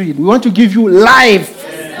doctrine. We want to give you life.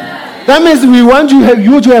 That means we want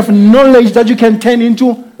you to have knowledge that you can turn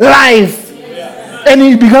into life. And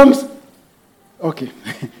it becomes, okay,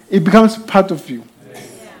 it becomes part of you.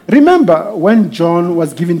 Remember when John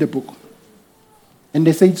was given the book, and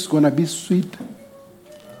they said it's going to be sweet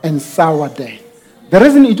and sour there. The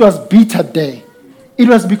reason it was bitter there, it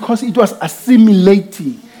was because it was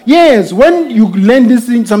assimilating. Yes, when you learn this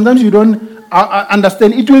thing, sometimes you don't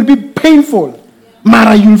understand. It will be painful.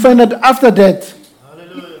 Mara, you'll find that after that,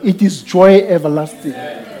 it is joy everlasting.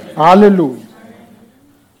 Hallelujah.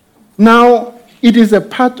 Now, it is a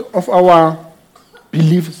part of our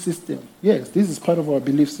belief system. Yes, this is part of our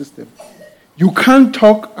belief system. You can't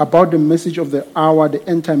talk about the message of the hour, the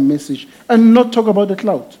end time message, and not talk about the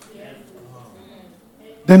cloud.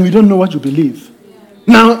 Then we don't know what you believe.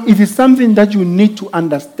 Now, it is something that you need to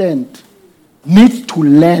understand, need to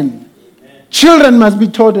learn. Children must be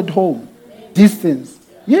taught at home these things.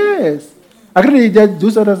 Yes. Agree that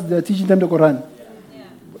those others, they're teaching them the Quran.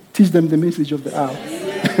 Teach them the message of the hour.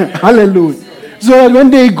 Hallelujah. So that when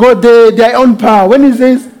they go their own power, when he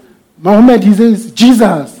says Muhammad, he says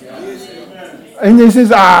Jesus. And he says,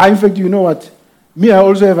 in fact, you know what? Me, I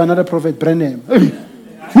also have another prophet, Branham.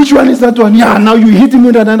 Which one is that one? Yeah, now you hit him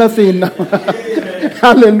with another thing now.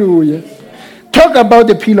 Hallelujah. Talk about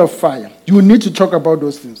the pillar of fire. You need to talk about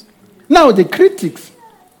those things. Now, the critics,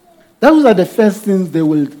 those are the first things they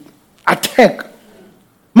will attack.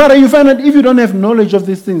 Mara, you find that if you don't have knowledge of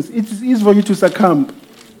these things, it's easy for you to succumb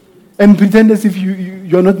and pretend as if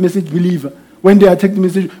you're not message believer when they attack the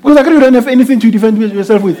message. Because you don't have anything to defend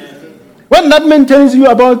yourself with. When that man tells you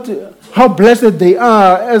about how blessed they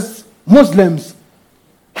are as Muslims,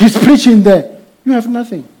 he's preaching there. You have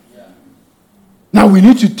nothing. Now we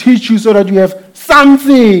need to teach you so that you have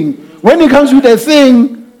something. When it comes with a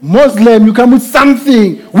thing, Muslim, you come with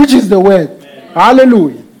something, which is the word. Amen.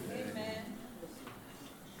 Hallelujah. Amen.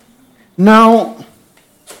 Now,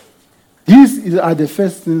 these are the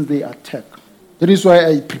first things they attack. That is why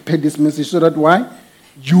I prepared this message, so that why?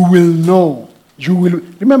 You will know. You will.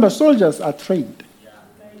 Remember, soldiers are trained.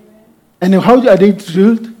 And how are they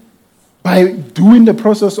drilled? By doing the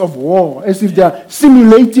process of war, as if they are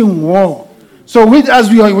simulating war. So with us,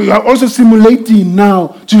 we are also simulating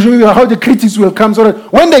now to show you how the critics will come, so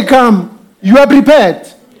that when they come, you are prepared,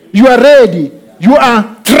 you are ready, you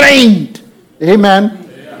are trained. Amen.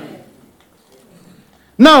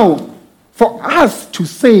 Now, for us to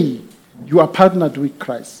say you are partnered with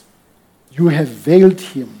Christ, you have veiled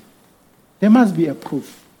him, there must be a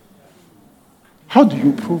proof. How do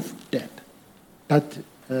you prove that? That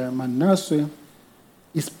Manasseh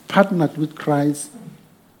is partnered with Christ.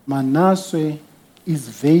 Manasseh is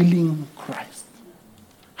veiling Christ.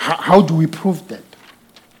 How do we prove that?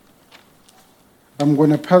 I'm going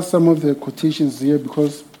to pass some of the quotations here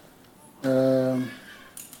because it's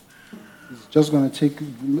just going to take,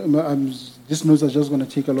 these notes are just going to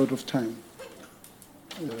take a lot of time.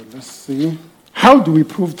 Let's see. How do we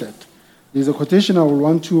prove that? There's a quotation I will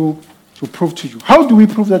want to prove to you. How do we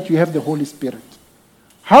prove that you have the Holy Spirit?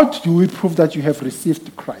 How do we prove that you have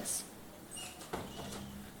received Christ?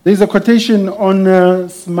 There's a quotation on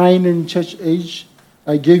Smyrna Church Age.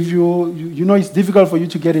 I gave you, you know it's difficult for you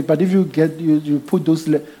to get it, but if you put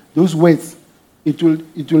those words, it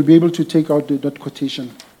will be able to take out that quotation.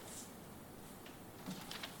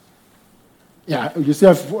 Yeah, you see,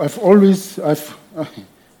 I've always,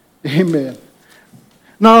 amen.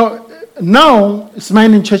 Now,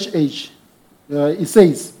 Smyrna Church Age, it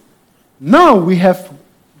says, now we have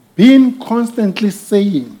been constantly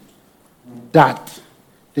saying that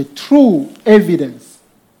the true evidence.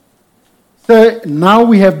 So now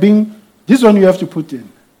we have been, this one you have to put in.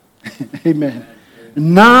 Amen.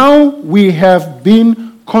 Now we have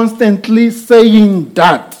been constantly saying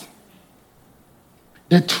that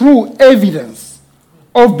the true evidence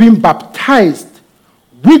of being baptized baptized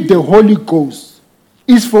with the Holy Ghost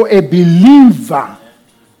is for a believer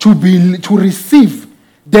to receive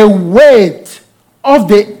the word of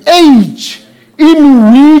the age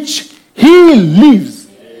in which he lives.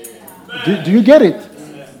 Do you get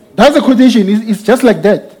it? That's a quotation. It's just like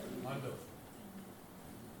that.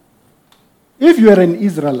 If you are an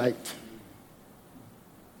Israelite,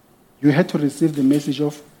 you had to receive the message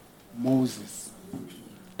of Moses.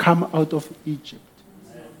 Come out of Egypt.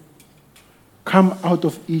 Come out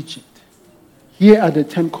of Egypt. Here are the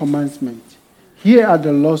 10 commandments. Here are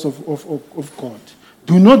the laws of God.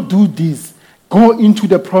 Do not do this. Go into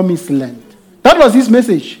the promised land. That was his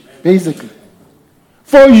message, basically.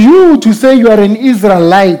 For you to say you are an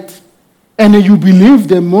Israelite and you believe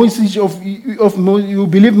the message you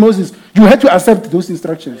believe Moses, you had to accept those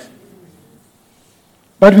instructions.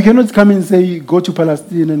 But we cannot come and say, go to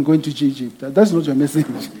Palestine and go into Egypt. That's not your message.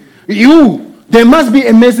 There must be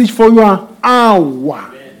a message for your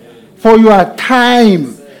hour, for your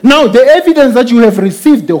time. Now, the evidence that you have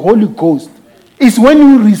received the Holy Ghost is when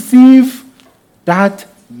you receive that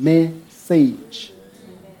message.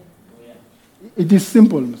 It is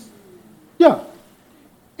simple. Yeah.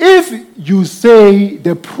 If you say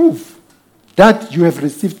the proof that you have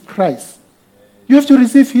received Christ, you have to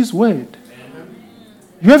receive his word.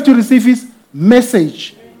 You have to receive his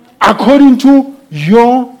message according to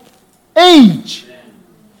your age.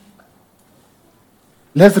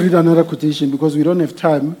 Let's read another quotation because we don't have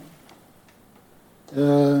time.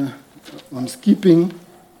 I'm skipping.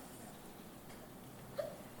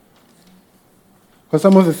 Because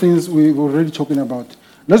some of the things we were already talking about.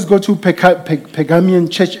 Let's go to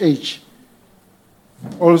Pergamian church age.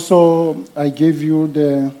 Also, I gave you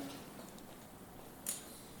the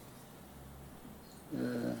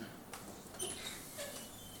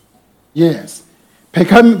yes,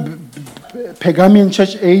 Pergamian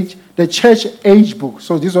church age, the church age book.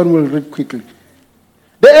 So this one we'll read quickly.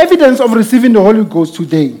 The evidence of receiving the Holy Ghost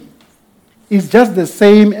today is just the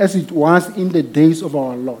same as it was in the days of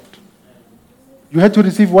our Lord. You had to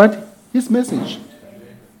receive what? His message.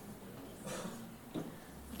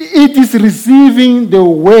 It is receiving the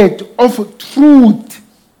word of truth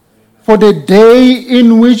for the day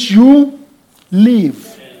in which you live.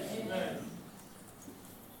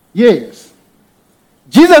 Yes.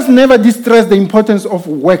 Jesus never distressed the importance of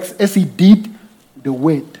works as he did the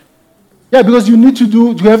word. Yeah, because you need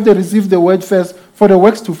to have to receive the word first for the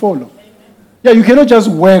works to follow. Yeah, you cannot just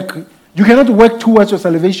work. You cannot work towards your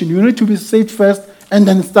salvation. You need to be saved first and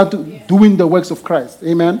then start doing the works of Christ.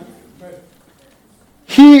 Amen.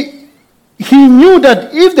 He knew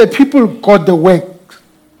that if the people got the word,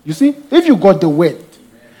 you see, if you got the word,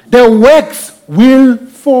 the works will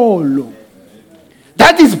follow.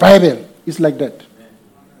 That is Bible. It's like that.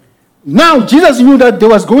 Now, Jesus knew that there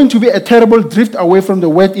was going to be a terrible drift away from the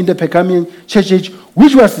word in the Pergamian church age,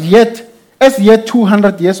 which was yet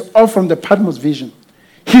 200 years off from the Patmos vision.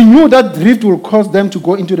 He knew that drift will cause them to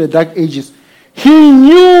go into the dark ages. He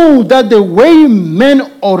knew that the way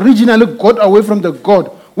men originally got away from the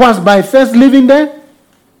God was by first living the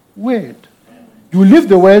word. You live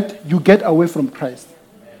the word, you get away from Christ.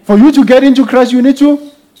 For you to get into Christ, you need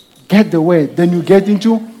to get the word. Then you get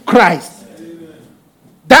into Christ.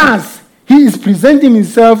 Thus, he is presenting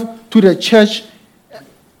himself to the church.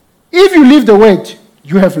 If you leave the word,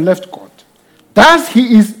 you have left God. Thus,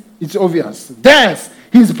 it's obvious. Thus,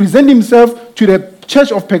 he is presenting himself to the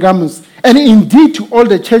church of Pergamos, and indeed to all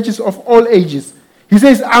the churches of all ages. He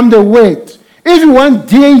says, I'm the word. If you want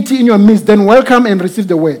deity in your midst, then welcome and receive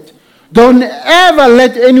the word. Don't ever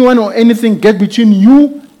let anyone or anything get between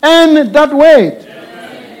you and that word.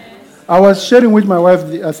 Amen. I was sharing with my wife,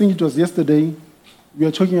 I think it was yesterday, we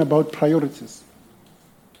were talking about priorities.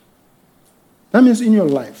 That means in your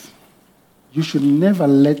life, you should never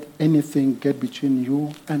let anything get between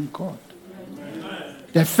you and God. Amen.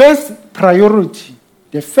 The first priority,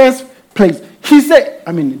 the first place, he said,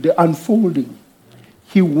 the unfolding,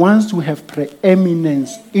 he wants to have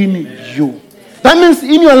preeminence in you. That means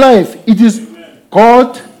in your life, it is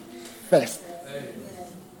God first.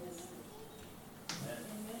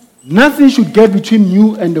 Nothing should get between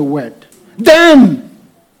you and the word. Then,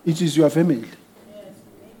 it is your family.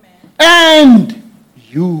 And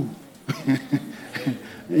you.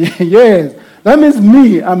 Yes. That means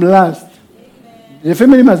me, I'm last. The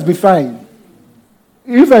family must be fine.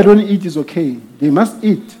 If I don't eat, it's okay. They must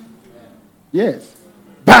eat. Yes.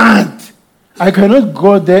 But I cannot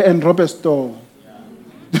go there and rob a store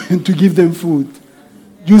to give them food.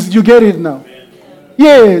 You get it now?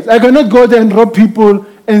 Yes. I cannot go there and rob people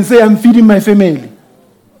and say I'm feeding my family.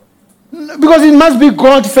 Because it must be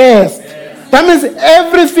God first. That means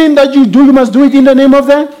everything that you do, you must do it in the name of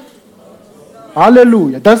the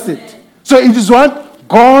Hallelujah. That's it. So it is what?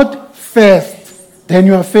 God first, then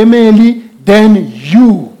your family, then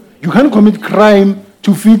you. You can't commit crime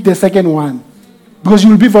to feed the second one because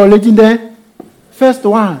you will be violating the first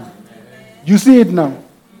one. You see it now.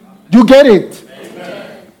 You get it?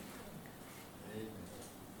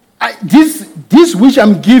 This which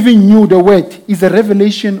I'm giving you, the word, is a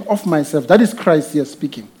revelation of myself. That is Christ here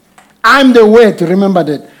speaking. I'm the word, remember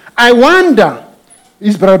that. I wonder,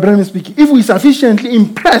 is Brother Branham speaking, if we're sufficiently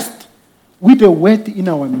impressed with the word in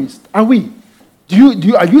our midst. Are we?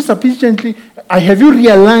 Are you sufficiently, have you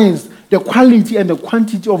realized the quality and the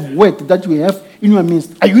quantity of word that you have in your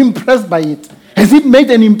midst? Are you impressed by it? Has it made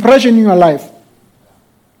an impression in your life?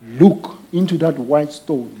 Look into that white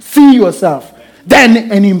stone. See yourself.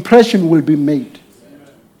 Then an impression will be made.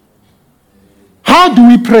 How do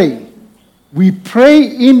we pray? We pray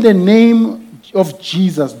in the name of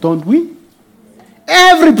Jesus, don't we?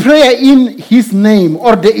 Every prayer in his name,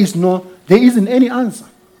 or there isn't any answer.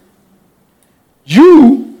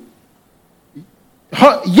 Yet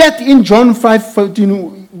in John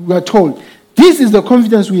 5:14, we are told, this is the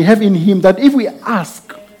confidence we have in him, that if we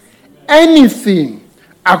ask anything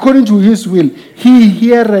according to his will, he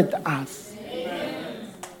heareth us.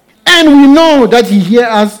 And we know that he hears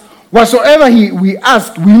us whatsoever we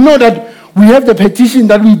ask. We know that we have the petition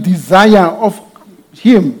that we desire of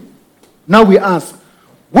him. Now we ask,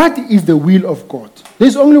 what is the will of God?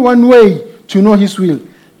 There's only one way to know his will.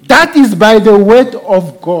 That is by the word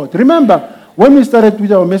of God. Remember, when we started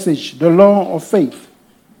with our message, the law of faith,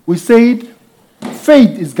 we said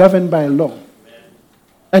faith is governed by a law.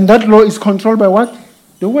 And that law is controlled by what?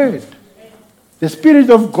 The word. The Spirit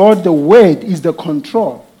of God, the word, is the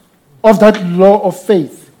control of that law of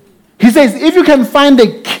faith. He says, if you can find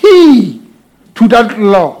the key to that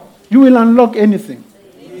law, you will unlock anything.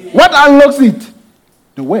 What unlocks it?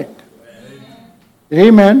 The word.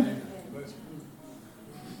 Amen.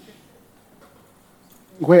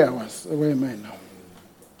 Where am I now?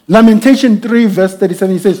 Lamentation 3 verse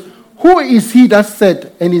 37, he says, who is he that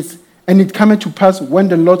said, and it cometh to pass when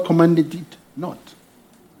the Lord commanded it not?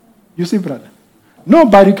 You see, brother,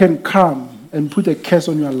 nobody can come and put a curse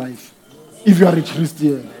on your life if you are a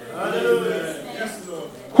Christian.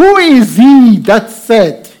 Who is he that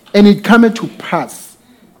said, and it cometh to pass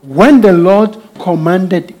when the Lord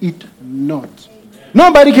commanded it not?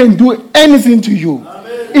 Nobody can do anything to you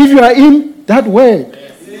if you are in that word.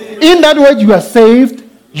 In that word you are saved,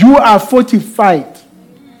 you are fortified.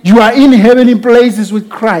 You are in heavenly places with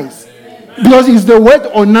Christ. Because it's the word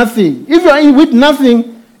or nothing. If you are in with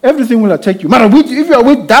nothing, everything will attack you. But if you are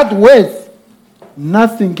with that word,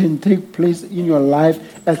 nothing can take place in your life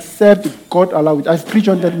except God allow it. I've preached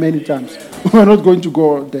on that many times. We're not going to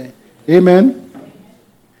go there. Amen.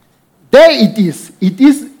 There it is.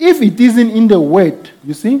 If it isn't in the word,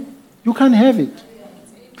 you see, you can't have it.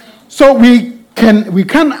 So we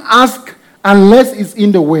can't ask unless it's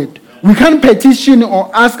in the word. We can't petition or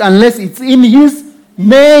ask unless it's in his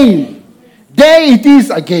name. There it is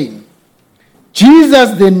again.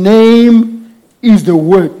 Jesus, the name, is the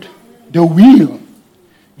word, the will.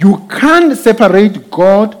 You can't separate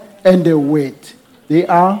God and the word. They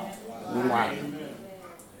are one.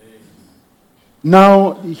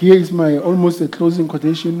 Now, here is my almost a closing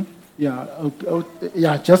quotation.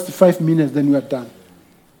 Just 5 minutes, then we are done.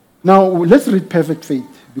 Now, let's read Perfect Faith,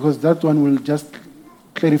 because that one will just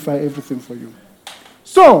clarify everything for you.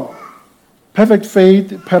 So, Perfect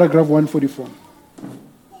Faith, paragraph 144.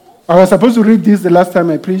 I was supposed to read this the last time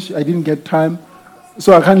I preached. I didn't get time,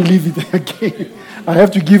 so I can't leave it again. I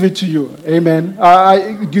have to give it to you. Amen.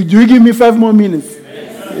 Do you give me 5 more minutes?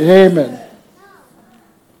 Amen.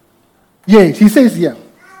 Yes, he says here,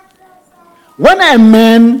 when a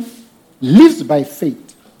man lives by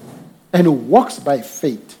faith and walks by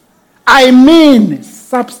faith, I mean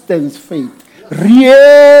substance faith,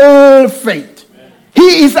 real faith.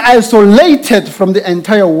 He is isolated from the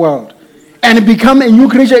entire world and become a new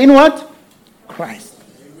creature in what? Christ.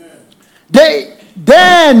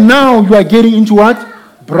 Then now you are getting into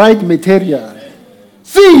what? Bright material.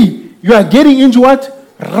 See, you are getting into what?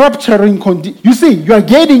 Rapturing condition. You see, you are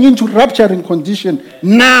getting into rapturing condition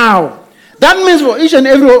now. That means for each and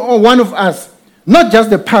every one of us, not just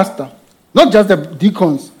the pastor, not just the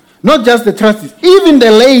deacons, not just the trustees, even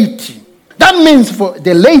the laity. That means for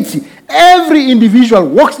the laity, every individual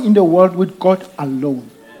walks in the world with God alone.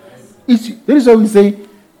 That is why we say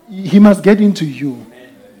he must get into you.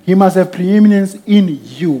 He must have preeminence in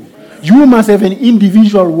you. You must have an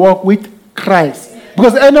individual walk with Christ.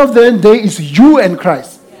 Because at the end of the day, it's you and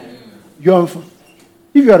Christ. If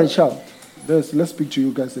you are a child, let's speak to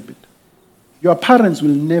you guys a bit. Your parents will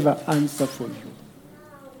never answer for you.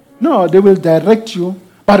 No, they will direct you.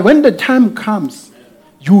 But when the time comes,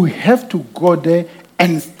 you have to go there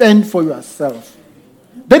and stand for yourself.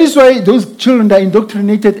 That is why those children are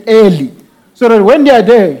indoctrinated early. So that when they are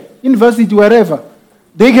there, university, wherever,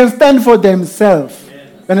 they can stand for themselves.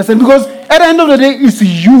 Understand? Because at the end of the day, it's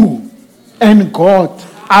you and God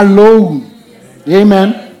alone.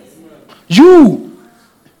 Amen. You,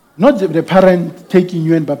 not the parent taking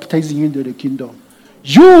you and baptizing you into the kingdom.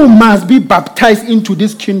 You must be baptized into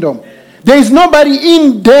this kingdom. There is nobody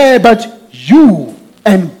in there but you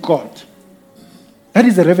and God. That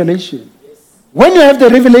is the revelation. When you have the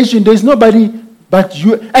revelation, there is nobody but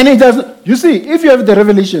you. And it doesn't. You see, if you have the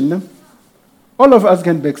revelation, all of us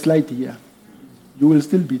can backslide here. You will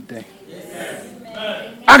still be there.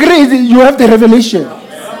 Agree? You have the revelation.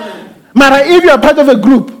 Mara, if you are part of a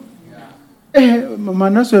group,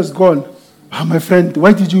 Manasseh has gone. Oh, my friend,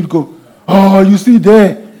 why did you go? Oh, you see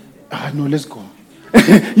there. No, let's go.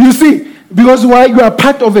 You see, because why? You are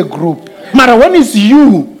part of a group. Mara, when it's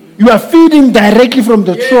you are feeding directly from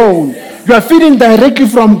the throne. You are feeding directly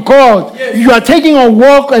from God. You are taking a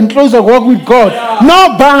walk and closer walk with God.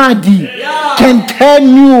 Nobody can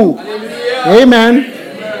turn you. Amen.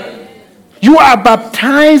 You are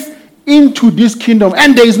baptized into this kingdom.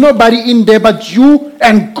 And there is nobody in there but you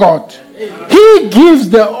and God. He gives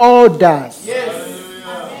the orders.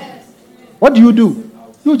 What do?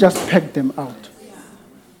 You just pack them out.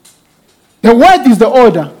 The word is the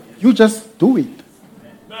order. You just do it.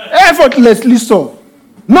 Effortlessly so.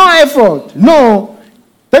 No effort. No.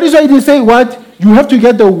 That is why they say what? You have to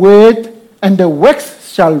get the word and the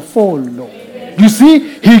works shall follow. You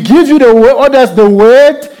see, he gives you the orders, the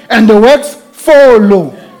word, and the works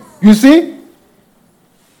follow. You see?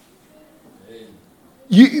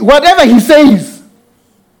 Whatever he says,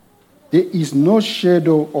 there is no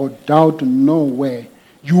shadow or doubt nowhere.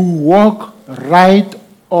 You walk right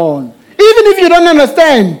on. Even if you don't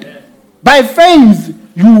understand, by faith,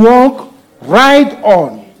 you walk right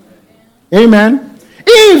on. Amen.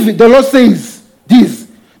 If the Lord says this,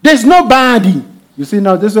 there's nobody. You see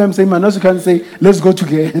now, this is what I'm saying. Manasseh can say, let's go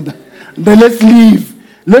together. Then let's leave.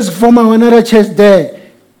 Let's form another church there.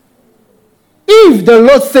 If the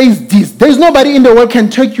Lord says this, there's nobody in the world can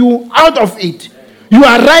take you out of it. You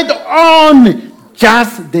are right on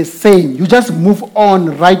just the same. You just move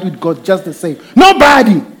on right with God just the same.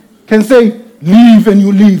 Nobody can say, leave and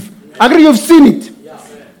you leave. Agree, you've seen it.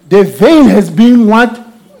 The veil has been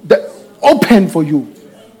open for you.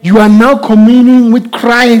 You are now communing with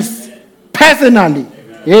Christ personally.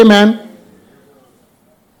 Amen.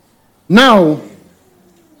 Now,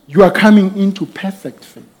 you are coming into perfect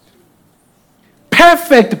faith.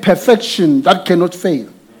 Perfection that cannot fail.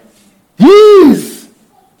 His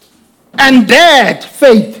and that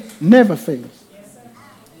faith never fails.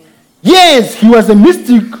 Yes, he was a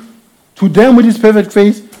mystic to them with his perfect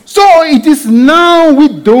faith. So it is now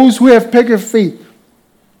with those who have perfect faith.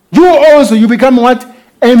 You become what?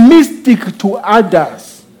 A mystic to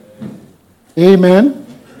others. Amen.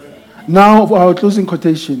 Now for our closing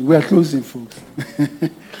quotation. We are closing, folks.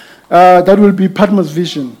 That will be Patmos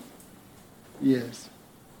Vision. Yes.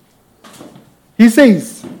 He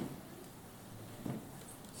says,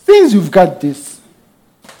 since you've got this,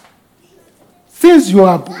 since you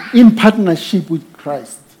are in partnership with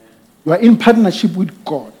Christ, you are in partnership with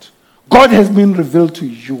God, God has been revealed to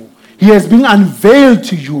you. He has been unveiled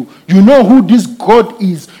to you. You know who this God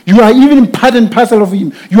is. You are even part and parcel of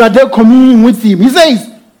him. You are there communing with him. He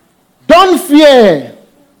says, don't fear,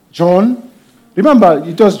 John. Remember,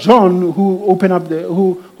 it was John who opened up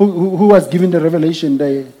who was given the revelation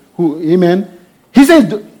there. Amen. He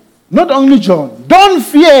said, not only John, don't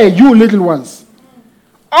fear, you little ones.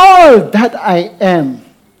 All that I am.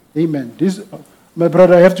 Amen. My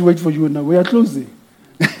brother, I have to wait for you now. We are closing.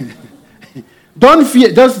 Don't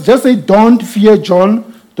fear. Just say, don't fear,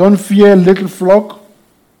 John. Don't fear, little flock.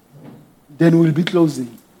 Then we'll be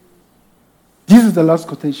closing. This is the last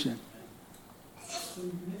quotation.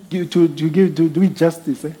 To do it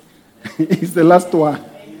justice. It's the last one.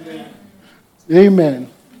 Amen.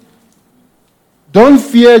 Don't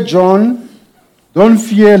fear, John. Don't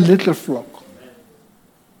fear, little flock.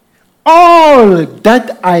 All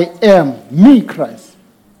that I am, me, Christ,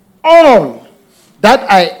 all that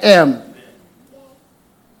I am,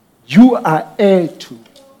 you are heir to.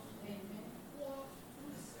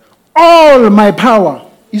 All my power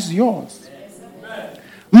is yours.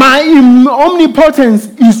 My omnipotence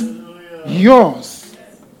is yours.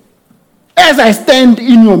 As I stand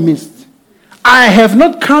in your midst, I have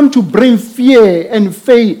not come to bring fear and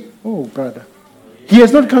faith. Oh, brother. He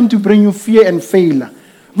has not come to bring you fear and failure,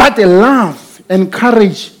 but love and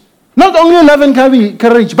courage. Not only love and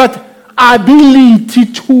courage, but ability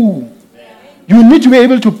too. You need to be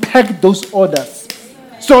able to pack those orders.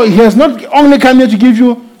 So he has not only come here to give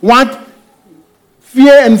you what?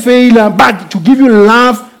 Fear and failure, but to give you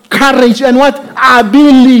love, courage, and what?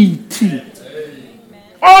 Ability.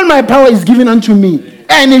 All my power is given unto me,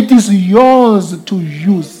 and it is yours to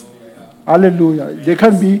use. Hallelujah. There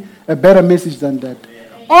can't be a better message than that.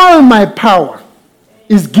 All my power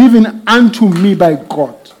is given unto me by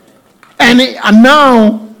God. And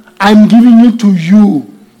now I'm giving it to you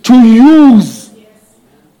to use.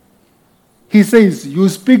 He says, you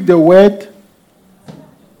speak the word,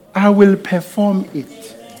 I will perform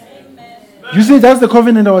it. You see, that's the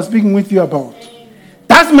covenant I was speaking with you about.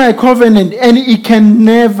 That's my covenant, and it can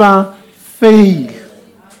never fail.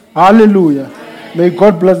 Hallelujah. May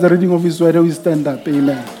God bless the reading of his word. We stand up.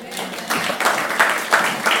 Amen.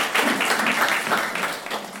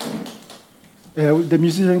 The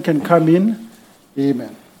musician can come in.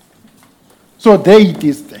 Amen. So there it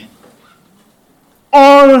is then.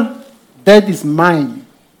 All that is mine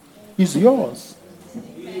is yours.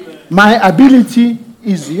 My ability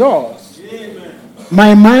is yours.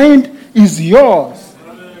 My mind is yours.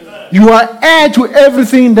 You are heir to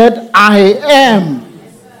everything that I am.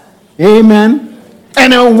 Amen.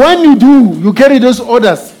 And when you do, you carry those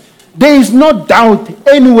orders, there is no doubt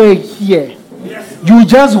anywhere here. You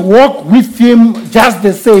just walk with him just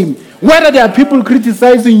the same. Whether there are people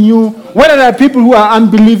criticizing you, whether there are people who are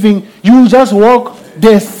unbelieving, you just walk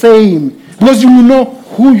the same. Because you know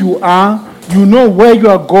who you are, you know where you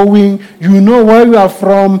are going, you know where you are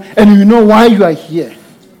from, and you know why you are here.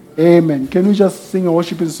 Amen. Can we just sing a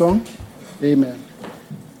worshiping song? Amen.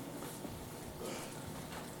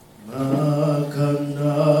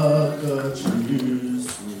 Makanaka Jesu,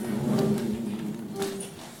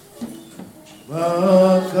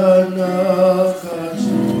 Makanaka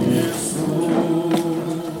Jesu,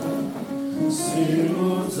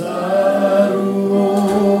 Simuzaruoko,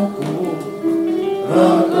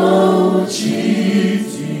 Rako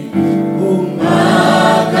Chiti,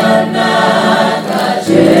 Makanaka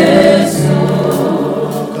Jesu,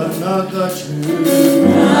 Makanaka Jesu.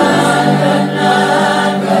 Makanaka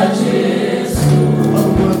Jesu.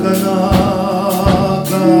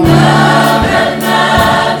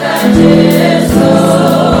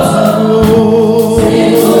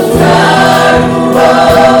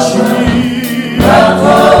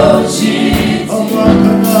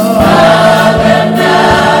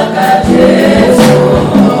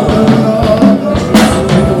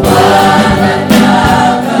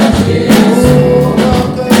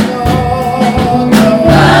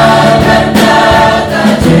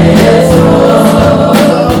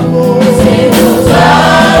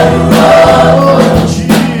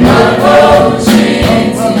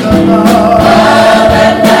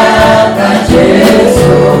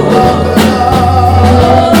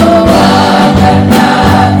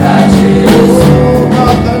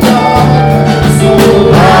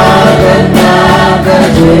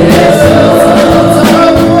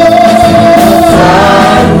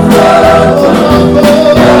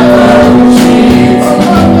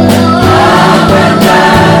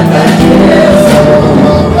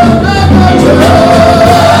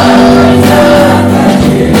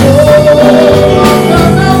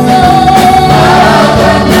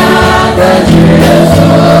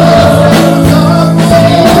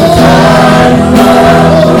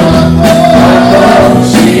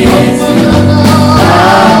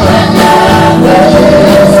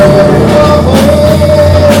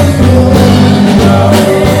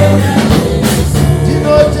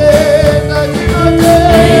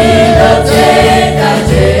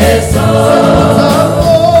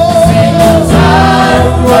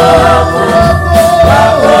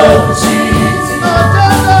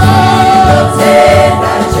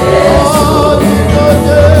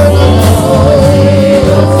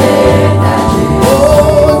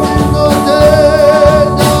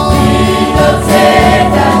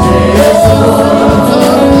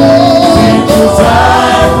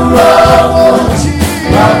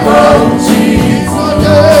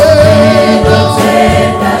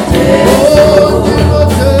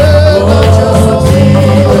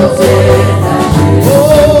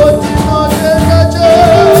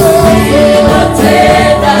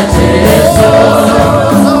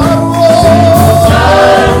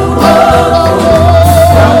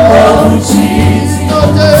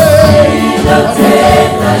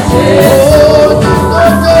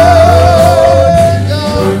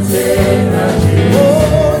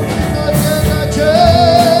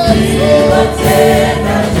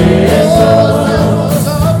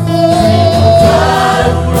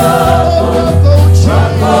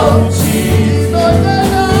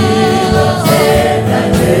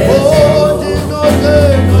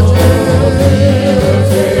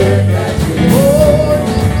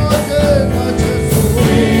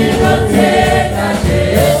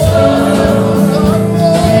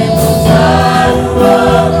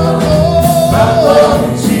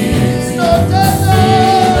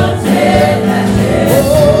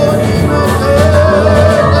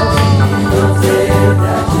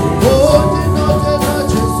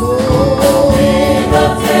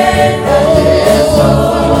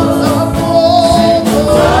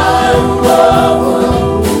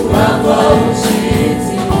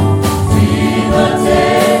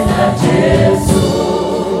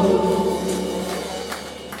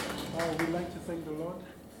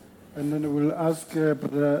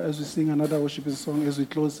 as we sing another worshiping song, as we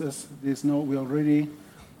close, as we already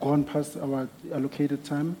gone past our allocated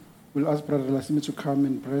time. We'll ask Brother Lasimi to come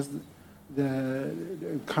and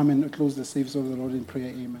come and close the service of the Lord in prayer.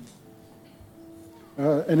 Amen.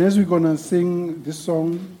 And as we're gonna sing this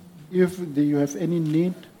song, if you have any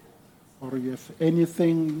need or you have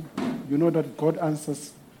anything, you know that God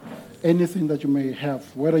answers anything that you may have.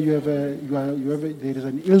 Whether there is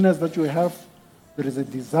an illness that you have, there is a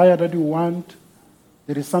desire that you want,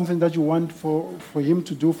 there is something that you want for Him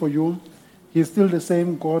to do for you. He is still the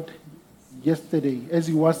same God yesterday, as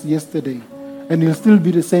He was yesterday. And He'll still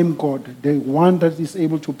be the same God, the one that is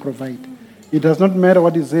able to provide. It does not matter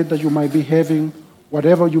what is it that you might be having,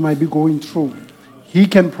 whatever you might be going through. He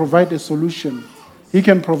can provide a solution. He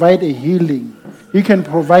can provide a healing. He can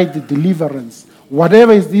provide the deliverance.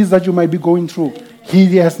 Whatever it is that you might be going through,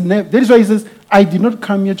 He has never. That is why He says, I did not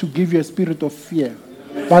come here to give you a spirit of fear,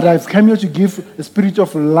 but I've come here to give a spirit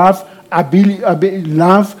of love,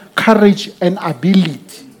 courage, and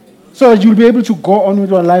ability. So that you'll be able to go on with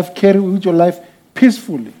your life, carry with your life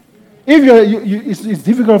peacefully. If it's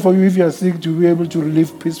difficult for you if you are sick to be able to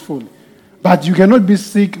live peacefully. But you cannot be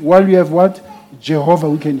sick while you have what? Jehovah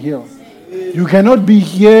who can heal. You cannot be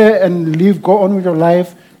here and go on with your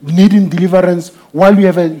life needing deliverance while you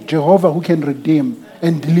have a Jehovah who can redeem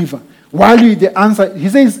and deliver. He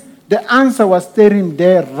says the answer was staring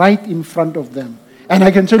there right in front of them. And I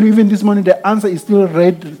can tell you even this morning the answer is still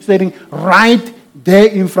staring right there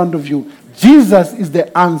in front of you. Jesus is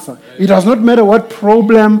the answer. It does not matter what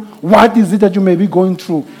problem, what is it that you may be going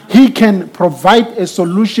through. He can provide a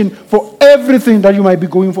solution for everything that you might be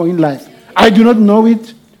going for in life. I do not know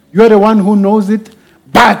it. You are the one who knows it.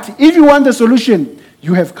 But if you want the solution,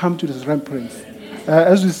 you have come to this remembrance.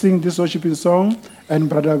 As we sing this worshiping song, and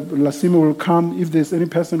Brother Lasimi will come, if there's any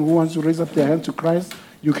person who wants to raise up their hand to Christ,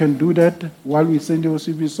 you can do that while we sing the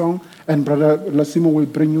worshiping song, and Brother Lasimi will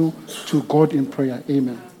bring you to God in prayer.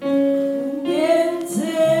 Amen.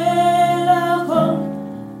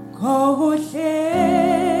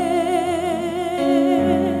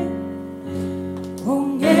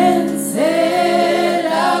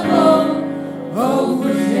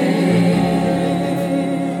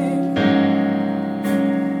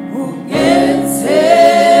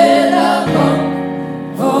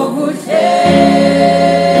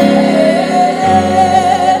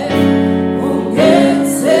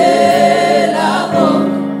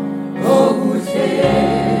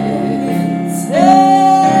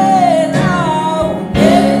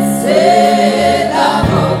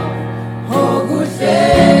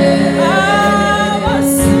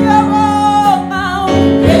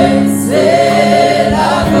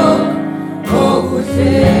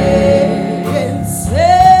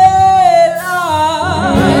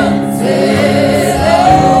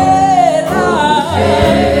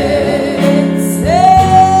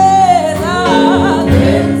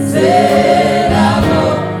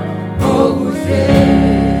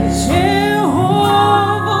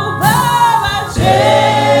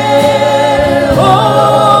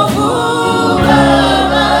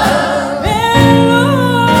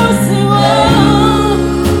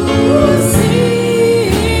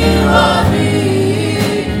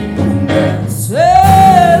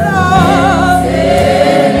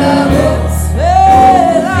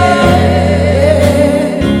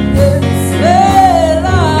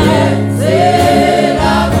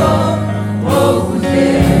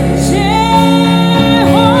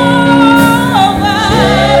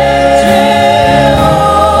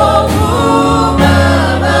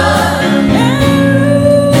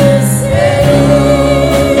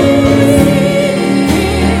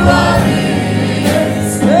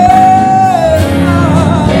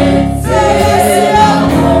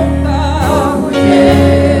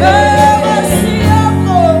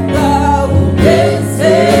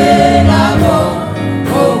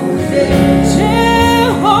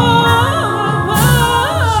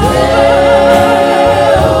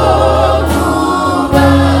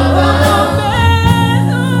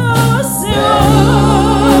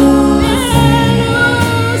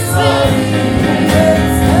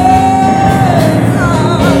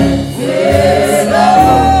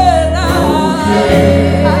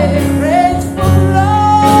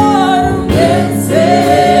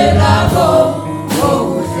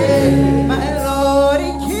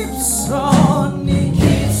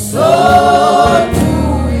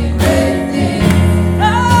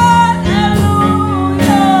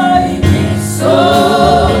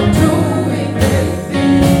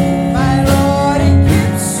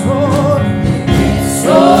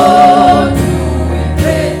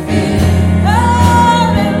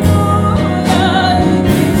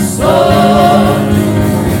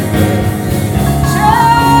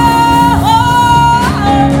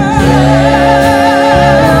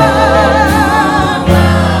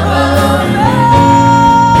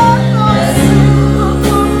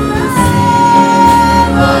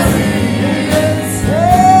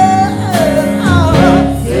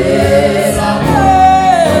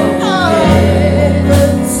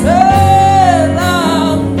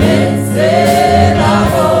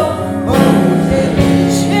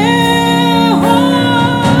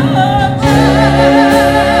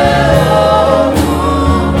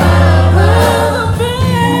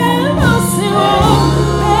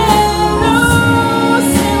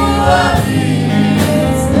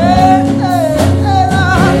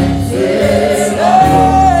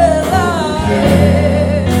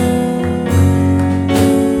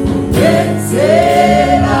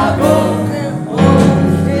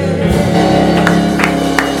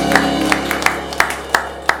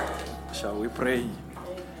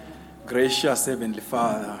 Gracious Heavenly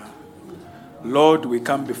Father, Lord, we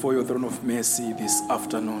come before your throne of mercy this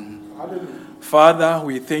afternoon. Father,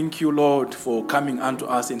 we thank you, Lord, for coming unto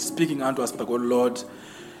us and speaking unto us, God, Lord,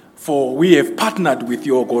 for we have partnered with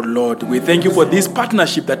your God, Lord. We thank you for this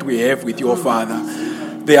partnership that we have with your Father.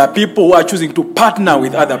 There are people who are choosing to partner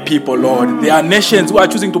with other people, Lord. There are nations who are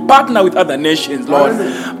choosing to partner with other nations, Lord.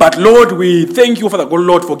 But, Lord, we thank you, Father God,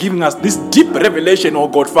 Lord, for giving us this deep revelation, oh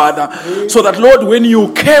God, Father. So that, Lord, when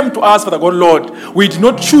you came to us, Father God, Lord, we did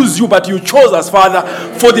not choose you, but you chose us, Father,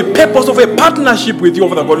 for the purpose of a partnership with you,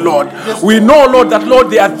 Father God, Lord. We know, Lord, that,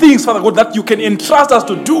 Lord, there are things, Father God, that you can entrust us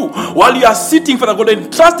to do while you are sitting, Father God,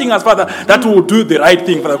 entrusting us, Father, that we will do the right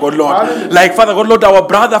thing, Father God, Lord. Like, Father God, Lord, our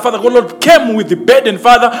brother, Father God, Lord, came with the burden,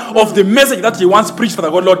 Father, of the message that he once preached,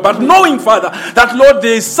 Father God, Lord. But knowing, Father, that, Lord,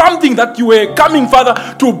 there is something that you were coming, Father,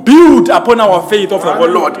 to build upon our faith, oh, Father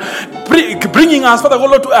God, Lord. Bringing us, Father God,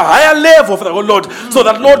 Lord, to a higher level, Father God, Lord, so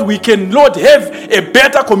that, Lord, we can, Lord, have a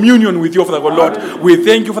better communion with you, Father God, Lord. We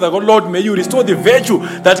thank you, Father God, Lord. May you restore the virtue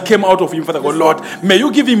that came out of him, Father God, Lord. May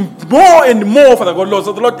you give him more and more, Father God, Lord,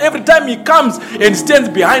 so that, Lord, every time he comes and stands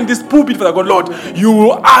behind this pulpit, Father God, Lord,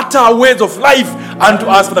 you utter words of life unto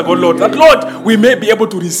us, Father God, Lord, that, Lord, we may be able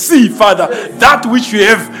to receive, Father, that which you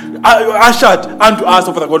have ushered unto us,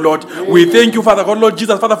 oh Father God, Lord. We thank you, Father God, Lord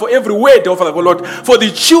Jesus, Father, for every word, oh Father God, Lord, for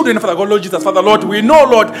the children, Father God, Lord Jesus, Father, Lord. We know,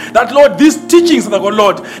 Lord, that, Lord, these teachings, Father God,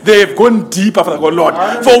 Lord, they have gone deeper, Father God, Lord.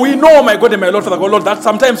 For we know, my God and my Lord, Father God, Lord, that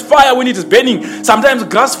sometimes fire, when it is burning, sometimes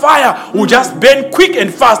grass fire will just burn quick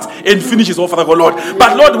and fast and finishes, oh Father God, Lord.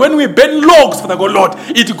 But, Lord, when we burn logs, Father God, Lord,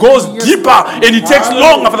 it goes deeper and it takes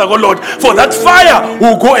longer, Father God, Lord. For that fire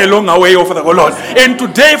will go a longer way, oh Father God, Lord. And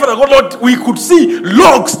today, Father God, Lord, we could see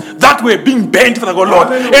logs that were being burnt, Father God, Lord.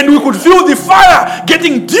 And we could feel the fire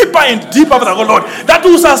getting deeper and deeper, Father God, Lord. That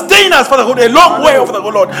will sustain us, Father God, a long way, Father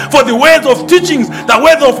God, Lord. For the words of teachings, the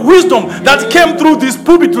words of wisdom that came through this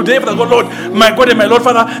pulpit today, Father God, Lord. My God and my Lord,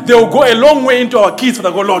 Father, they will go a long way into our kids,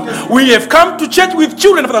 Father God, Lord. We have come to church with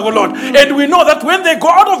children, Father God, Lord. And we know that when they go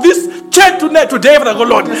out of this church today, Father God,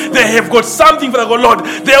 Lord, they have got something, Father God, Lord.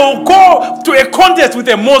 They will go to a contest with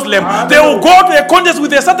a Muslim. They will go to a contest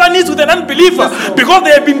with a Satanist, with an unbeliever, because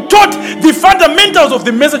they have been taught the fundamentals of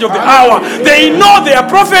the message of the hour. They know their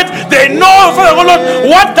prophet. They know, Father God, Lord,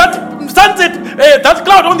 what that sunset, that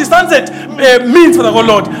cloud on the sunset means, Father God,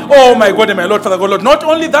 Lord. Oh my God and my Lord, Father God, Lord. Not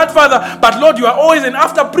only that, Father, but Lord, you are always an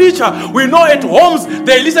after preacher. We know at homes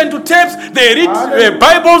they listen to tapes, they read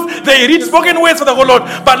Bibles, they read spoken words, Father God, Lord.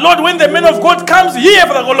 But Lord, when the man of God comes here,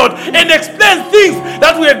 Father God, Lord, and explains things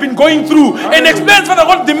that we have been going through, and explains, Father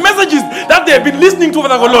God, the messages that they have been listening to,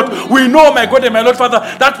 Father God, Lord, we know, my God and my Lord, Father,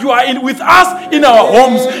 that you are with us in our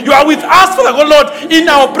homes. You are with us, Father God, Lord, in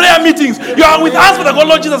our prayer meetings. You are with us, Father God,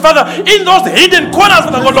 Lord Jesus, Father, in those hidden corners,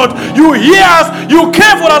 Father God, Lord. You hear us, you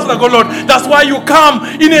care for us, Father God, Lord. That's why you come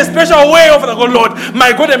in a special way, Father God, Lord.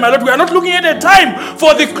 My God and my Lord, we are not looking at a time,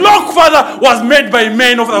 for the clock, Father, was made by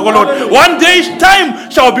men, Father God, Lord. One day time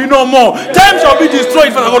shall be no more. Time shall be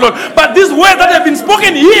destroyed, Father God, Lord. But these words that have been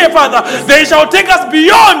spoken here, Father, they shall take us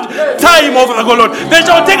beyond time, oh Father God, Lord. They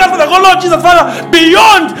shall take us, Father God, Lord Jesus, Father,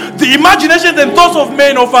 beyond the imaginations and thoughts of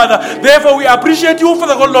men, oh Father. Therefore, we appreciate you,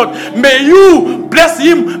 Father God, Lord. May you bless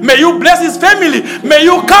him. May you bless his family. May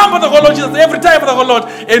you come, Father God, Lord Jesus, every time, Father God, Lord,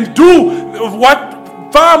 and do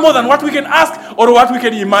what far more than what we can ask or what we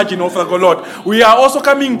can imagine, oh Father God, Lord. We are also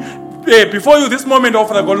coming before you this moment, oh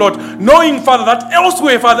Father God, Lord, knowing, Father, that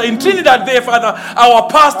elsewhere, Father, in Trinidad there, Father, our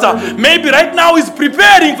pastor maybe right now is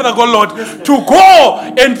preparing, Father God, Lord, to go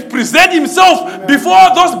and present himself before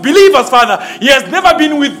those believers, Father. He has never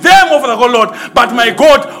been with them, oh Father God, Lord, but my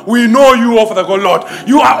God, we know you, oh Father God, Lord.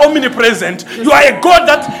 You are omnipresent. You are a God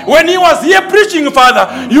that when he was here preaching, Father,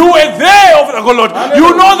 you were there, oh Father God, Lord.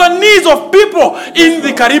 You know the needs of people in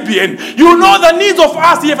the Caribbean. You know the needs of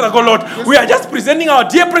us here, Father God, Lord. We are just presenting our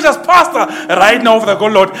dear precious pastor right now, Father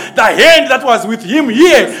God, Lord. The hand that was with him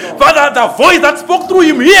here, Father, the voice that spoke through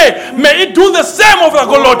him here, may it do the same, Father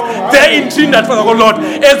God, Lord, there in Trinidad, Father God, Lord.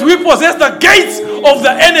 As we possess the gates of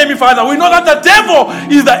the enemy, Father, we know that the devil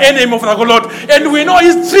is the enemy, Father God, Lord, and we know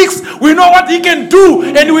his tricks, we know what he can do,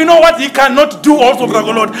 and we know what he cannot do also, Father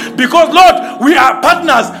God, Lord, because, Lord, we are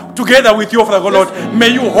partners together with you, Father God, Lord.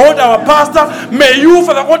 May you hold our pastor. May you,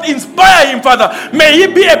 Father God, inspire him, Father. May he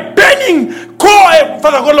be a burning core,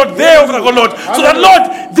 Father God, Lord, there, Father God, Lord, so that,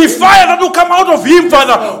 Lord, the fire that will come out of him,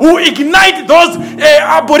 Father, will ignite those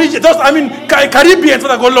Caribbeans,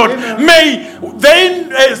 Father God, Lord. May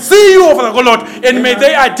they see you, Father God, Lord, and may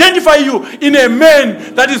they identify you in a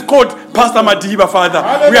man that is called Pastor Madiba, Father.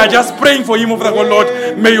 We are just praying for him, Father God,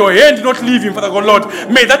 Lord. May your hand not leave him, Father God, Lord.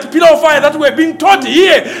 May that pillar of fire that we're being taught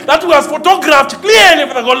here, that was photographed clearly,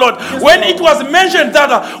 Father God, Lord. When it was mentioned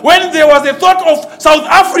that when there was a thought of South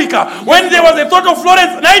Africa, when there was a thought of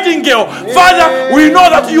Florence Nightingale, Father, we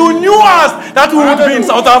know that you knew us that we would be in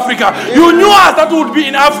South Africa. You knew us that we would be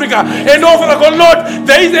in Africa. And oh, Father God, Lord,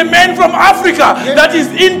 there is a man from Africa that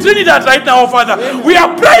is in Trinidad right now, Father. We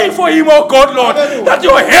are praying for him, oh God, Lord, that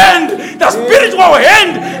your hand, the spiritual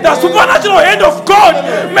hand, the supernatural hand of God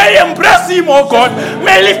may embrace him, oh God,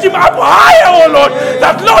 may lift him up higher, oh Lord,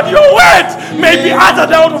 that, Lord, your words may be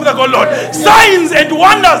uttered out of the God, Lord. Signs and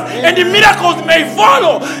wonders and the miracles may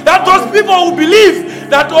follow, that those people who believe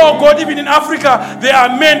that, oh God, even in Africa, there are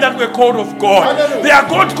men that were called of God. There are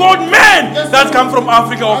God-called men that come from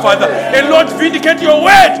Africa, oh Father. And Lord, vindicate your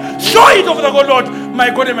word. Show it, oh Father God, Lord. My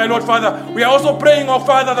God and my Lord, Father. We are also praying, oh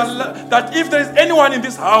Father, that if there is anyone in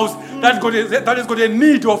this house that has got a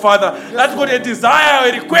need, oh Father, that's got a desire,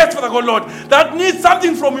 a request, Father God, Lord, that needs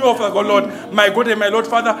something from you, oh Father God, Lord. My God and my Lord,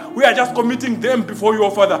 Father, we are just committing them before you, oh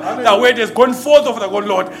Father. The word has gone forth, oh Father God,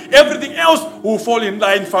 Lord. Everything else will fall in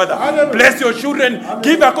line, Father. Bless your children.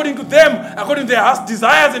 Give according to them, according to their heart's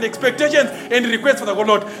desires and expectations and requests, Father God,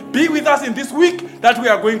 Lord. Be with us in this week that we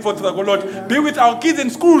are going forth, Father God, Lord. Be with our kids in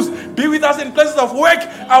schools. Be with us in places of work.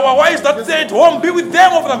 Our wives that stay at home, be with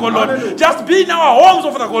them, oh Father God, Lord. Just be in our homes,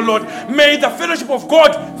 oh Father God, Lord. May the fellowship of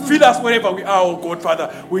God fill us wherever we are, oh God,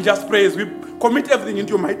 Father. We just praise. We commit everything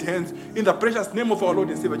into your mighty hands. In the precious name of our Lord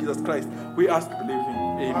and Savior Jesus Christ, we ask, believing.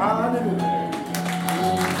 Amen. Hallelujah.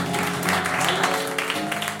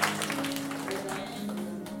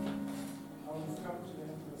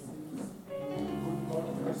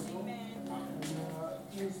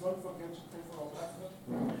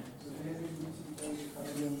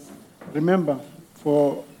 Remember,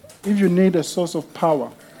 if you need a source of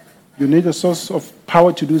power, you need a source of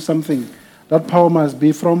power to do something. That power must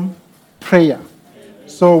be from prayer.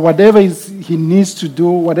 So whatever he needs to do,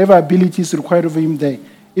 whatever ability is required of him there,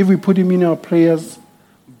 if we put him in our prayers,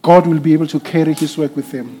 God will be able to carry his work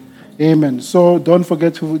with him. Amen. So don't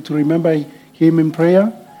forget to remember him in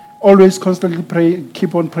prayer. Always constantly pray,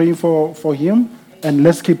 keep on praying for him, and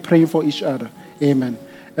let's keep praying for each other. Amen.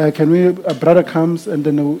 Can a brother comes, and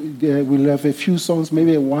then we'll have a few songs,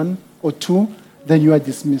 maybe one or two, then you are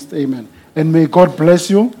dismissed. Amen. And may God bless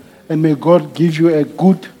you, and may God give you a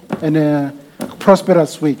good and a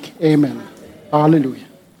prosperous week. Amen. Hallelujah.